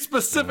a very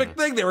specific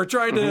thing they were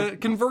trying to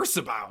converse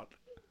about.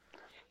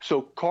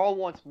 So Carl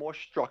wants more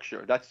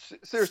structure. That's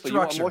seriously, you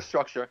want more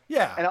structure.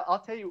 Yeah. And I'll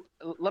tell you.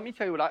 Let me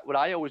tell you what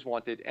I always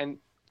wanted, and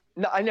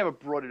I never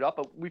brought it up,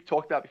 but we've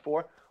talked about it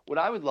before. What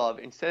I would love,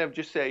 instead of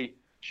just say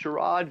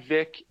Sherrod,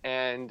 Vic,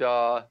 and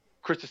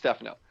Chris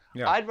DiStefano,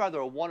 I'd rather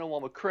a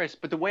one-on-one with Chris.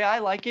 But the way I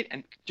like it,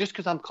 and just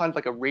because I'm kind of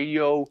like a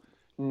radio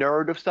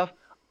nerd of stuff,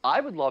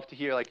 I would love to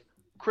hear like,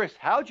 Chris,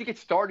 how'd you get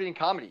started in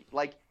comedy?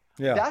 Like,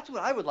 that's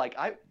what I would like.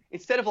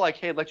 Instead of like,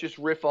 hey, let's just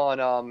riff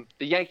on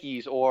the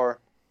Yankees or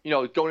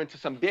going into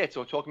some bits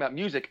or talking about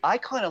music. I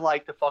kind of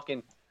like the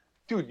fucking,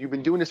 dude, you've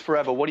been doing this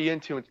forever. What are you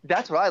into?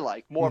 That's what I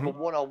like, more of a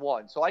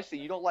one-on-one. So I see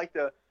you don't like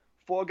the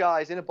 4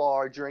 guys in a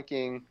bar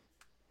drinking,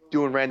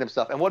 doing random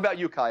stuff. And what about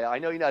you, Kaya? I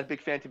know you're not a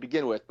big fan to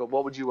begin with, but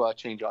what would you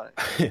change on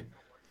it?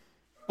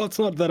 Well, it's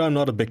not that I'm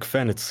not a big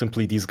fan. It's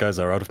simply these guys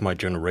are out of my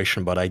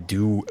generation, but I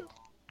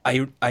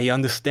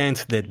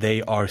understand that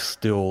they are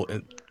still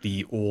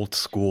the old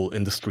school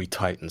industry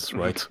titans,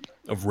 right?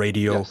 Of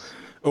radio. Yes.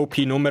 OP,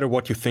 no matter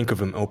what you think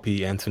of him, OP,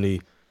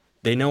 Anthony,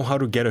 they know how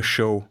to get a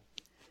show,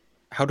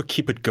 how to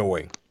keep it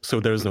going.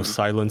 So there's no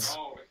silence,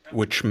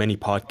 which many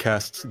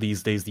podcasts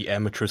these days, the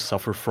amateurs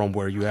suffer from,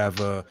 where you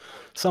have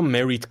some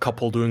married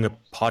couple doing a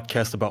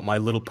podcast about My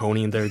Little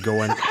Pony and they're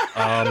going...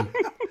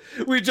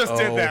 we just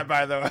did that,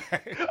 by the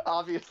way.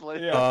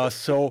 Obviously.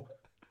 So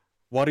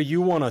what do you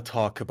want to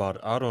talk about?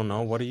 I don't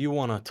know. What do you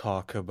want to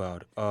talk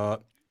about?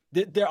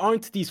 There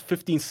aren't these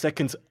 15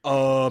 seconds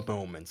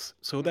moments.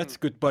 So that's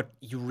good, but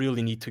you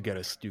really need to get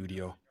a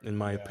studio, in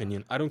my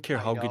opinion. I don't care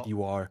how good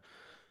you are.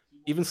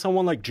 Even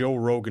someone like Joe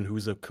Rogan,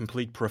 who's a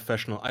complete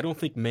professional, I don't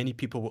think many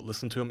people would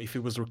listen to him if he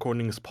was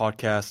recording his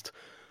podcast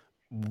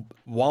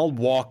while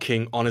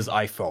walking on his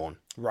iPhone.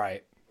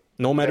 Right.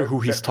 No matter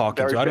who he's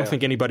talking to. I don't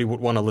think anybody would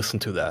want to listen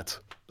to that.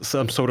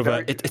 Some sort of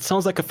it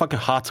sounds like a fucking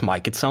hot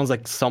mic. It sounds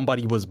like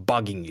somebody was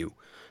bugging you.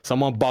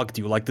 Someone bugged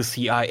you, like the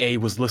CIA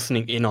was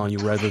listening in on you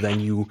rather than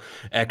you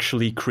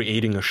actually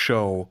creating a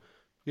show.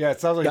 Yeah, it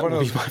sounds like that one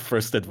would of those... be my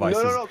first advice.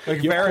 No.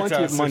 Like you have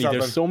plenty of money.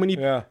 There's so many...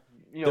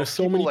 There's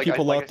so many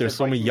people out there,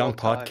 so many young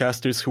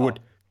podcasters who would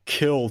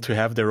kill to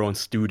have their own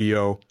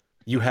studio.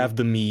 You have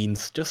the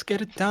means. Just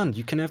get it done.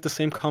 You can have the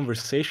same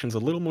conversations, a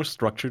little more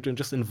structured, and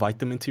just invite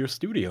them into your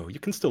studio. You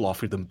can still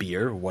offer them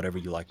beer or whatever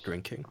you like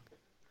drinking.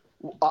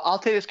 I'll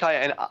tell you this, Kaya,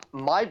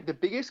 and the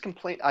biggest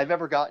complaint I've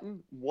ever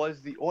gotten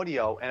was the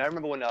audio. And I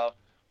remember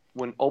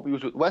when Opie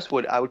was with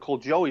Westwood, I would call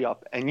Joey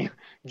up, and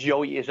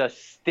Joey is a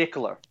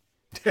stickler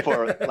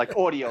for like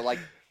audio. Like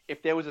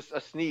if there was a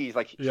sneeze,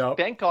 like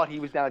thank God he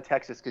was down in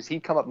Texas because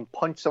he'd come up and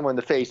punch someone in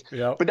the face.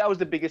 But that was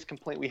the biggest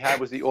complaint we had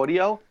was the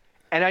audio.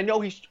 And I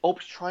know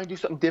Opie's trying to do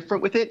something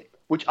different with it,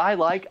 which I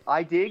like,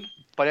 I dig.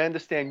 But I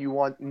understand you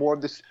want more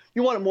of this.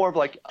 You want it more of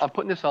like, I'm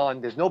putting this on.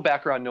 There's no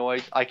background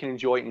noise. I can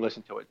enjoy it and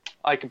listen to it.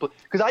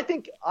 Because I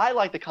think I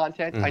like the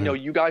content. I know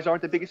you guys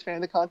aren't the biggest fan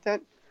of the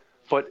content.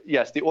 But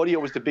yes, the audio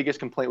was the biggest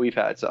complaint we've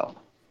had. So,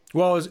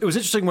 well, it was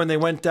interesting when they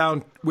went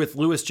down with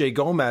Louis J.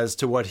 Gomez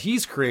to what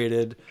he's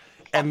created,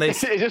 and they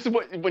it's just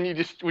when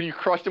you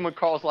crushed him when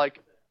Carl's like,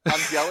 I'm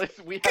jealous.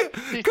 We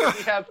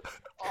have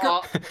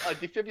a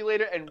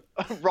defibrillator and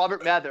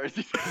Robert Mathers.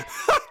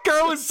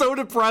 Carl was so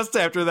depressed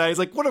after that. He's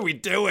like, "What are we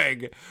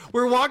doing?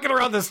 We're walking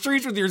around the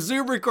streets with your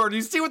Zoom recorder.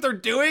 You see what they're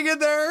doing in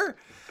there?"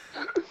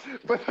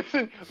 But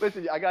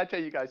listen, I gotta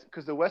tell you guys,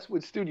 because the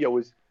Westwood studio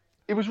was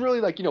really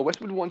like,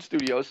 Westwood One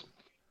Studios.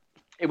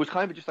 It was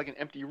kind of just like an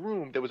empty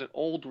room. There was an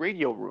old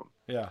radio room.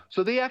 Yeah.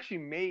 So they actually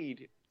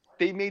made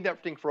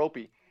that thing for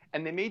Opie,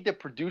 and they made the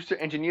producer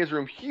engineer's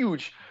room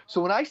huge.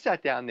 So when I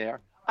sat down there,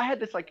 I had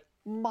this like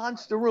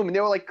monster room, and they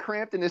were like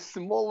cramped in this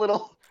small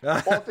little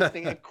office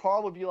thing. And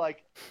Carl would be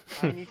like,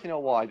 "I need to know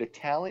why. The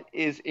talent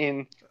is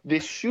in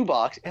this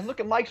shoebox." And look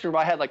at Mike's room.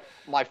 I had like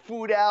my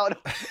food out,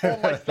 all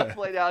my stuff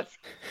laid out.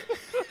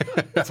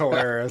 That's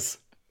hilarious.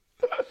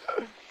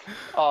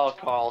 Oh,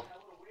 Carl.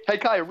 Hey,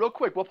 Kaya, real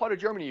quick, what part of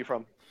Germany are you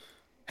from?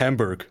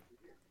 Hamburg.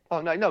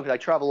 Oh, no, because I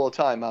travel all the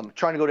time. I'm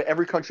trying to go to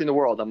every country in the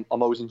world. I'm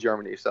always in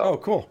Germany. So. Oh,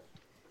 cool.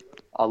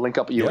 I'll link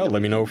up with you. Yeah,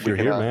 let me know if you're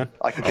here, man.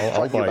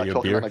 I'll buy you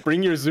a beer.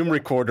 Bring your Zoom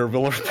recorder.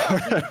 We'll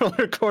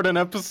record an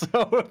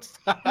episode.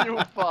 You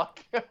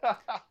fuck.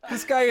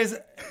 This guy is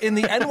in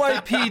the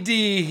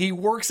NYPD. He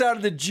works out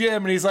at the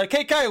gym, and he's like,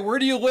 "Hey, Kaya, where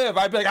do you live?"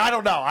 I'd be like, "I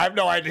don't know. I have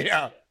no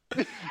idea."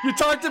 You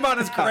talked about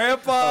his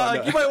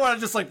grandpa. You might want to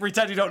just like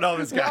pretend you don't know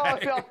this guy.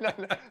 No.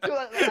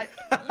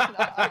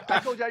 I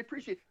told you I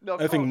appreciate it. No,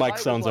 I think Mike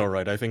sounds all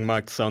right. I think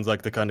Mike sounds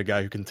like the kind of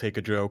guy who can take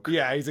a joke.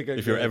 Yeah, he's a good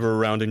If you're ever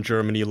around in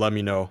Germany, let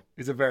me know.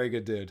 He's a very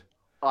good dude.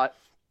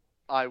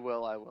 I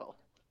will.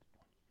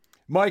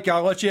 Mike,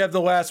 I'll let you have the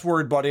last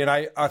word, buddy. And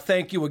I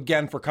thank you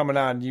again for coming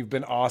on. You've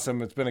been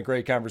awesome. It's been a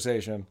great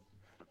conversation.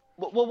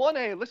 Well,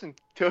 listen,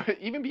 to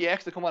even be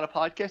asked to come on a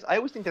podcast, I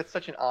always think that's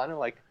such an honor.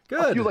 Like,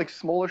 good. A few like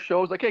smaller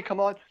shows, like, hey, come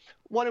on.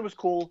 One, it was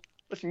cool.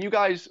 Listen, you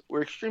guys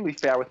were extremely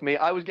fair with me.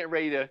 I was getting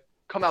ready to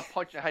come out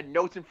punching. I had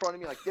notes in front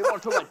of me, like, they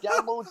want to talk about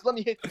downloads. Let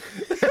me hit.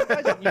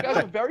 You guys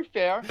were very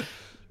fair.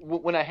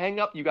 When I hang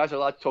up, you guys are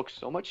allowed to talk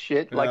so much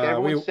shit. Like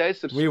everyone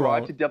says,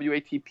 subscribe to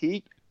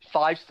WATP.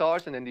 5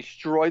 stars and then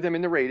destroy them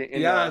in the rating.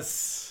 In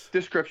Yes. the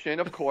description,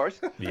 of course.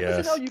 Yes.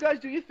 I said, no, you guys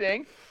do your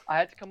thing. I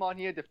had to come on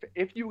here.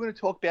 If you were going to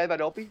talk bad about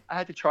Opie, I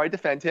had to try to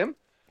defend him.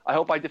 I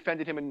hope I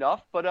defended him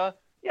enough. But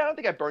yeah, I don't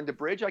think I burned the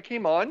bridge. I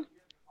came on,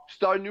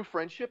 started a new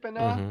friendship, and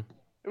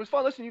it was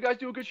fun. Listen, you guys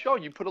do a good show.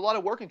 You put a lot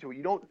of work into it.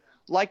 You don't,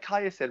 like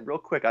Kaya said, real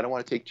quick, I don't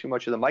want to take too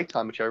much of the mic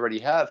time, which I already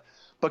have.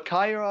 But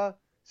Kaya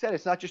said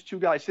it's not just 2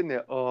 guys sitting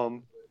there.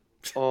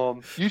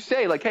 You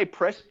say, like, hey,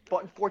 press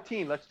button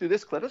 14. Let's do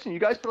this clip. Listen, you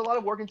guys put a lot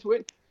of work into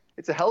it.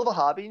 It's a hell of a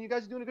hobby, and you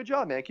guys are doing a good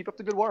job, man. Keep up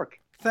the good work.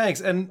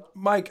 Thanks. And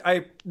Mike,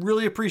 I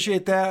really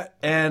appreciate that.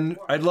 And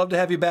I'd love to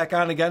have you back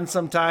on again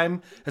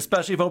sometime,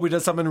 especially if Opie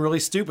does something really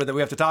stupid that we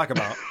have to talk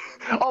about.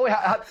 Oh, wait,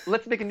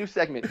 let's make a new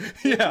segment.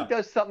 If he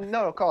does something,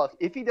 no, Carlos,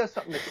 if he does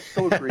something that's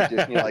so egregious,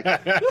 and you're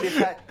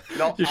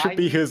like, you should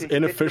be his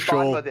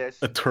unofficial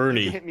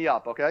attorney. Hit me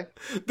up, okay?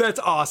 That's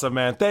awesome,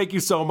 man. Thank you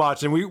so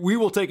much. And we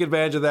will take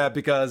advantage of that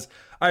because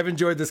I've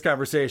enjoyed this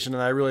conversation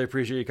and I really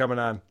appreciate you coming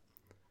on.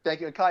 Thank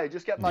you. And Kaya,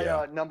 just get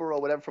my number or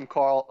whatever from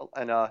Carl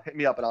and hit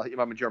me up and I'll hit you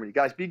up in Germany.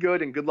 Guys, be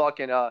good and good luck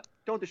and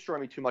don't destroy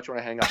me too much when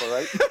I hang up, all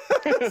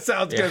right?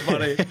 Sounds good,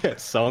 buddy.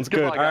 Sounds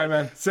good. Goodbye, all right,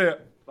 man. See ya.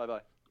 Bye-bye.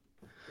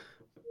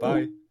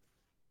 Bye.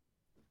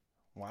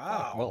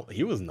 Wow. Well,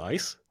 he was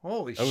nice.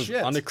 Holy that shit.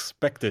 was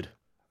unexpected.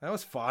 That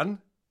was fun.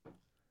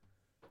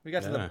 We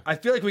got to the. I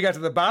feel like we got to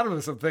the bottom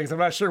of some things. I'm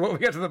not sure what we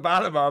got to the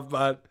bottom of,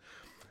 but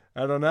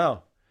I don't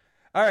know.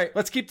 All right,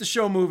 let's keep the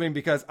show moving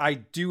because I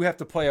do have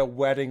to play a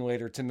wedding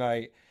later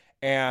tonight.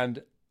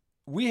 And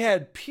we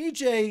had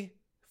PJ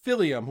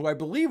Philium, who I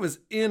believe is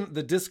in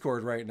the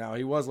Discord right now.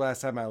 He was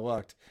last time I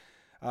looked.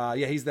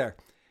 Yeah, he's there.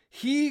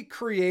 He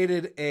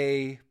created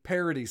a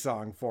parody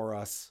song for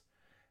us.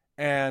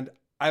 And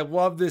I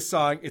love this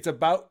song. It's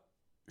about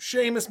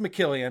Seamus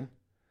McKillian.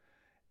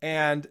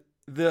 And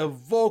the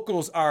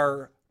vocals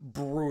are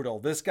brutal.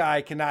 This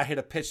guy cannot hit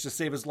a pitch to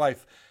save his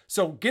life.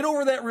 So get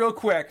over that real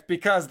quick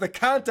because the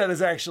content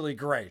is actually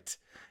great.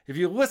 If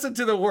you listen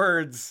to the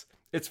words,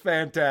 it's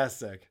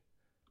fantastic.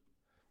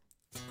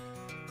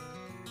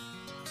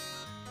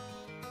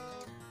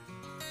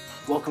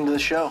 Welcome to the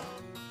show.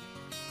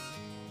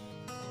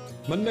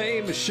 My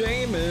name is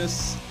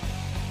Seamus.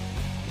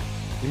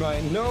 You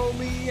might know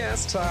me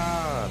as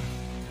Todd.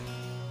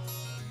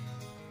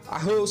 I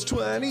host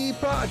 20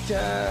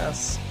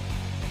 podcasts.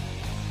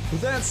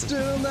 But that's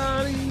still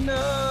not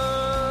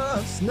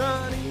enough.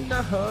 Not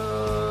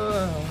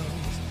enough.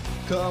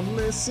 Come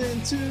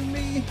listen to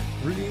me.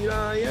 Read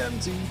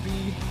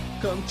IMDb.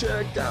 Come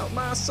check out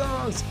my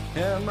songs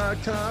and my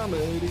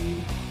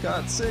comedy.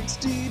 Got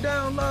 60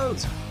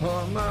 downloads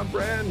on my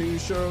brand new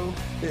show.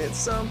 It's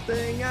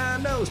something I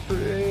know is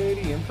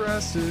pretty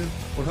impressive.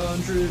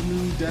 100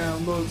 new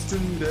downloads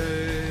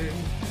today.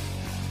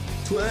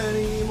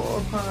 20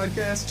 more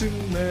podcasts to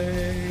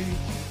make.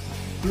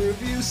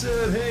 Review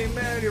said, hey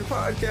man, your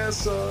podcast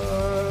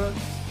sucks.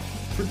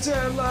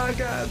 Pretend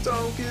like I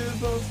don't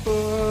give a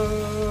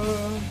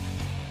fuck.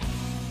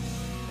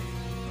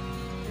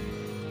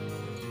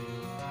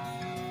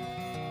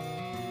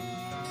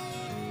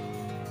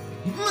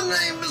 My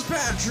name is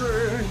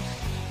Patrick.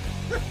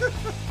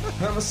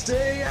 I'm a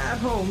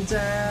stay-at-home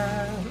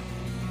dad.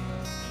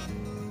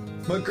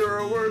 My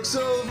girl works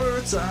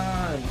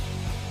overtime,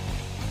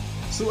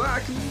 so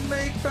I can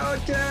make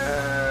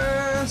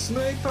podcasts.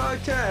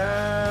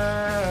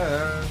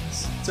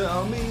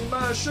 Tell me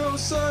my show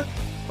suck.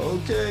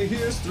 Okay,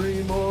 here's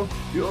 3 more.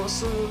 You're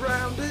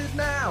surrounded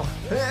now,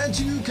 and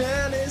you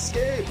can't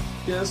escape.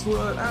 Guess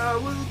what I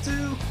will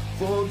do?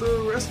 For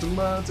the rest of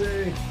my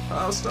day,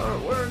 I'll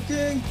start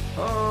working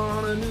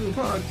on a new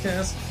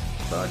podcast.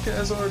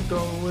 Podcasts are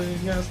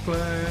going as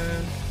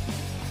planned.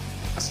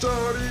 I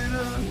started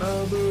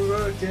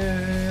another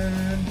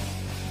again.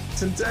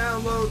 10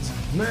 downloads,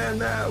 man,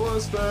 that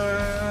was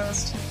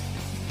fast.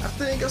 I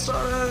think I'll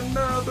start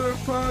another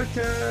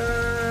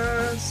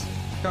podcast.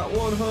 Got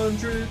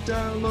 100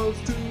 downloads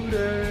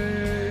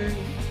today.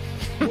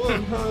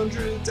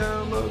 100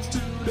 downloads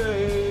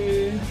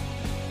today.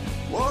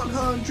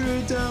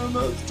 100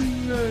 downloads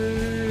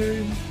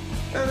today.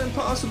 An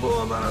impossible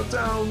amount of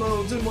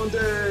downloads in one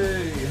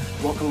day.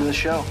 Welcome to the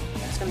show.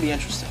 It's going to be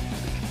interesting.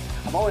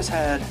 I've always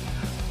had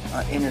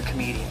an inner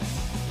comedian.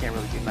 Can't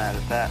really be mad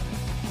at that.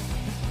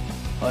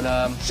 But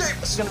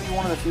this is going to be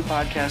one of the few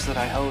podcasts that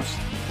I host.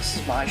 This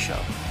is my show.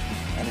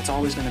 And it's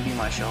always going to be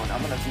my show. And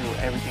I'm going to do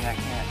everything I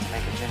can to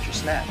make a ginger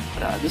snap.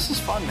 But this is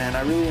fun, man.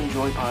 I really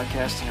enjoy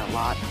podcasting a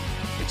lot.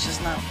 It's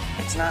just not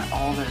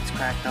all that it's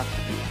cracked up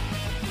to be.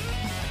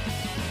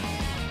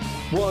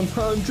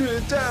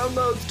 100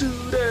 downloads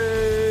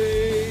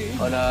today.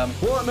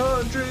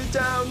 100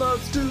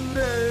 downloads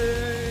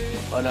today.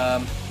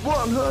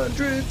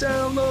 100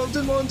 downloads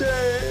in one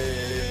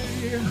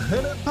day.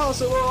 An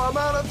impossible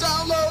amount of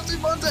downloads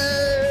in one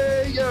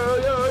day.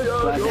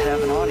 Glad to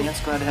have an audience.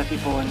 Glad to have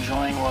people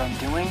enjoying what I'm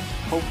doing.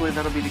 Hopefully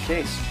that'll be the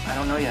case. I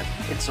don't know yet.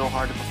 It's so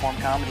hard to perform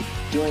comedy.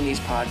 Doing these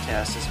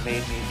podcasts has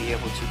made me be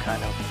able to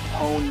kind of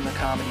hone the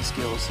comedy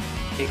skills,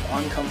 make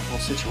uncomfortable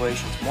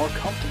situations more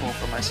comfortable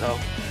for myself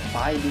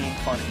by being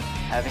funny,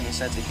 having a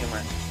sense of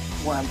humor,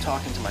 when I'm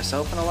talking to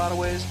myself in a lot of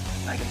ways.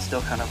 I can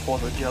still kind of pull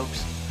the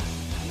jokes,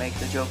 make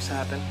the jokes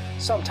happen.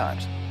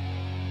 Sometimes.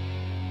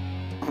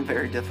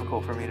 Very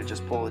difficult for me to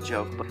just pull a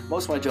joke, but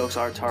most of my jokes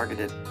are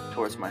targeted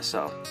towards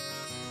myself.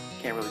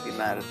 Can't really be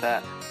mad at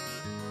that.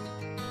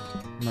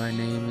 My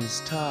name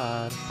is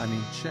Todd. I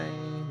mean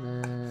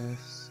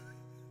Seamus.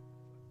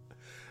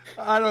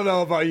 I don't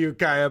know about you,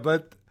 Kaya,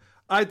 but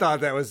I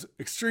thought that was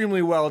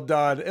extremely well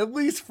done, at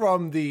least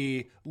from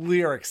the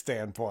lyric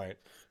standpoint.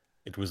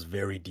 It was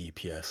very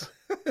deep, yes.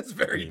 It's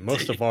very deep.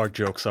 Most of our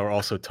jokes are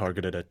also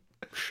targeted at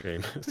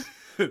Seamus.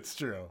 It's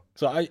true.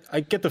 So I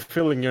get the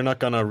feeling you're not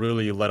gonna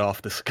really let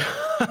off this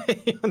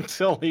guy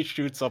until he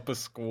shoots up a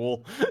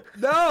school.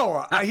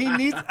 No, he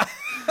needs.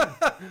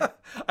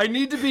 My name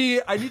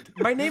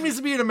needs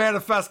to be in a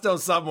manifesto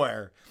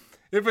somewhere.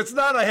 If it's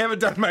not, I haven't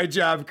done my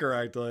job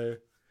correctly.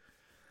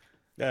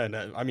 Yeah, and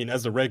I mean,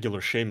 as a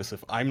regular Seamus,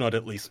 if I'm not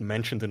at least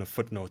mentioned in a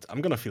footnote,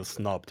 I'm gonna feel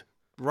snubbed.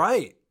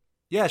 Right.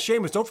 Yeah,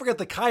 Seamus, don't forget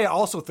that Kaya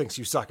also thinks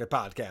you suck at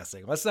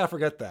podcasting. Let's not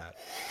forget that.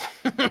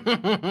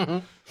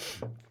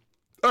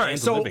 All right,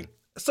 so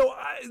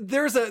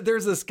there's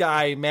this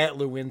guy, Matt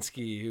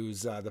Lewinsky,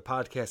 who's the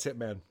podcast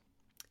hitman.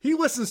 He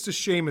listens to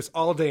Seamus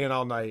all day and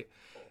all night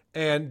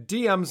and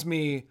DMs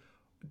me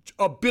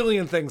a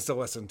billion things to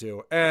listen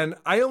to. And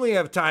I only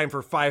have time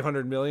for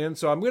 500 million,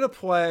 so I'm going to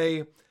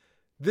play.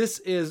 This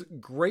is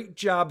Great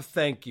Job,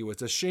 Thank You.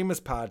 It's a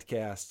Seamus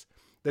podcast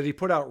that he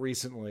put out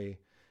recently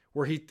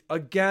where he,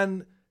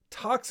 again,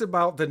 talks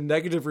about the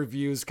negative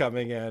reviews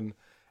coming in.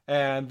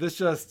 And this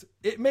just,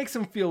 it makes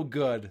him feel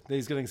good that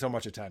he's getting so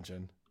much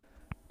attention.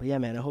 But yeah,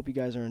 man, I hope you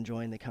guys are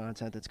enjoying the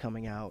content that's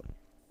coming out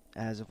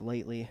as of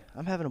lately.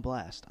 I'm having a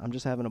blast. I'm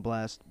just having a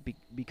blast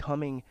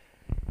becoming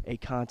a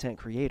content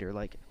creator.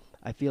 Like,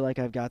 I feel like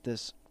I've got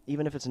this,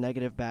 even if it's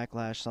negative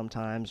backlash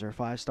sometimes or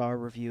 5-star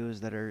reviews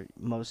that are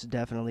most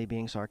definitely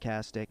being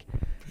sarcastic,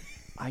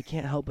 I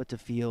can't help but to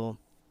feel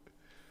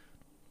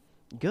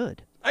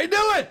good. I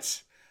knew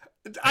it!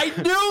 I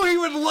knew he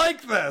would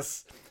like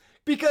this!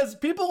 Because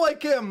people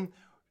like him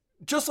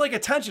just like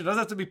attention. It doesn't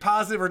have to be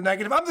positive or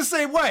negative. I'm the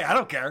same way. I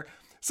don't care.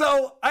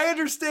 So I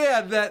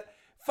understand that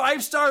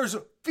 5 stars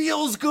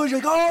feels good.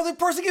 You're like, oh, the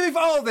person gave me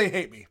 5. Oh, they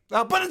hate me.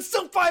 But it's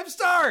still 5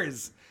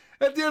 stars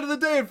at the end of the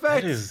day. In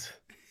fact, that is,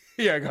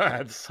 yeah, go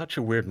ahead. Such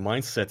a weird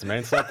mindset, man.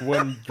 It's like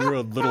when you're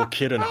a little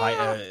kid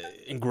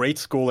in grade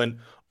school and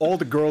all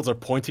the girls are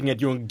pointing at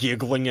you and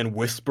giggling and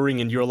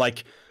whispering, and you're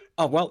like,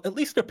 oh, well, at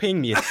least they're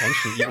paying me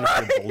attention, even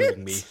if they're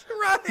bullying me.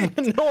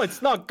 Right. No,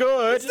 it's not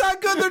good. It's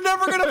not good. They're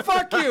never going to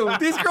fuck you.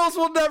 These girls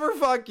will never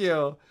fuck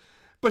you.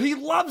 But he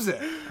loves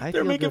it.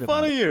 They're making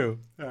fun of you.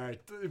 All right.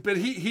 But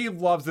he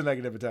loves the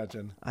negative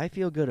attention. I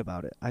feel good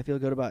about it. I feel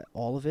good about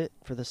all of it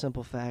for the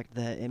simple fact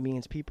that it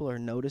means people are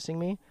noticing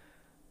me.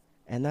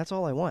 And that's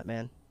all I want,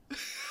 man.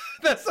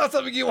 That's not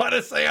something you want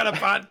to say on a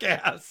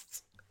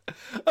podcast.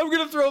 I'm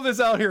going to throw this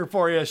out here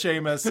for you,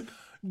 Seamus.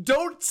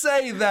 Don't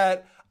say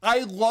that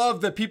I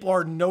love that people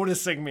are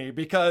noticing me,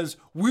 because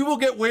we will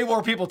get way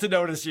more people to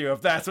notice you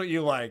if that's what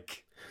you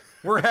like.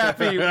 We're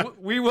happy.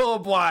 We will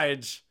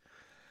oblige.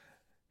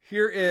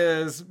 Here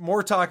is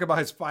more talk about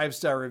his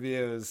 5-star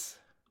reviews.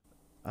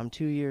 I'm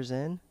 2 years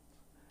in,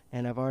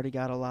 and I've already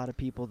got a lot of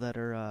people that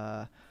are,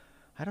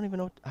 I don't even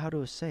know how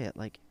to say it,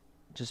 like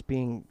just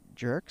being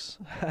jerks,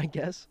 I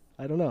guess.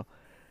 I don't know.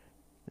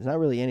 It's not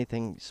really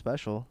anything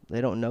special.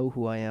 They don't know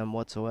who I am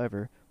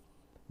whatsoever.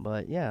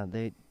 But yeah,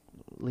 they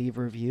leave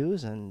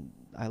reviews, and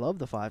I love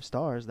the 5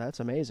 stars. That's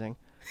amazing.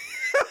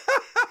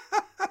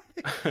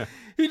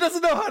 He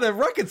doesn't know how to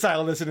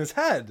reconcile this in his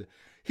head.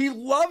 He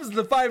loves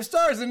the 5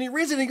 stars, and he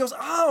reads it and he goes,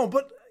 oh,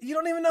 but you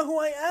don't even know who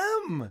I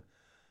am.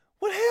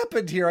 What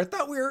happened here? I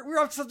thought we were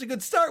off to such a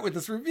good start with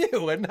this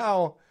review, and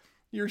now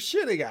you're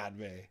shitting on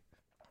me.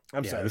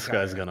 I'm sorry. This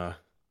guy's gonna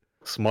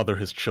smother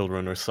his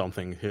children or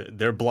something.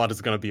 Their blood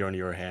is gonna be on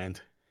your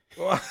hand.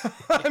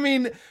 I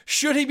mean,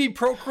 should he be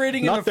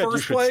procreating in the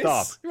first place?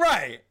 Stop.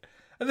 Right.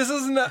 And this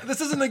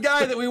isn't a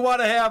guy that we want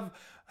to have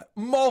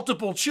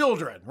multiple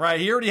children,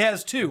 right? He already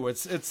has 2.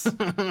 It's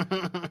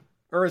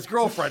or his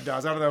girlfriend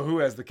does. I don't know who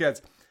has the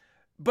kids.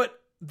 But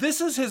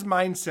this is his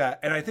mindset,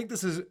 and I think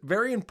this is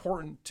very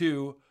important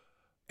to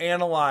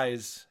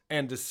analyze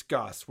and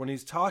discuss when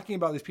he's talking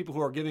about these people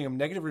who are giving him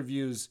negative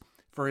reviews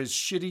for his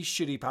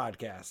shitty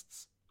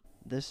podcasts.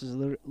 This is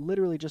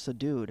literally just a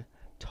dude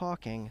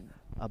talking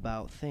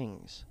about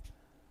things.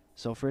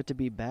 So for it to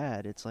be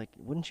bad, it's like,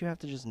 wouldn't you have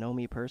to just know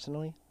me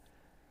personally?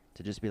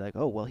 To just be like,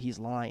 oh, well, he's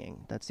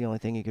lying. That's the only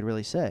thing you could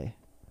really say.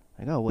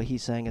 Like, oh, what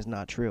he's saying is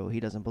not true.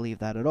 He doesn't believe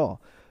that at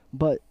all.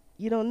 But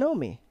you don't know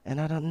me, and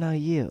I don't know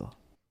you.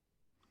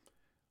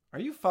 Are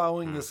you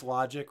following this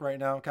logic right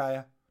now,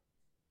 Kaya?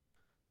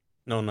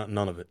 No,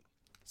 none of it.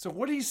 So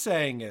what he's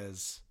saying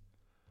is,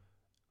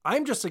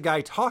 I'm just a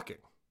guy talking.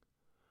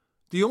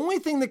 The only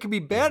thing that could be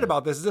bad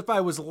about this is if I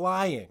was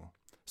lying.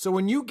 So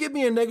when you give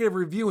me a negative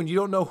review and you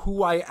don't know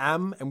who I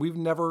am and we've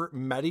never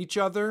met each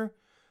other,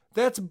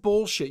 that's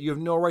bullshit. You have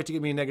no right to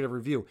give me a negative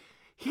review.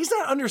 He's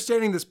not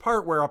understanding this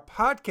part where a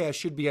podcast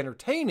should be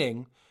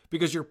entertaining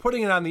because you're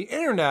putting it on the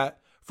internet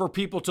for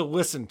people to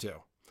listen to.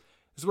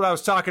 This is what I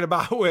was talking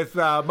about with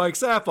Mike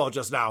Saffel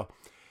just now.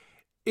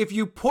 If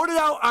you put it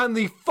out on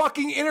the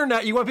fucking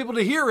internet, you want people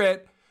to hear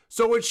it,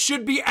 so it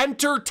should be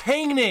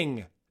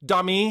entertaining,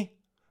 dummy.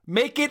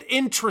 Make it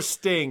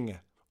interesting,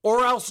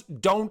 or else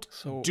don't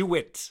do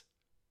it.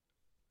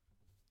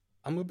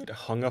 I'm a bit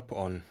hung up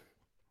on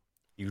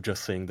you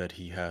just saying that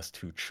he has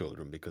 2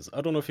 children, because I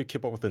don't know if you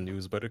keep up with the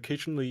news, but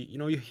occasionally,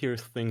 you hear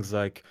things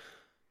like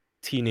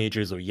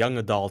teenagers or young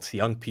adults,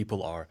 young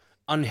people are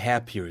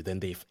unhappier than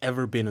they've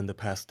ever been in the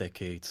past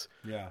decades.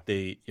 Yeah.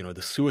 The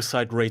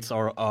suicide rates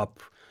are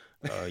up.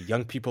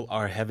 Young people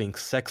are having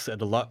sex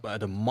at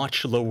a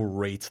much lower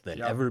rate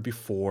than ever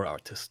before. Our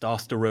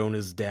testosterone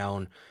is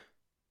down.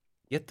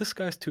 Yet this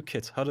guy has 2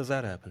 kids. How does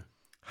that happen?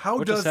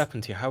 What just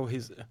happened to you?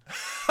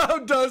 How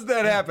does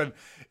that happen?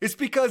 It's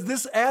because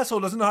this asshole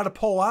doesn't know how to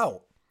pull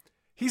out.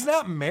 He's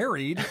not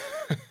married.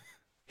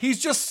 He's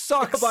just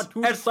sucks about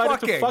who at decided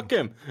fucking. to fuck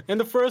him in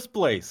the first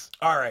place.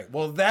 All right.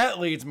 Well, that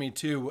leads me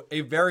to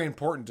a very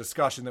important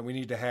discussion that we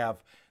need to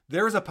have.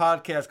 There's a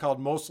podcast called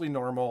Mostly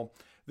Normal.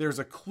 There's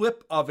a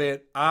clip of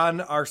it on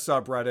our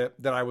subreddit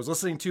that I was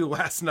listening to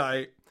last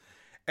night,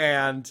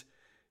 and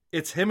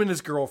it's him and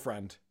his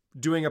girlfriend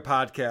doing a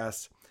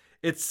podcast.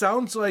 It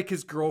sounds like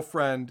his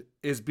girlfriend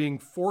is being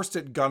forced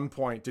at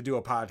gunpoint to do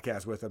a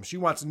podcast with him. She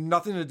wants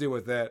nothing to do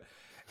with it,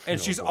 and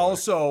she's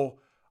also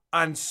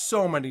on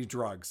so many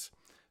drugs.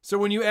 So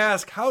when you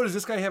ask, how does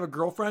this guy have a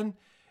girlfriend?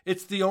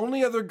 It's the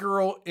only other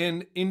girl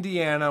in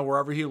Indiana,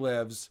 wherever he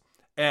lives,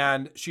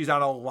 and she's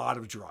on a lot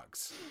of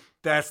drugs.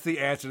 That's the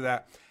answer to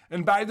that.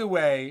 And by the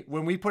way,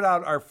 when we put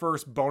out our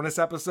first bonus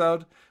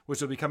episode,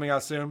 which will be coming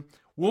out soon,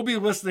 we'll be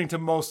listening to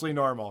Mostly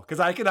Normal, because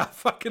I cannot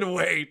fucking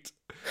wait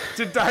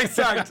to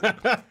dissect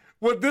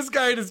what this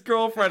guy and his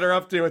girlfriend are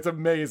up to. It's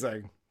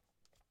amazing.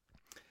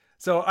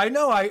 So I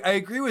know, I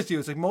agree with you.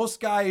 It's like most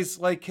guys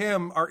like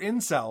him are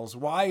incels.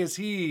 Why is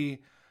he?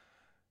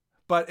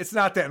 But it's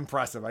not that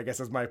impressive, I guess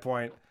is my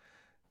point.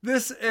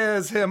 This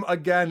is him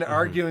again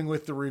arguing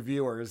with the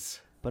reviewers.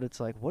 But it's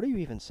like, what are you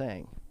even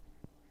saying?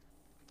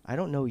 I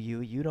don't know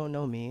you, you don't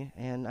know me,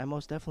 and I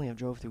most definitely have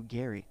drove through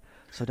Gary.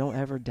 So don't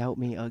ever doubt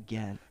me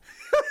again.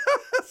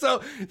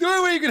 So the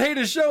only way you can hate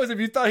his show is if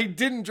you thought he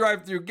didn't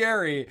drive through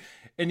Gary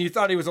and you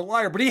thought he was a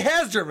liar, but he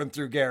has driven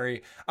through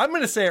Gary. I'm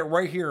going to say it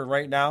right here and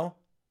right now,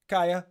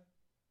 Kaya.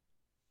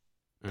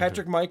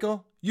 Patrick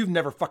Michael, you've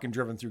never fucking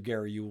driven through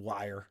Gary, you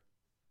liar.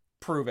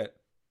 Prove it.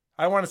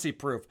 I want to see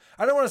proof.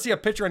 I don't want to see a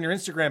picture on your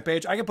Instagram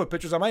page. I can put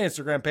pictures on my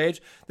Instagram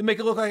page that make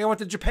it look like I went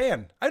to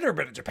Japan. I've never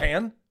been to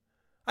Japan.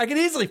 I can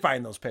easily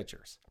find those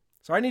pictures.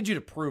 So I need you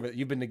to prove it.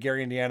 You've been to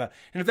Gary, Indiana.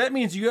 And if that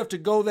means you have to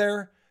go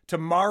there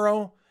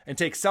tomorrow and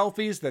take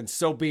selfies, then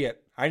so be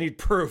it. I need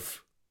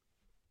proof.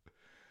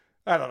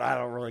 I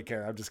don't really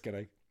care. I'm just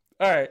kidding.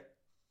 All right.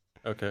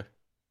 Okay.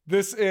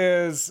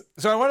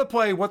 So I want to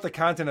play what the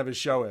content of his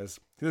show is.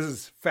 This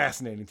is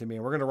fascinating to me,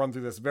 and we're going to run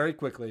through this very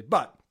quickly.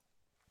 But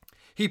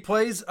he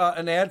plays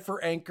an ad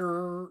for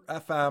Anchor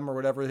FM or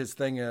whatever his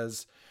thing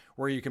is,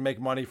 where you can make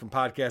money from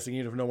podcasting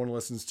even if no one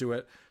listens to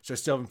it. So I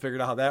still haven't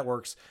figured out how that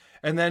works.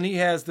 And then he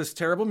has this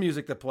terrible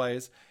music that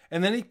plays.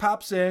 And then he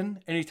pops in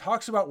and he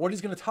talks about what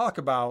he's going to talk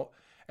about.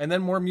 And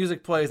then more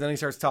music plays and then he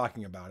starts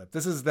talking about it.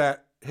 This is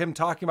him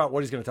talking about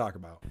what he's going to talk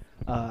about.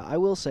 I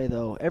will say,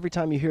 though, every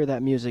time you hear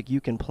that music,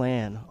 you can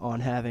plan on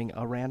having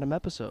a random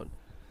episode.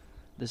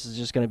 This is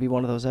just going to be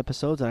one of those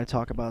episodes that I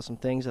talk about some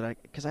things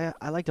because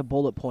I like to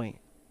bullet point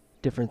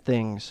different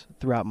things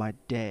throughout my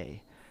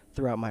day,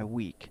 throughout my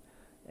week.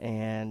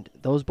 And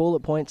those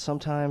bullet points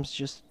sometimes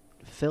just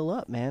fill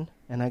up, man.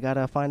 And I got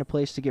to find a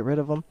place to get rid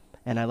of them.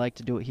 And I like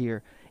to do it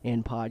here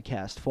in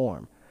podcast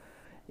form.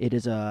 It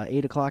is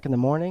 8 o'clock in the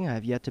morning. I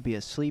have yet to be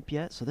asleep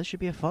yet, so this should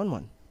be a fun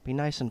one. Be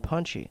nice and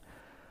punchy.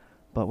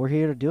 But we're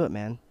here to do it,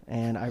 man.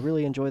 And I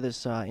really enjoy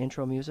this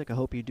intro music. I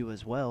hope you do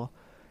as well.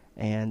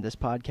 And this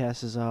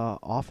podcast is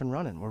off and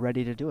running. We're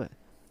ready to do it.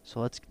 So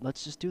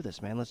let's just do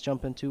this, man. Let's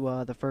jump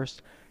into the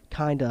first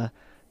kind of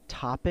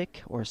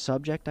topic or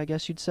subject, I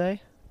guess you'd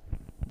say,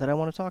 that I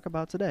want to talk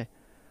about today.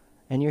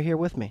 And you're here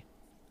with me.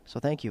 So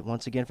thank you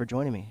once again for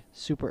joining me.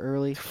 Super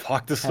early.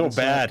 Fuck, this is so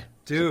bad.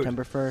 Dude.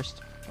 September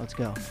 1st. Let's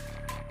go.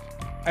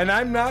 And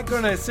I'm not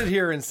going to sit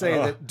here and say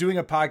that doing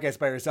a podcast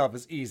by yourself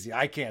is easy.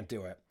 I can't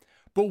do it.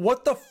 But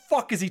what the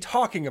fuck is he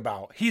talking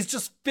about? He's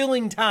just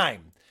filling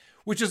time,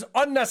 which is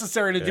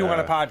unnecessary to do on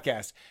a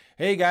podcast.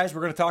 Hey, guys, we're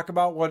going to talk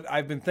about what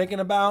I've been thinking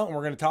about, and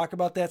we're going to talk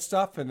about that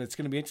stuff, and it's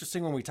going to be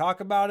interesting when we talk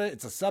about it.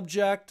 It's a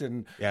subject,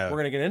 and we're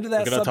going to get into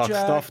that subject. We're going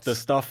to talk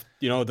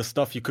the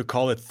stuff, you could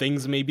call it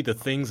things, maybe the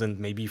things, and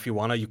maybe if you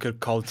want to, you could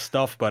call it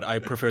stuff, but I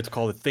prefer to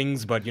call it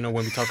things. But, when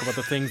we talk about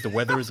the things, the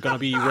weather is going to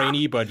be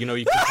rainy, but, you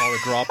could call it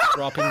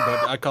dropping,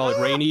 but I call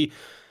it rainy.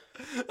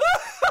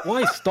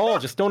 Why stall?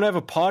 Just don't have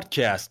a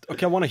podcast.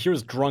 Okay, I want to hear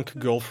his drunk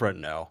girlfriend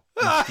now.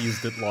 He's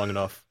teased it long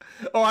enough.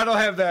 Oh, I don't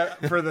have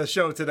that for the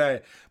show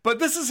today. But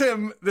this is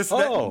him.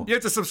 You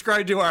have to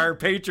subscribe to our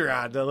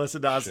Patreon to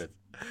listen to us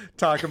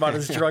talk about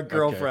his drunk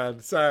girlfriend.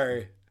 Okay.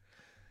 Sorry.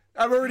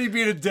 I'm already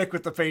being a dick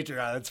with the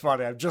Patreon. It's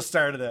funny. I've just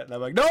started it. And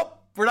I'm like,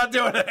 nope. We're not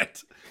doing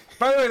it.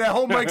 By the way, that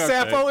whole Mike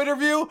Sappho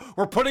interview,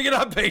 we're putting it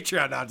on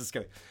Patreon. No, I'm just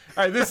kidding.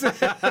 All right,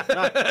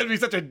 that'd be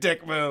such a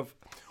dick move.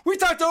 We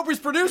talked to Oprah's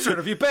producer, and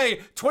if you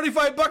pay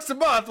 $25 a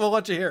month, we'll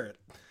let you hear it.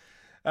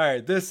 All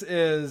right, this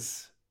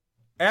is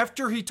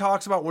after he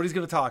talks about what he's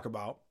going to talk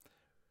about,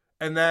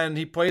 and then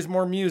he plays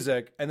more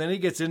music, and then he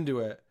gets into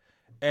it.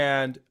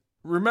 And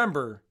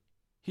remember,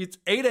 it's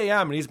 8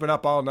 a.m. and he's been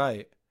up all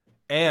night,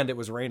 and it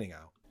was raining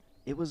out.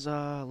 It was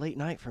late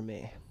night for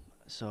me.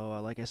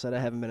 So, like I said, I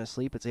haven't been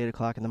asleep. It's 8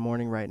 o'clock in the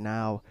morning right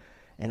now,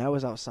 and I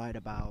was outside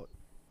about,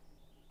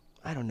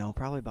 I don't know,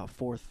 probably about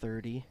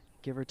 4:30,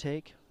 give or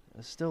take.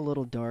 It's still a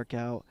little dark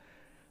out,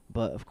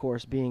 but of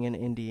course, being in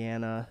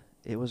Indiana,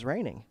 it was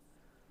raining.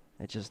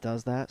 It just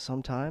does that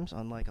sometimes,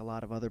 unlike a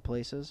lot of other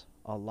places.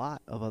 A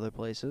lot of other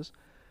places.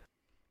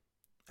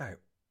 All right.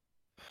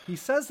 He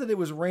says that it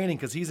was raining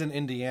because he's in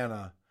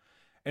Indiana,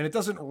 and it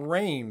doesn't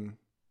rain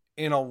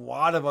in a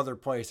lot of other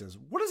places.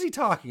 What is he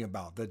talking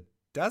about? The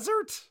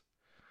desert?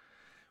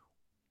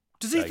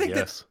 Does he think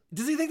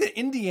that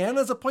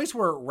Indiana is a place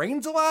where it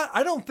rains a lot?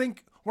 I don't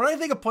think. When I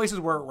think of places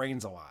where it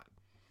rains a lot,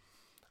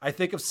 I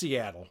think of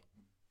Seattle.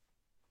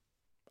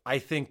 I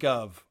think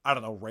of, I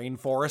don't know,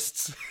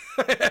 rainforests.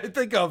 I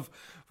think of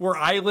where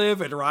I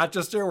live in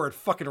Rochester, where it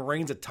fucking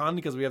rains a ton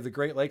because we have the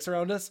Great Lakes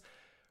around us.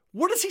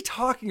 What is he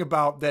talking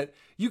about that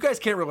you guys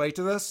can't relate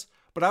to this?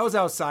 But I was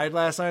outside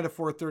last night at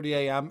 4:30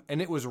 a.m.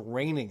 and it was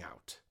raining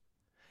out.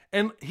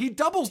 And he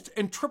doubles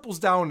and triples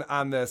down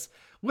on this.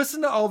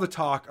 Listen to all the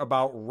talk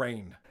about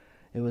rain.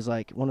 It was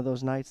like one of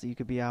those nights that you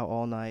could be out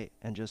all night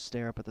and just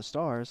stare up at the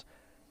stars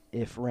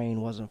if rain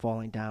wasn't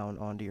falling down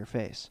onto your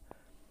face.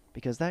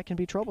 Because that can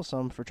be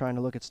troublesome for trying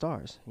to look at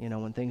stars, you know,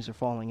 when things are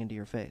falling into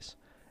your face.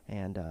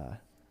 And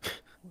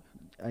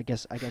I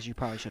guess you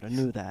probably should have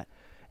knew that,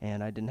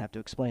 and I didn't have to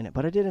explain it.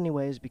 But I did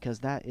anyways,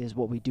 because that is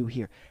what we do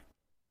here.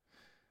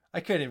 I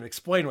can't even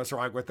explain what's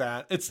wrong with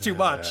that. It's too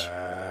much.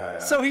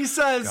 So he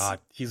says, God,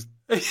 he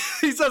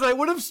says, I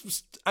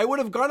would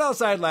have gone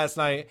outside last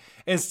night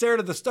and stared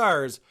at the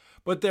stars,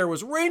 but there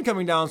was rain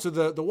coming down, so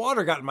the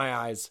water got in my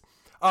eyes.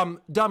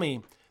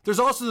 Dummy, there's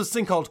also this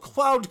thing called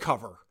cloud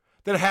cover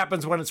that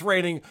happens when it's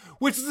raining,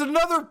 which is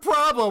another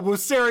problem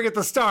with staring at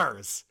the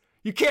stars.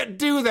 You can't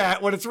do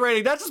that when it's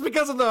raining, not just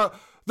because of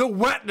the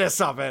wetness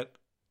of it.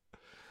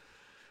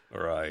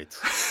 Right.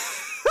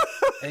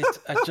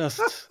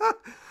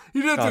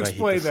 He didn't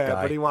explain that,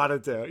 guy. but he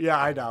wanted to.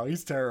 Yeah, I know.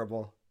 He's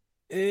terrible.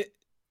 You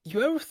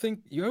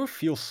ever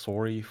feel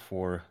sorry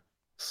for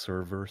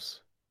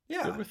servers?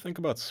 Yeah. You ever think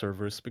about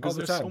servers? Because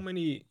there's so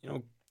many,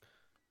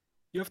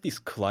 you have these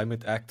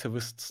climate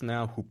activists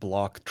now who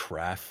block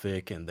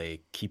traffic and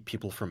they keep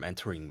people from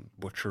entering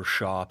butcher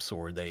shops,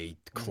 or they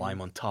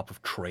climb on top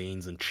of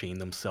trains and chain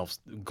themselves,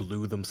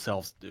 glue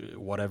themselves,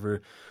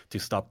 whatever, to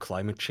stop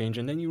climate change.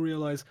 And then you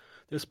realize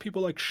there's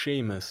people like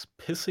Seamus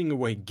pissing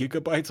away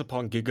gigabytes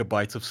upon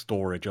gigabytes of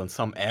storage on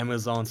some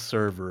Amazon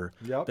server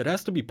that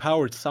has to be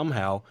powered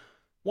somehow.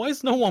 Why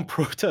is no one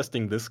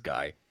protesting this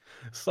guy?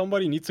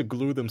 Somebody needs to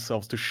glue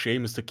themselves to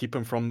Seamus to keep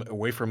him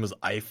away from his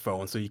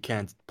iPhone so he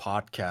can't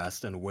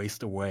podcast and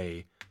waste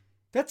away.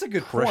 That's a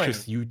good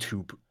precious point.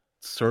 YouTube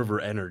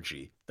server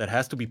energy that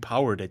has to be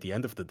powered at the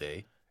end of the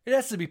day. It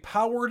has to be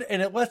powered,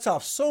 and it lets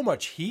off so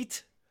much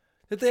heat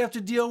that they have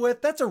to deal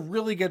with. That's a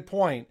really good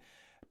point.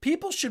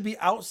 People should be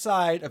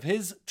outside of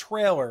his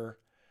trailer,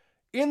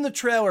 in the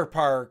trailer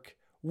park,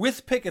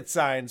 with picket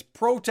signs,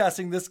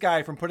 protesting this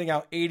guy from putting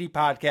out 80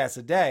 podcasts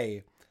a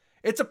day.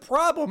 It's a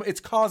problem. It's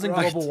causing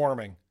global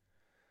warming.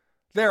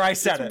 There, I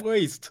said it.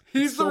 Waste.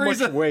 He's the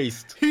reason. Much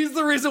waste. He's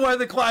the reason why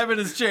the climate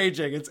is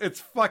changing. It's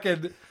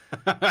fucking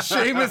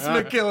Seamus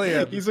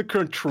McKillian. He's a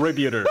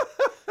contributor,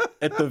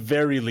 at the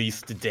very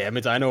least. Damn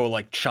it! I know,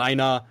 like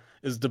China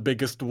is the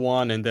biggest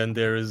one, and then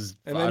there is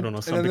I don't know,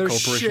 some big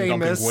corporation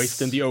dumping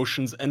waste in the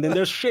oceans, and then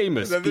there's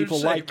Seamus.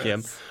 People like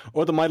him,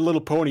 or the My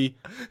Little Pony,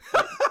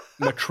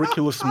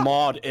 Matriculous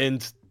Mod,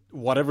 and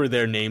whatever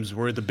their names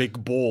were, the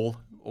Big Bull.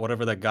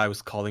 Whatever that guy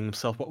was calling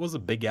himself. What was the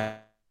big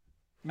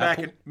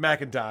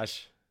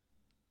Macintosh.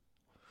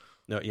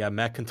 No, yeah,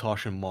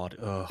 Macintosh and Mod.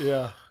 Ugh.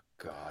 Yeah.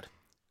 God.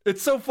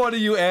 It's so funny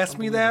you asked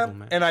me that,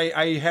 and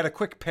I had a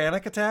quick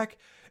panic attack.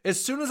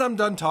 As soon as I'm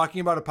done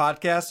talking about a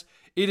podcast,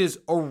 it is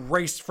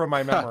erased from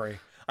my memory.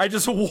 I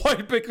just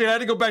wipe it. I had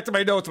to go back to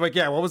my notes. I'm like,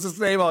 yeah, what was his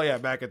name? Oh, yeah,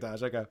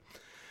 Macintosh. Okay.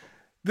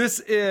 This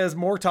is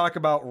more talk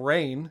about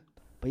rain.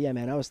 But yeah,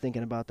 man, I was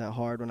thinking about that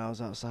hard when I was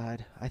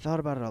outside. I thought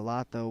about it a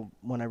lot, though,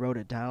 when I wrote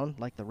it down,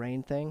 like the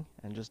rain thing,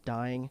 and just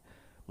dying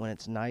when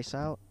it's nice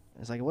out.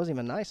 It's like it wasn't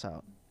even nice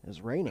out. It was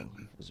raining.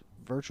 It was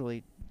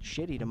virtually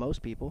shitty to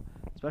most people,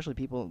 especially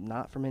people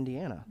not from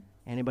Indiana.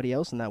 Anybody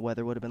else in that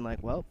weather would have been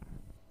like, well,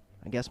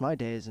 I guess my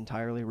day is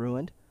entirely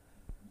ruined.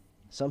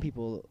 Some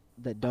people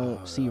that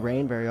don't see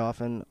rain very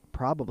often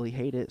probably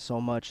hate it so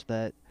much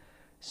that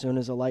as soon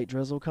as a light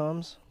drizzle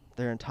comes,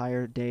 their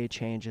entire day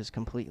changes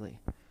completely.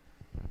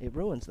 It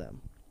ruins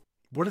them.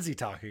 What is he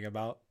talking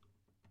about?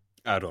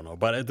 I don't know,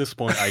 but at this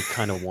point, I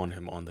kind of want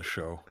him on the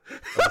show.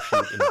 I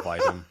should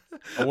invite him.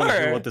 I want to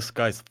hear what this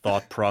guy's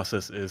thought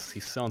process is. He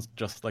sounds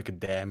just like a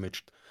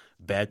damaged,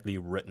 badly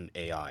written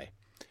AI.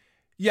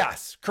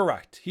 Yes,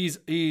 correct. He's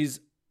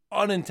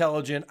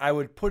unintelligent. I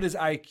would put his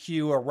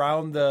IQ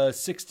around the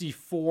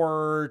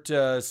 64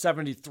 to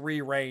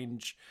 73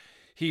 range.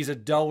 He's a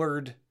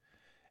dullard,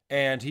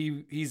 and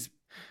he's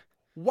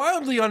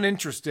wildly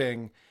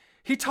uninteresting.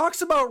 He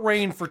talks about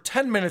Rain for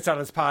 10 minutes on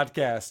his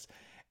podcast,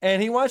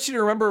 and he wants you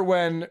to remember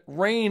when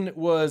Rain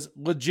was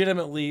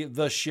legitimately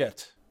the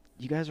shit.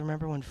 You guys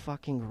remember when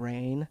fucking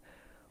Rain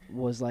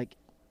was like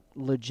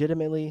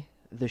legitimately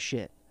the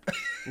shit?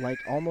 Like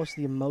almost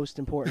the most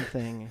important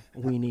thing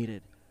we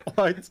needed.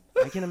 What?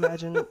 I can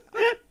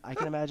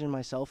imagine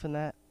myself in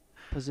that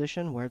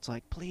position where it's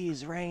like,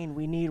 please, Rain,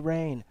 we need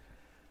Rain.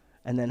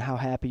 And then how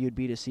happy you'd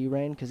be to see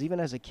rain. Because even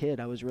as a kid,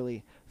 I was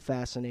really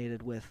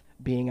fascinated with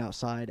being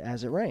outside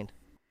as it rained.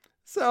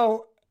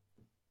 So,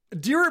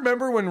 do you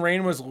remember when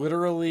Rain was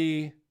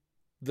literally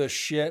the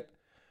shit?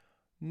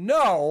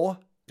 No.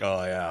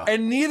 Oh, yeah.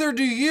 And neither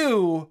do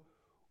you.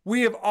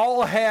 We have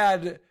all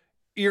had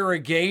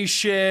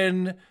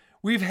irrigation.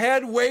 We've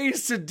had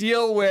ways to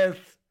deal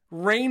with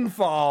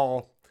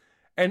rainfall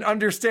and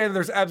understand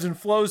there's ebbs and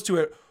flows to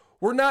it.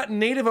 We're not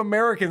Native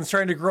Americans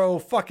trying to grow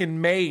fucking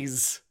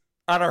maize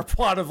on our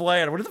plot of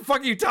land. What the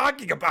fuck are you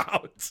talking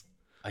about?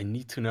 I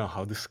need to know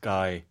how this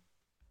guy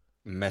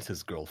met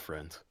his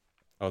girlfriend.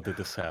 How did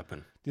this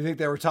happen? Do you think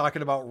they were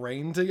talking about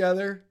rain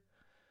together?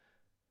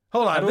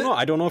 Hold on. I don't know.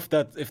 I don't know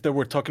if they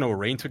were talking about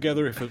rain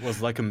together, if it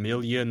was like a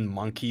million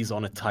monkeys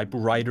on a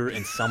typewriter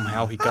and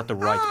somehow he got the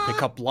right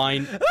pickup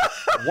line.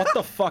 What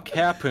the fuck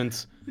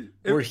happened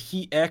where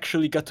he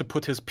actually got to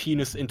put his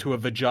penis into a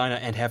vagina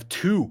and have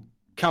two,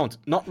 count,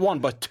 not one,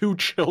 but two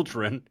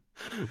children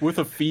with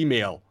a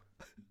female?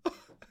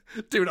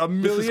 Dude,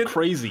 this is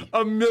crazy.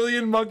 A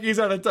million monkeys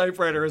on a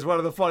typewriter is one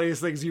of the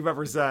funniest things you've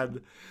ever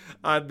said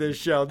on this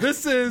show.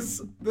 This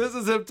is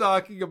him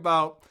talking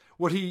about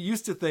what he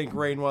used to think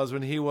Rain was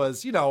when he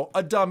was,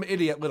 a dumb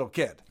idiot little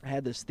kid. I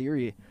had this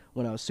theory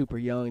when I was super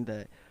young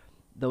that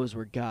those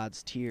were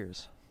God's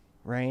tears.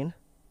 Rain,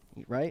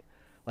 right?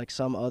 Like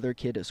some other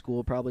kid at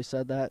school probably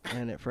said that,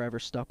 and it forever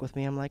stuck with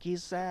me. I'm like,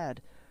 he's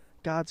sad.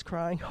 God's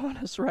crying on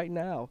us right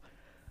now.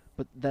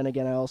 But then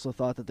again, I also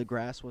thought that the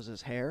grass was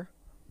his hair.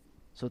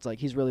 So it's like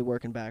he's really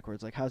working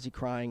backwards. Like, how's he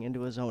crying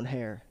into his own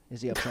hair?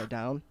 Is he upside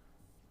down?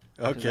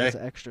 Okay. That's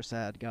an extra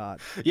sad God.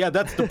 Yeah,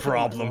 that's the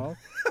problem.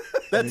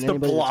 That's the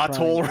plot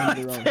hole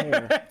right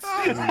there.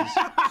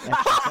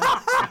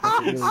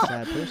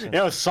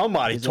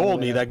 Somebody told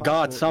me that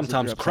God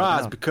sometimes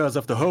cries because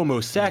of the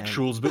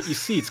homosexuals, but you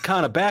see, it's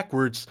kind of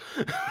backwards.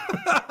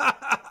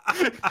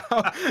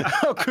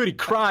 How could he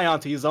cry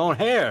onto his own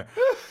hair?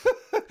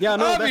 Yeah,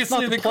 no,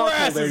 obviously that's not the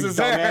grass is his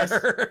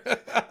hair.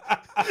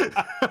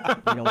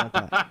 You don't want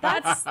that.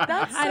 That's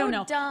I don't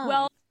know. Dumb.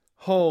 Well,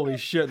 holy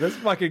shit, this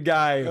fucking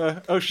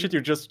guy. Oh shit,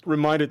 you just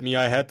reminded me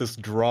I had this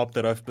drop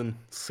that I've been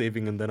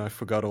saving and then I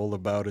forgot all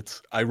about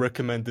it. I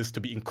recommend this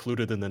to be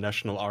included in the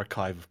National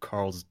Archive of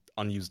Carl's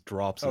unused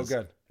drops. Oh,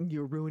 good.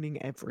 You're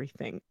ruining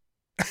everything.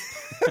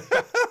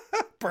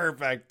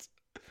 Perfect.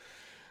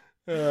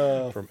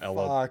 From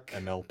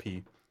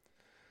MLP.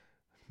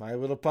 My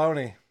Little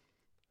Pony.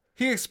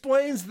 He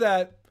explains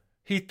that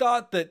he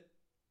thought that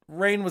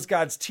rain was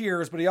God's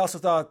tears, but he also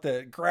thought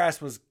that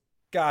grass was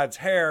God's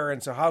hair,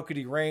 and so how could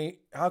he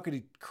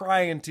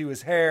cry into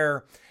his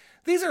hair?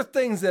 These are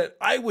things that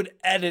I would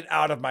edit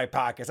out of my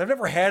podcast. I've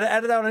never had to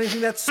edit out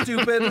anything that's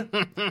stupid,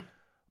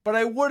 but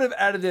I would have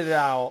edited it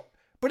out.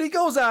 But he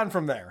goes on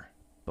from there.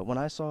 But when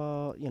I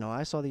saw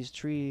these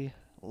tree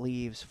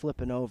leaves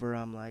flipping over,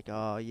 I'm like,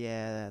 oh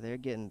yeah, they're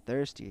getting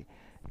thirsty.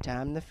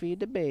 Time to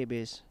feed the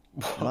babies.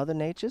 Mother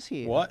Nature's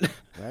here. What?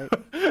 Right?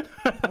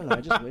 I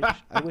don't know.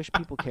 I wish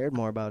people cared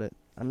more about it.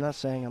 I'm not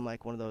saying I'm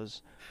like one of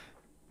those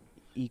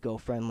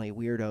eco-friendly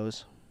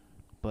weirdos,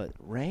 but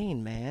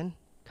rain, man,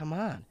 come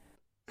on.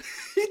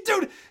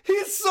 Dude,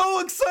 he's so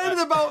excited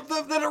about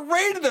that it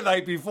rained the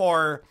night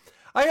before.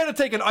 I had to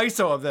take an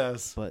ISO of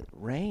this. But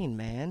rain,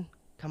 man,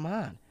 come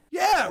on.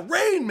 Yeah,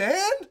 rain,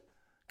 man,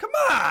 come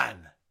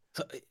on.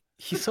 So,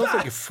 he sounds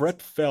like if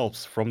Fred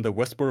Phelps from the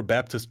Westboro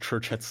Baptist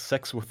Church had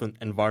sex with an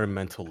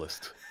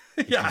environmentalist.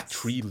 Yes.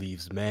 Tree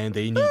leaves, man,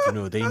 they need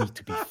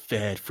to be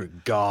fed for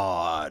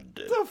God.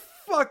 The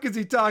fuck is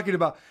he talking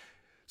about?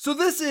 So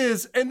this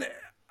is, and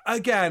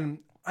again,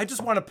 I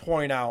just want to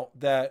point out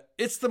that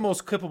it's the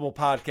most clippable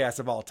podcast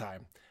of all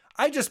time.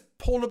 I just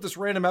pulled up this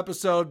random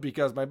episode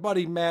because my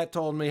buddy Matt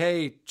told me,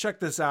 hey, check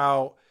this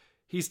out.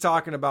 He's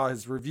talking about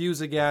his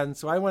reviews again.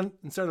 So I went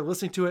and started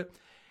listening to it.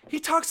 He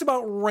talks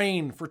about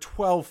rain for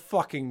 12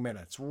 fucking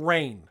minutes.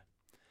 Rain.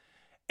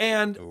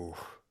 And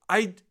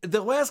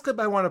the last clip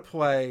I want to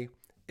play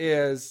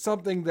is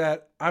something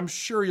that I'm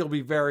sure you'll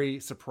be very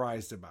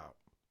surprised about.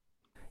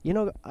 You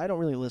know, I don't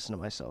really listen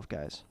to myself,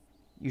 guys.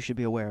 You should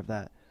be aware of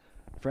that.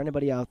 For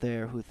anybody out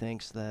there who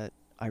thinks that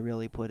I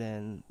really put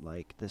in,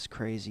 like, this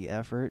crazy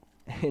effort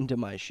into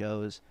my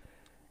shows,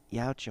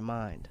 you out your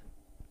mind.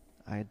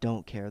 I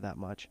don't care that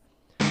much.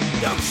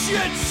 No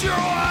shit,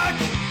 Sherlock!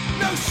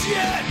 No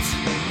shit!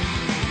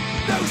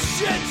 No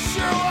shit,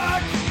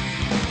 Sherlock!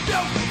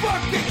 No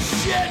fucking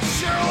shit,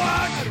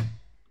 Sherlock!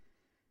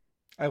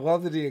 I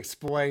love that he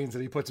explains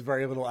that he puts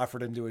very little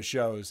effort into his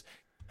shows.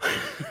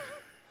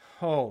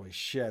 Holy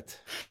shit.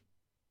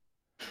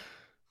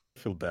 I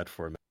feel bad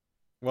for him.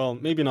 Well,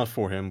 maybe not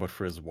for him, but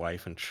for his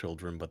wife and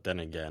children. But then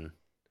again,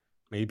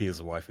 maybe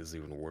his wife is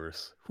even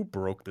worse. Who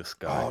broke this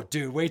guy? Oh,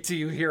 dude, wait till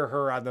you hear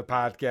her on the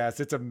podcast.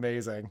 It's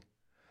amazing.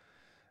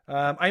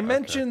 I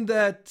mentioned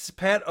that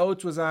Pat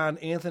Oates was on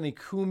Anthony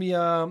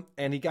Cumia,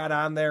 and he got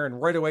on there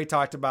and right away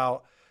talked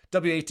about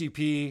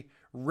WATP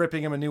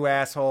ripping him a new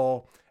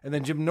asshole. And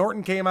then Jim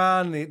Norton came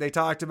on, and they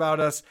talked about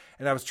us,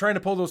 and I was trying to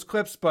pull those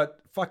clips, but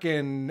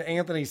fucking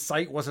Anthony's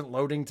site wasn't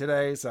loading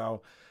today,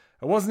 so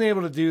I wasn't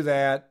able to do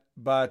that.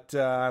 But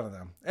I don't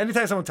know.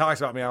 Anytime someone talks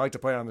about me, I like to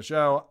play it on the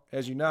show,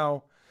 as you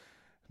know.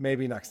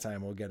 Maybe next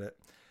time we'll get it.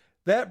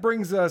 That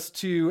brings us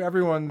to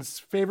everyone's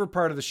favorite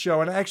part of the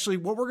show. And actually,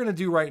 what we're going to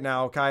do right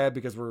now, Kaya,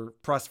 because we're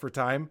pressed for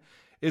time,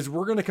 is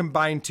we're going to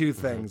combine two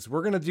things.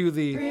 We're going to do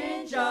the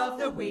Cringe of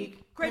the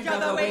week. Cringe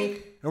of the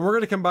week. and we're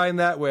going to combine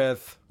that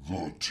with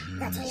The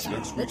teaser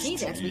next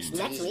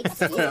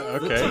week's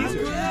episode.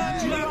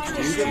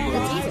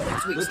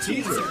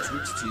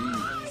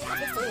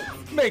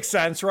 Makes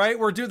sense, right?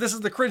 This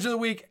is the cringe of the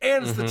week,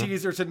 and it's the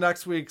teaser to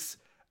next week's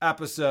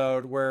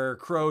episode where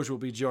Croge will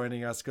be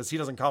joining us because he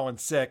doesn't call in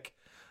sick,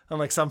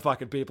 unlike some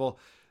fucking people.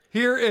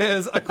 Here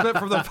is a clip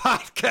from the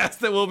podcast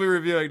that we'll be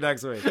reviewing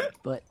next week.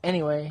 But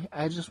anyway,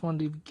 I just wanted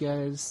to give you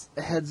guys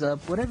a heads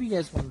up. Whatever you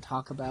guys want to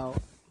talk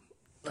about,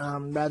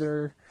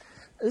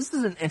 this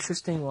is an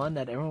interesting one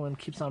that everyone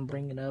keeps on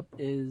bringing up,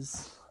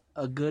 is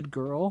a good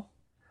girl.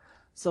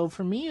 So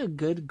for me, a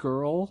good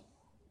girl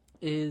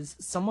is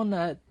someone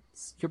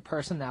that's your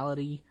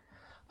personality.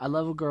 I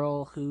love a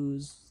girl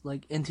who's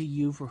like into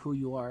you for who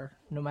you are,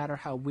 no matter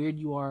how weird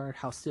you are,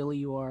 how silly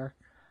you are.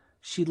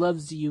 She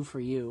loves you for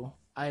you.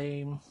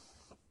 I've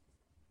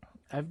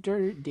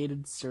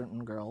dated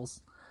certain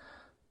girls,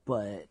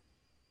 but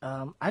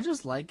I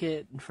just like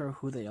it for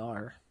who they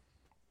are,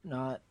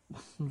 not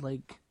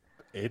like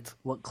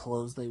what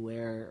clothes they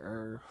wear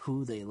or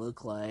who they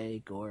look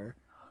like or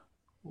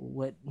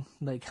what,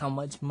 like how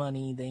much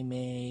money they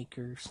make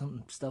or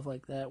some stuff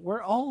like that.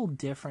 We're all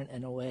different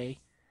in a way,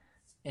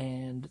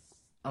 and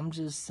I'm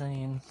just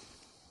saying,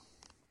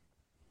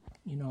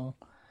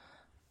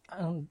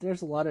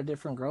 there's a lot of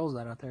different girls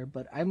out there,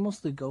 but I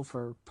mostly go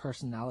for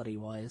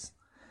personality-wise.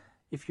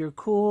 If you're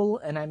cool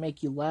and I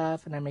make you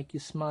laugh and I make you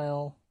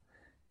smile,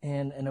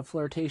 and in a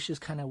flirtatious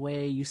kind of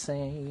way you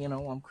say,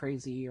 I'm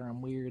crazy or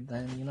I'm weird,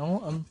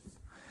 then,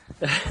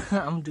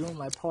 I'm doing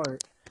my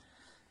part.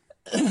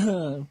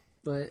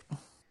 But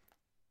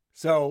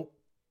So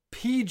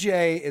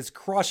PJ is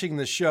crushing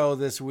the show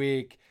this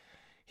week.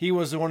 He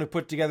was the one who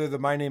put together the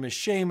My Name is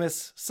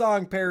Seamus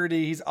song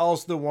parody. He's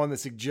also the one that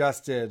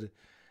suggested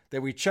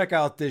that we check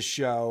out this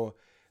show.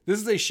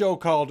 This is a show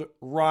called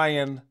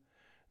Ryan.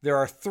 There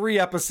are 3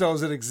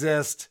 episodes that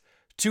exist.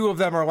 2 of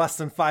them are less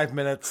than 5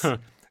 minutes.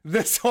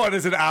 This one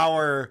is an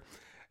hour.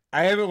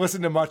 I haven't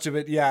listened to much of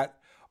it yet,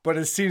 but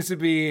it seems to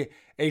be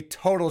a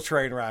total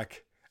train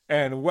wreck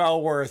and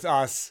well worth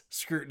us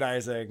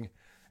scrutinizing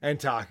and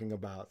talking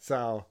about.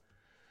 So,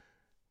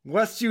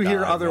 lest you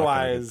hear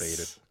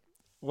otherwise,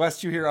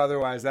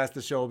 that's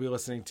the show we'll be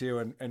listening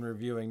to and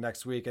reviewing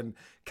next week. And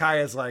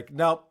Kaya's like,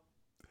 nope.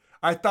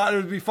 I thought it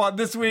would be fun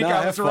this week.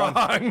 I was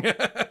wrong.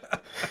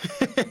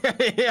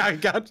 Yeah,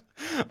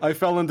 I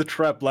fell in the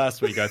trap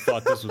last week. I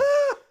thought this was...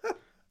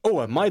 Oh,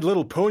 a My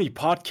Little Pony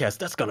podcast.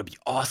 That's going to be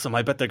awesome.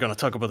 I bet they're going to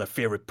talk about their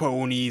favorite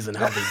ponies and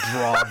how they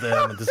draw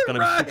them. And this is going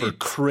to be super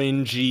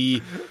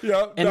cringy.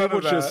 Yep, and it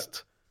was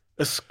just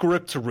a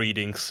script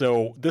reading.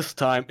 So this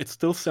time, it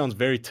still sounds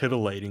very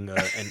tittillating,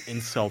 an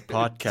incel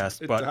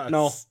podcast. But does.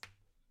 No,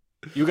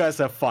 you guys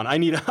have fun. I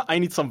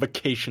need some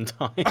vacation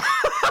time.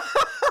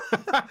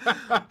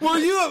 Well,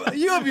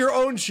 you have your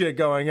own shit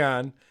going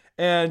on,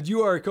 and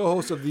you are a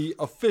co-host of the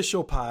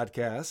official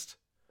podcast.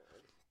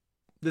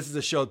 This is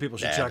a show that people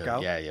should check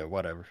out. Yeah,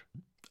 whatever.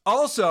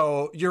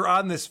 Also, you're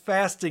on this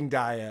fasting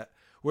diet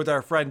with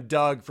our friend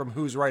Doug from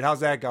Who's Right. How's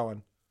that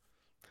going?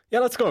 Yeah,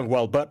 that's going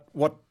well. But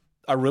what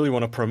I really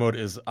want to promote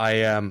is I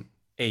am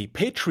a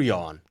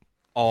Patreon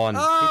on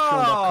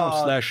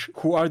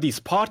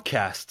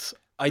patreon.com/whoarethespodcasts.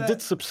 I did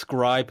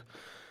subscribe.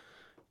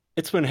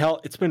 It's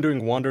been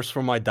doing wonders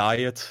for my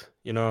diet.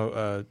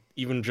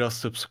 Even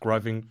just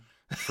subscribing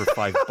for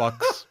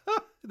 $5.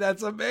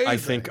 That's amazing. I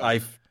think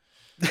I've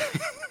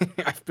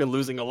been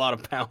losing a lot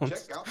of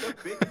pounds. Check out the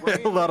big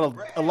brain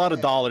a lot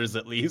of dollars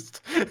at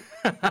least.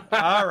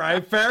 All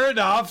right, fair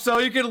enough. So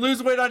you can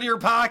lose weight out of your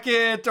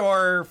pocket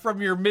or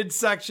from your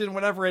midsection,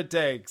 whatever it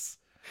takes.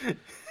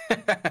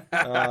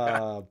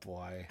 Oh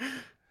boy.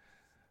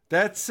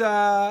 That's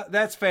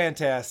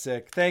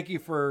fantastic. Thank you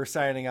for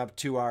signing up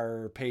to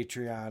our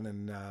Patreon,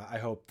 and I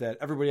hope that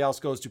everybody else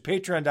goes to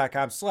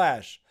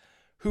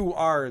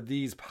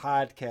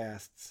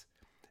patreon.com/whoarethespodcasts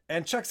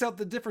and checks out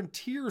the different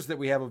tiers that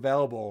we have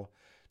available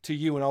to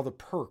you and all the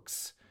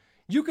perks.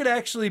 You could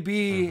actually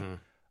be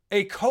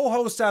a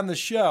co-host on the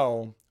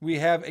show. We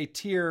have a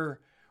tier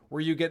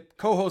where you get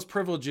co-host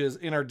privileges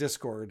in our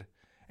Discord.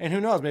 And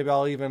who knows, maybe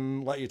I'll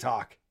even let you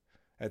talk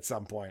at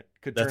some point.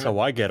 That's how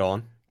I get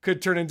on.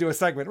 Could turn into a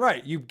segment.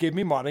 Right. You give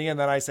me money and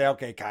then I say,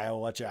 okay, Kyle,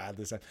 I'll let you add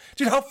this.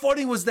 Dude, how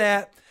funny was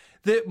that?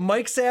 That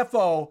Mike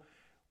Sappho,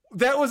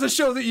 that was a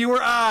show that you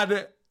were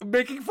on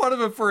making fun of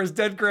him for his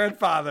dead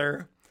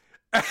grandfather.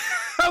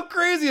 How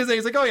crazy is that?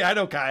 He's like, oh yeah, I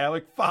know Kyle. I'm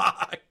like,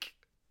 fuck.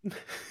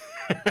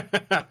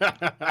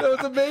 That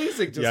was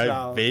amazing just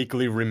now. I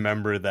vaguely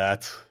remember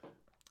that.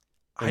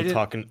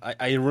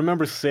 I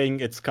remember saying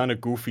it's kind of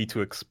goofy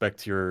to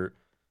expect your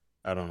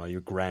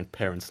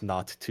grandparents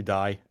not to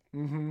die.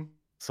 Mm-hmm.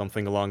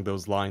 Something along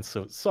those lines.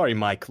 So sorry,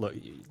 Mike. Look,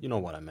 you know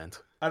what I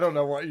meant. I don't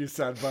know what you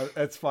said, but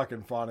it's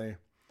fucking funny.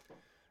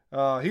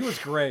 He was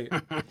great.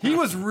 He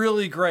was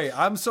really great.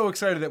 I'm so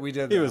excited that we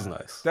did that. It was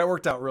nice. That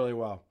worked out really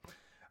well.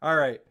 All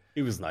right.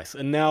 It was nice.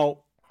 And now,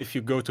 if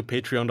you go to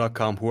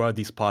patreon.com, Who Are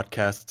These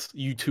Podcasts,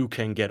 you too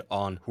can get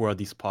on Who Are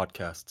These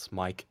Podcasts,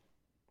 Mike.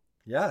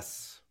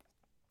 Yes.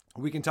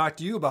 We can talk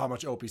to you about how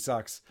much Opie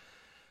sucks.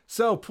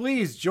 So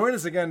please join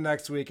us again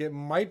next week. It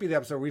might be the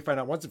episode where we find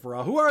out once and for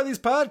all. Who are these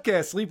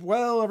podcasts? Sleep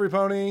well, every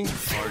pony.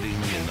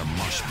 Farting in the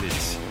mosh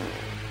pits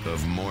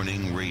of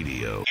morning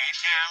radio.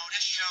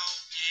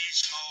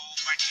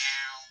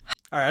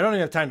 All right, I don't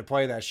even have time to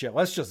play that shit.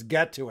 Let's just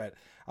get to it.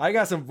 I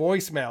got some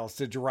voicemails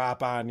to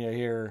drop on you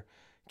here,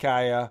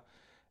 Kaya.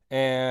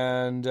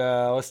 And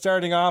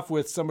starting off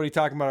with somebody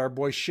talking about our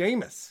boy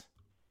Seamus.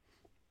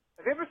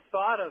 Have you ever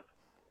thought of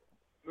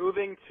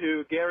moving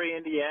to Gary,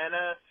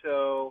 Indiana,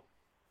 so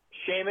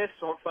Seamus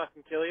won't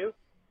fucking kill you?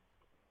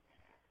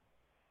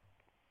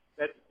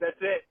 That's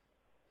it.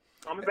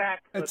 I'll be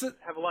back. Let's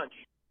have lunch.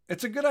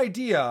 It's a good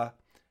idea.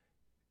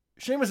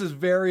 Seamus is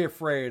very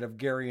afraid of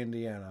Gary,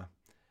 Indiana.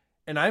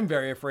 And I'm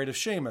very afraid of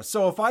Seamus.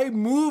 So if I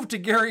move to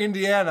Gary,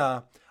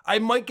 Indiana, I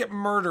might get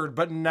murdered,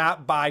 but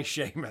not by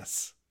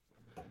Seamus.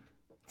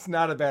 It's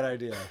not a bad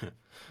idea.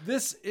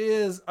 This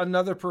is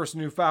another person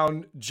who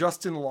found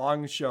Justin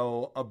Long's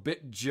show a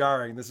bit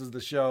jarring. This is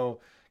the show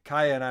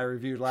Kaya and I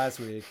reviewed last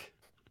week.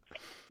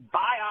 Buy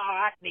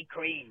our acne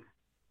cream.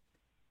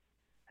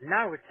 And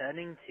now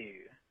returning to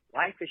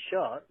Life is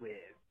Short with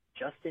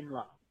Justin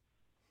Long.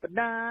 But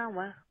now,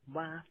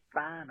 my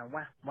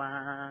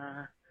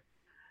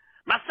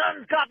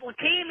son's got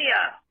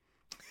leukemia.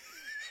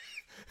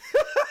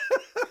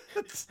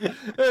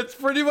 It's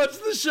pretty much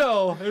the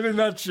show in a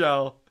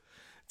nutshell.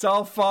 It's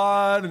all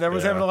fun, and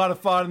everyone's having a lot of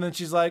fun, and then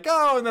she's like,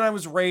 oh, and then I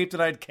was raped,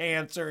 and I had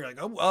cancer. You're like,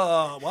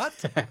 oh, what?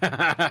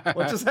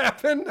 What just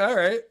happened? All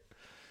right.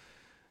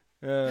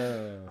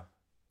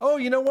 Oh,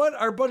 you know what?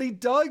 Our buddy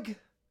Doug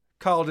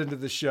called into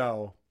the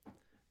show.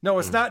 No,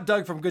 it's not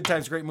Doug from Good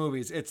Times, Great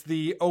Movies. It's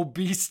the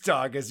obese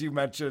Doug, as you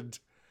mentioned.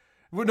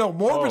 No,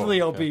 morbidly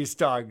obese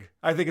Doug,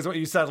 I think is what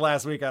you said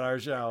last week on our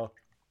show.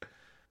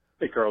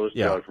 Hey, Carl, this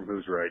is Doug from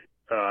Who's Right.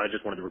 I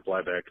just wanted to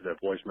reply back to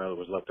that voicemail that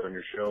was left on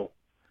your show.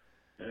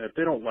 If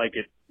they don't like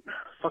it,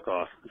 fuck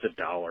off. It's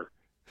 $1.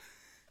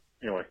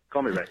 Anyway,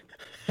 call me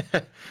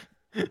back.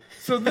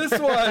 So this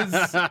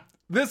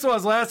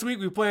was last week.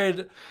 We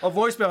played a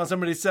voicemail and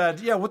somebody said,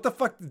 yeah, what the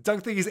fuck?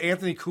 Doug think he's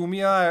Anthony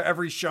Cumia?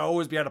 Every show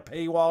is behind a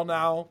paywall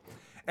now.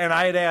 And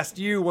I had asked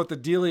you what the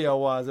dealio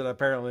was, and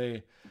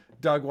apparently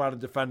Doug wanted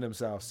to defend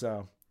himself.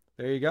 So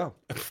there you go.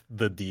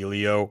 The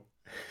dealio.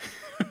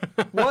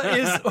 What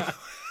is...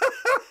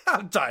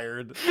 I'm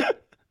tired.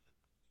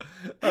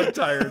 I'm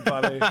tired,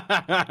 buddy.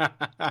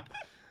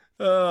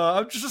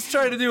 I'm just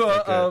trying to do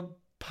a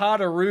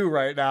potteroo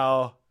right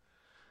now.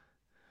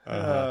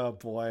 Oh,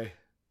 boy.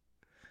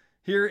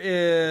 Here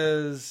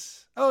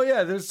is... Oh,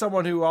 yeah, there's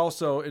someone who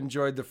also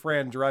enjoyed the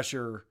Fran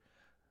Drescher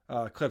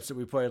clips that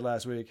we played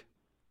last week.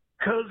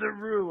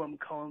 Cuzaroo, I'm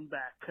calling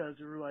back.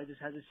 Cuzaroo, I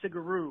just had a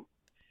cigaroo.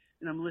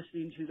 And I'm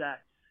listening to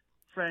that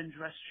Fran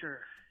Drescher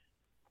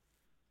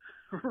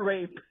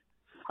rape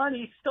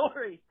funny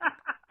story.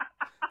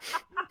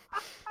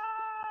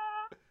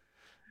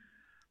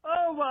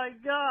 Oh my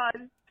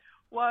God.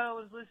 While I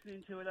was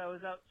listening to it, I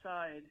was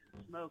outside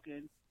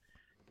smoking,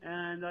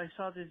 and I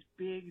saw this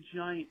big,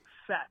 giant,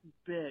 fat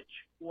bitch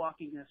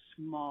walking a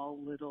small,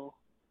 little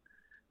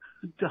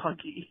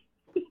doggy.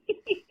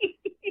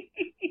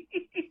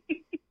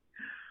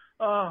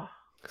 Oh.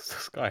 Is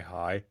this guy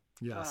high?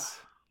 Yes.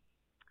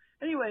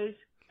 Anyways,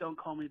 don't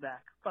call me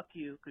back. Fuck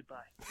you.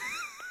 Goodbye.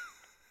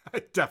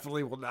 I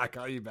definitely will not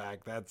call you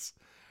back. That's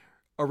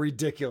a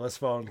ridiculous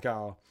phone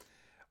call.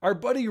 Our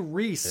buddy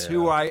Reese,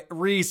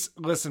 Reese,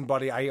 listen,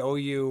 buddy, I owe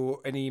you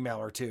an email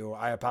or two.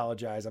 I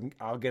apologize.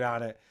 I'll get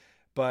on it.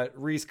 But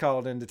Reese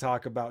called in to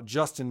talk about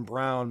Justin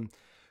Brown,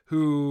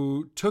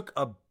 who took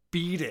a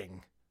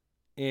beating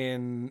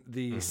in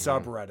the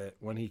subreddit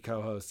when he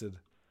co-hosted.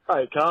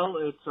 Hey, Carl,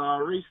 it's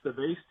Reese the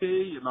Beast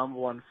here, your number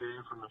one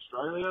fan from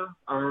Australia.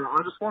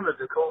 I just wanted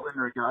to call in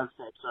regards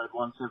to episode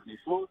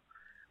 174.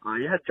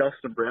 You had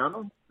Justin Brown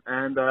on,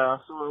 and I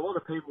saw a lot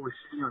of people were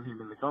shitting on him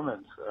in the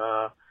comments.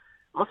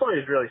 I thought he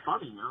was really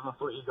funny, man. I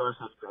thought you guys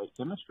had great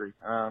chemistry.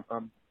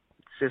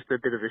 just a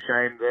bit of a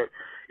shame that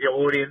your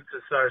audience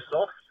is so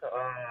soft.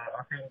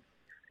 I think,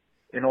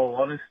 in all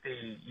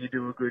honesty, you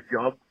do a good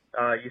job.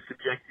 You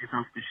subject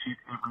yourself to shit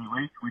every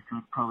week, which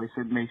would probably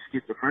send me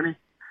schizophrenic.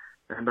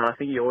 And I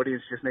think your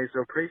audience just needs to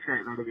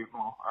appreciate that a bit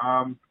more.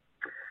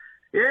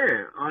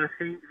 Yeah, I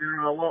think there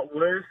are a lot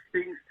worse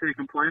things to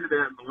complain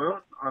about in the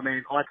world. I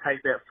mean, I take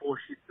about 4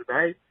 shits a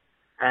day,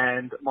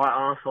 and my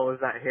arsehole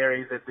is that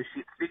hairy that the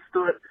shit sticks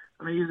to it,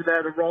 and I use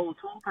about a roll of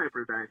toilet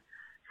paper a day.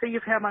 Think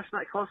of how much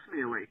that costs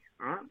me a week,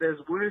 right?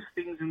 There's worse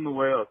things in the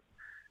world.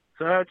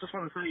 So I just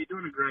want to say you're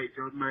doing a great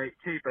job, mate.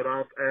 Keep it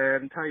up,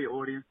 and tell your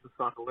audience to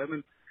suck a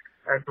lemon.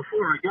 And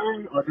before I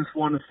go, I just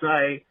want to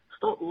say,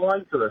 stop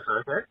lying to us,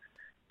 okay?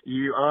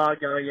 You are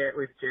going out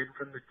with Jen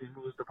from the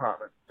Jingles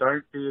department.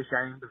 Don't be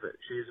ashamed of it.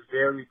 She is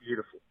very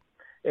beautiful.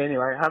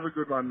 Anyway, have a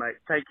good one, mate.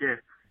 Take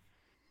care.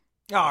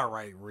 All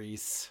right,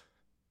 Reese.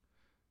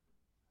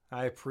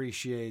 I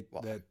appreciate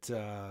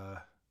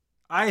that.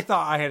 I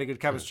thought I had a good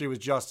chemistry with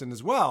Justin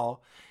as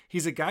well.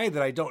 He's a guy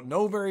that I don't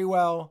know very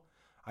well.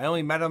 I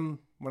only met him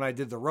when I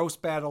did the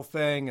roast battle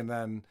thing, and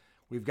then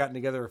we've gotten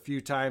together a few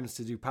times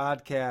to do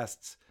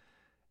podcasts.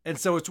 And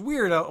so it's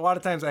weird. A lot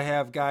of times I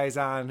have guys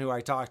on who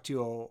I talk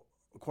to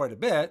quite a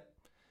bit,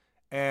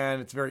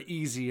 and it's very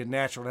easy and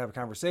natural to have a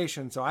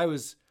conversation. So I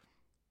was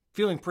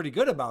feeling pretty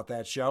good about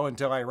that show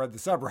until I read the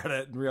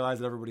subreddit and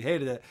realized that everybody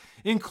hated it,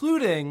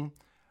 including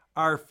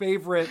our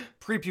favorite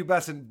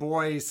prepubescent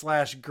boy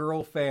 /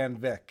 girl fan,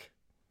 Vic.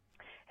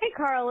 Hey,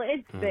 Carl,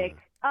 it's Vic.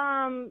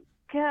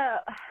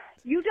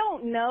 You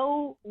don't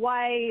know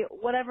why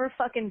whatever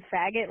fucking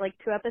faggot like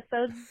 2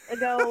 episodes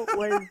ago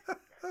was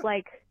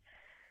like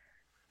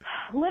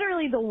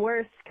literally the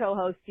worst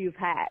co-host you've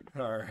had.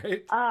 All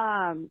right.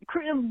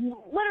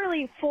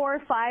 Literally 4 or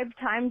 5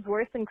 times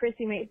worse than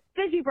Chrissy May.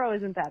 Fizzy Bro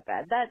isn't that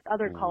bad. That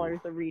other caller's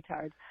a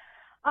retard.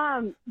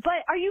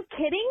 But are you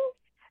kidding?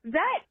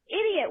 That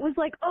idiot was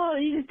like, oh,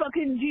 you just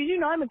fucking, do you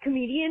know I'm a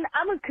comedian?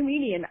 I'm a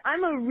comedian.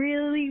 I'm a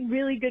really,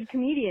 really good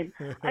comedian.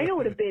 I know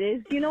what a bit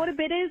is. Do you know what a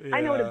bit is? Yeah.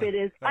 I know what a bit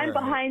is. I'm All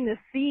right. behind the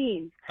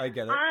scenes. I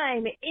get it.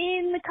 I'm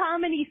in the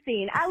comedy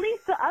scene. At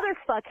least the other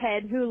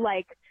fuckhead who,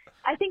 like,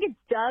 I think it's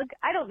Doug.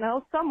 I don't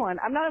know. Someone.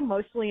 I'm not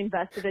emotionally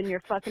invested in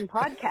your fucking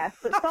podcast,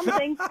 but some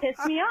things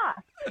piss me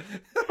off.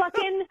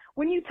 Fucking,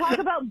 when you talk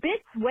about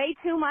bits way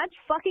too much,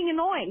 fucking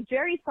annoying.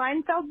 Jerry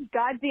Seinfeld's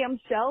goddamn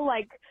show,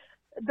 like,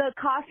 the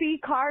coffee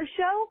car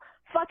show,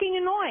 fucking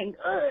annoying.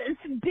 It's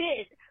a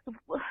bit.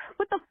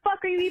 What the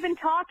fuck are you even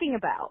talking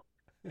about?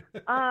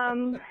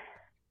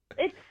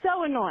 It's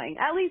so annoying.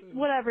 At least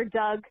whatever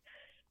Doug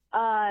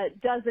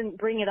doesn't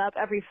bring it up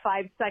every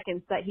 5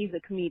 seconds that he's a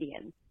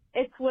comedian.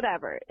 It's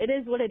whatever. It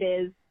is what it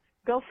is.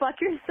 Go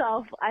fuck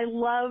yourself. I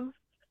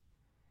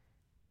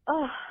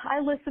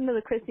listen to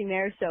the Chrissy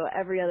Mayer show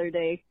every other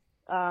day.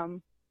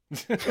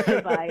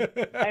 Goodbye.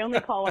 I only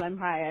call when I'm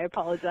high. I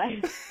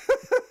apologize.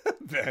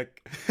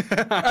 Vic.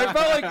 I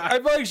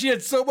felt like she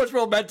had so much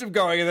momentum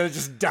going, and then it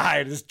just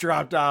died. It just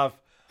dropped off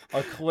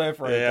a cliff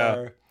right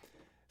there.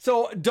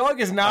 So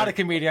Doug is not a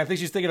comedian. I think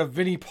she's thinking of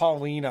Vinnie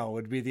Paulino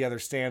would be the other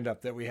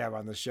stand-up that we have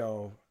on the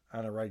show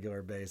on a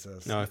regular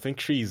basis. No, I think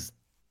she's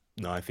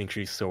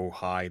so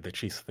high that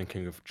she's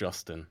thinking of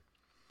Justin.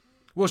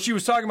 Well, she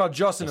was talking about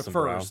Justin at Justin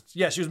first.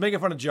 Yeah, she was making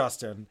fun of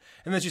Justin.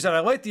 And then she said,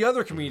 I like the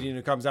other comedian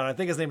who comes on. I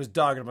think his name is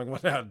Doug. And I'm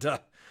like, well, no, Doug.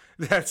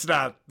 That's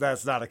not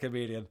a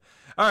comedian.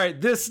 All right,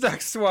 this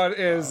next one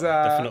is...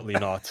 Definitely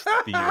not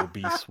the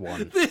obese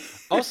one.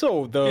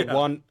 Also, the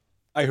one...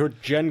 I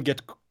heard Jen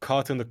get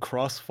caught in the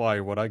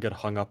crossfire. What I get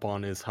hung up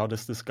on is, how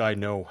does this guy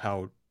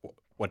know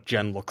what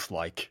Jen looks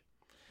like?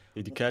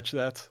 Did you catch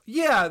that?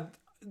 Yeah,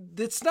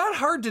 it's not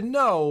hard to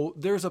know.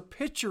 There's a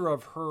picture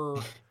of her.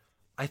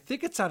 I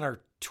think it's on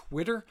our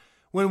Twitter.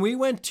 When we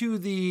went to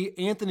the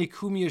Anthony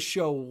Cumia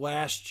show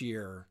last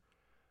year,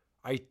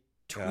 I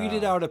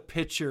tweeted out a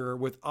picture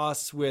with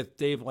us with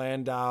Dave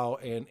Landau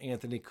and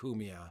Anthony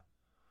Cumia.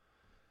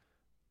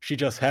 She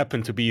just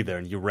happened to be there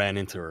and you ran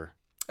into her.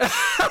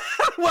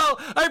 Well,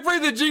 I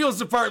bring the Jingles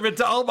department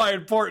to all my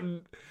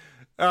important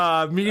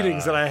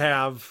meetings that I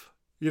have.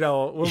 You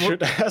know, you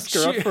should ask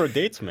her up for a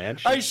date, man.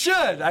 I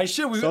should.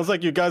 Sounds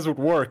like you guys would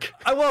work.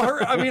 Well,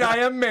 I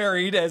am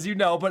married, as you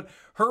know, but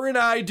her and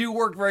I do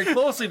work very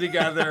closely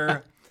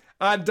together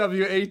on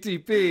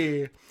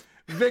WATP.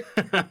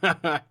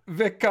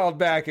 Vic called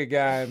back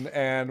again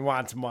and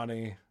wants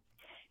money.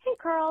 Hey,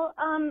 Carl.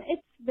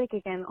 It's Vic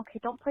again. Okay,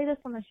 don't play this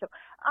on the show.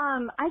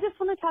 I just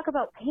want to talk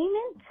about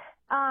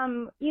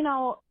payment. You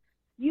know,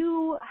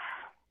 you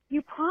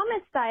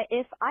promised that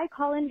if I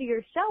call into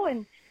your show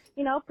and,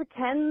 you know,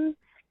 pretend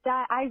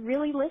that I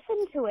really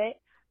listened to it,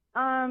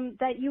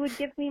 that you would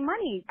give me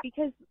money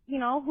because, you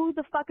know, who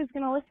the fuck is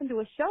going to listen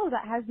to a show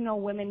that has no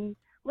women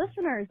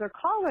listeners or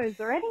callers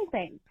or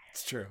anything?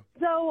 It's true.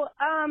 So,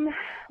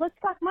 let's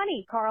talk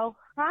money, Carl,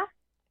 huh?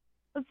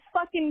 Let's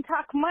fucking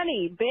talk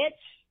money, bitch.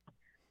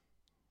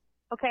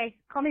 Okay,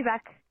 call me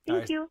back.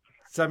 Thank you.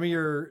 Send me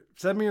your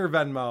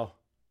Venmo,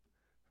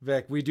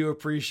 Vic. We do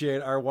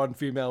appreciate our one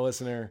female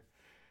listener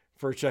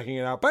for checking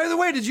it out. By the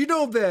way, did you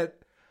know that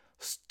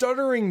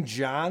Stuttering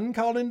John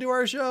called into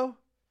our show?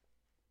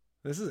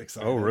 This is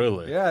exciting. Oh,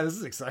 really? Yeah, this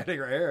is exciting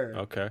right here.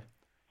 Okay.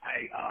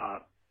 Hey,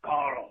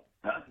 Carl,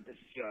 this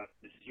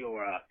is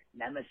your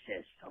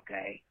nemesis,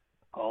 okay?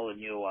 Calling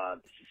you,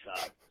 this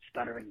is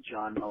Stuttering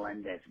John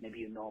Melendez. Maybe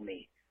you know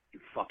me, you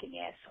fucking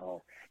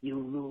asshole. You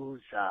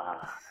loser.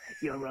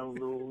 You're a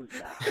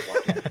loser.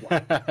 Well, guess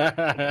what? I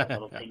got a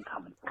little thing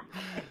coming for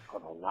you. It's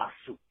called a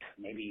lawsuit.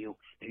 Maybe you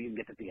can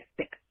get to be a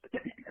thick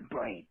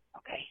brain,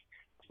 okay?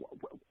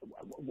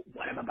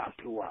 What I'm about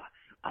to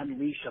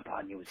unleash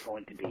upon you is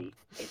going to be,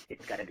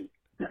 it's going to be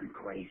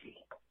crazy.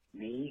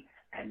 Me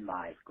and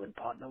my good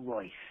partner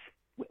Royce,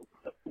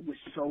 we're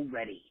so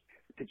ready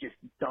to just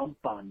dump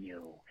on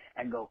you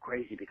and go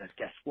crazy because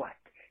guess what?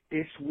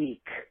 This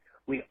week,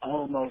 we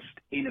almost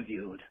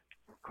interviewed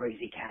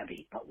Crazy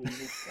Cabby, but we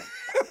missed him.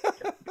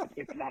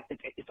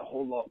 It's a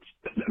whole long,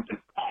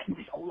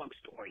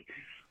 story.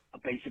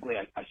 Basically,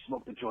 I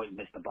smoked a joint and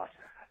missed the bus.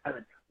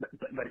 But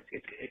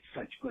it's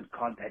such good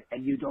content,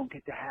 and you don't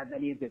get to have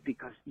any of it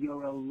because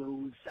you're a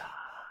loser.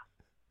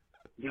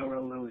 You're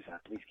a loser.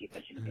 Please keep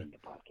mentioning me in your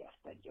podcast.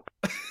 Thank you.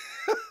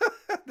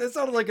 That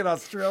sounded like an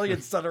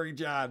Australian Stuttering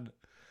John.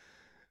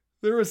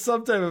 There was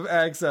some type of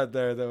accent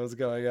there that was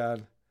going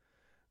on.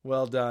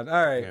 Well done.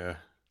 All right.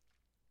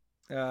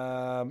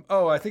 Yeah.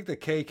 I think the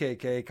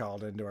KKK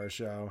called into our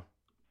show.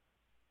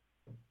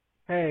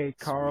 Hey,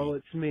 Carl,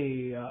 it's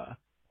me,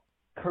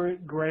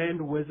 current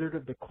Grand Wizard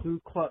of the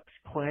Ku Klux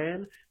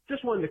Klan.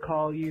 Just wanted to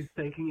call you,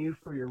 thanking you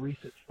for your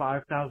recent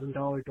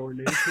 $5,000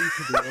 donation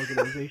to the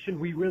organization.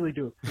 We really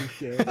do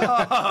appreciate it.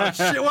 Oh,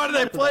 shit, why did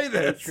I play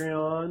this?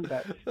 Patreon,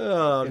 that's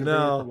Oh, gonna bring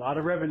no. us a lot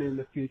of revenue in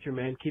the future,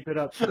 man. Keep it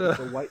up. It's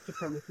a white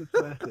supremacist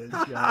message.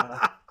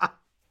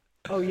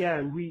 Oh, yeah,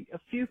 and a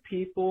few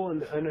people in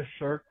the inner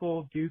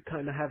circle do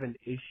kind of have an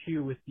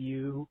issue with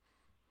you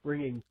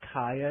bringing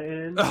Kaya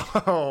in.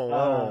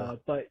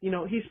 But,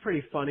 he's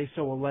pretty funny,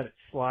 so we'll let it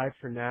slide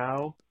for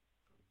now.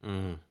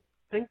 Mm. I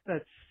think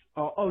that's...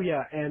 Oh,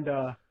 yeah, and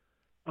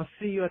I'll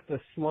see you at the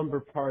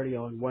slumber party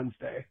on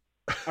Wednesday.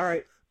 All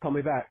right, call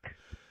me back.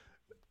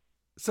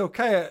 So,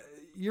 Kaya,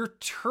 you're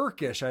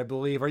Turkish, I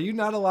believe. Are you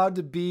not allowed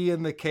to be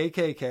in the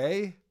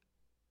KKK?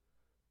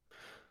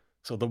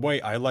 So the way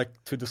I like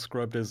to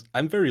describe this,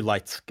 I'm very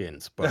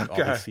light-skinned, but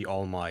Okay. obviously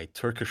all my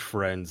Turkish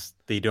friends,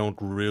 they don't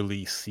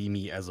really see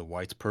me as a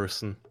white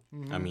person. I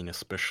Mhm. mean,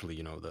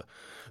 especially,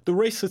 the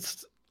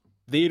racists,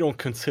 they don't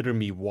consider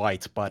me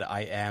white, but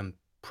I am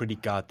pretty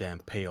goddamn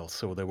pale.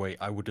 So the way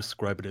I would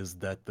describe it is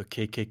that the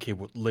KKK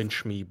would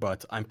lynch me,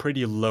 but I'm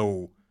pretty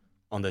low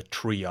on the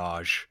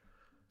triage.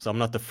 So I'm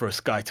not the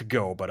first guy to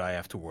go, but I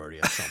have to worry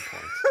at some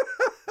point.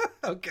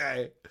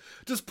 Okay.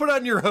 Just put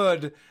on your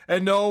hood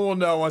and no one will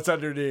know what's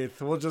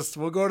underneath. We'll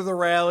go to the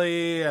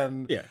rally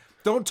and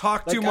don't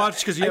talk too much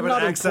because you have I'm an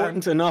not accent.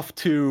 important enough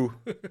to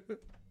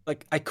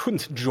I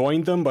couldn't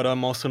join them, but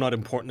I'm also not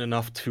important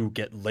enough to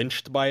get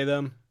lynched by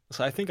them.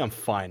 So I think I'm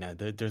fine.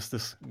 There's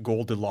this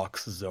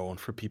Goldilocks zone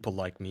for people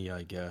like me,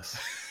 I guess.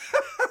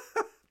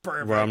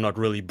 Where I'm not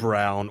really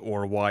brown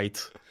or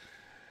white.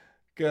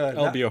 Good.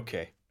 I'll be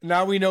okay.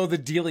 Now we know the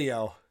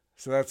dealio.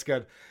 So that's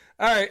good.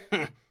 All right.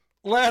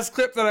 Last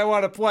clip that I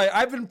want to play.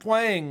 I've been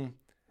playing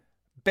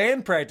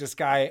Band Practice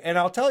Guy, and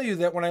I'll tell you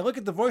that when I look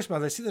at the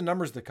voicemails, I see the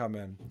numbers that come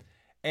in.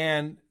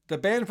 And the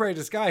Band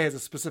Practice Guy has a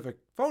specific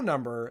phone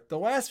number. The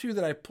last few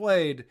that I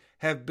played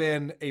have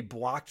been a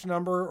blocked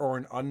number or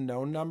an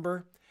unknown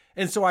number.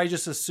 And so I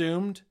just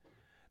assumed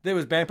that it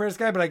was Band Practice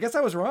Guy, but I guess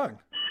I was wrong.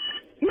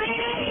 Band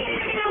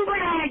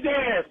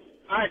practice!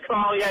 All right,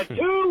 Carl, you had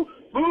two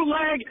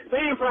bootleg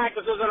band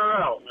practices in a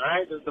row, all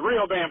right? This is the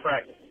real band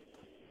practice.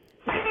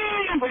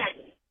 Band practice!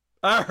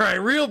 All right,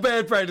 real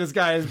Band Practice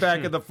Guy is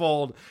back in the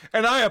fold,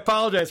 and I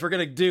apologize for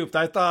getting duped.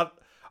 I thought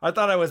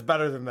I was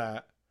better than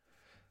that,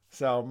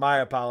 so my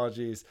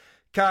apologies.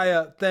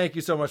 Kaya, thank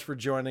you so much for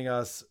joining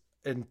us.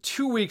 In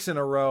 2 weeks in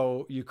a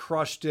row, you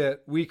crushed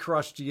it. We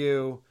crushed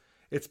you.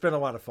 It's been a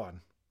lot of fun.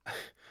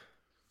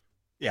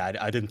 Yeah,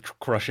 I didn't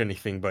crush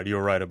anything, but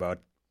you're right about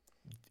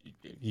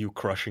you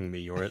crushing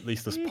me, or at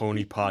least this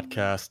pony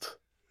podcast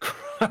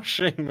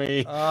crushing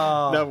me.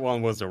 Oh. That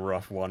one was a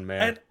rough one,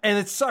 man. And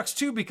it sucks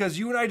too because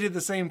you and I did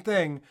the same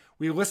thing.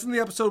 We listened to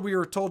the episode we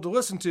were told to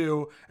listen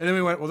to, and then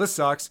we went, well, this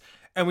sucks.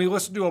 And we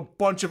listened to a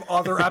bunch of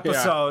other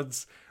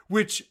episodes,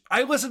 which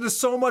I listened to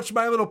so much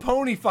My Little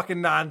Pony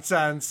fucking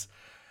nonsense.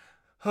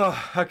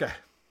 Okay.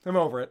 I'm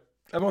over it.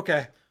 I'm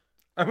okay.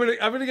 I'm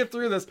gonna get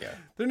through this. Yeah.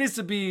 There needs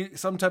to be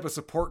some type of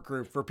support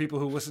group for people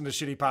who listen to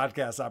shitty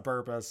podcasts on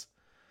purpose.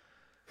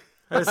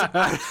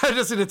 I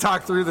just need to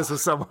talk through this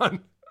with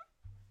someone.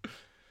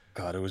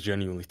 God, it was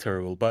genuinely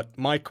terrible. But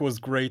Mike was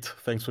great.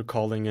 Thanks for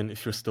calling in.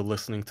 If you're still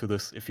listening to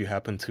this, if you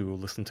happen to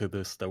listen to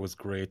this, that was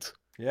great.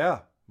 Yeah,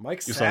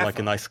 Mike You sound like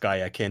a nice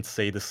guy. I can't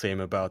say the same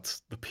about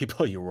the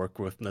people you work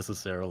with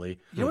necessarily.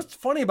 You know what's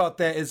funny about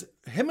that is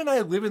him and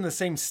I live in the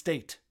same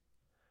state.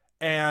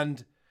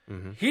 And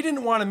he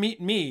didn't want to meet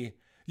me.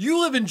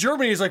 You live in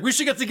Germany. He's like, we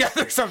should get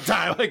together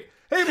sometime. Like,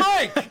 hey,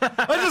 Mike,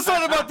 I just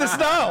thought about this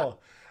now.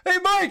 Hey,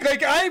 Mike,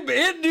 like, I'm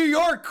in New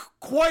York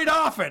quite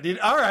often.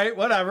 All right,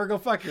 whatever. Go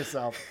fuck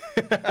yourself.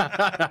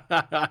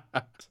 All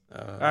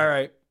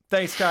right.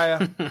 Thanks,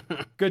 Kaya.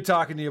 Good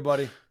talking to you,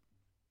 buddy.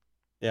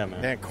 Yeah,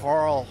 man. Man,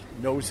 Carl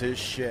knows his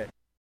shit.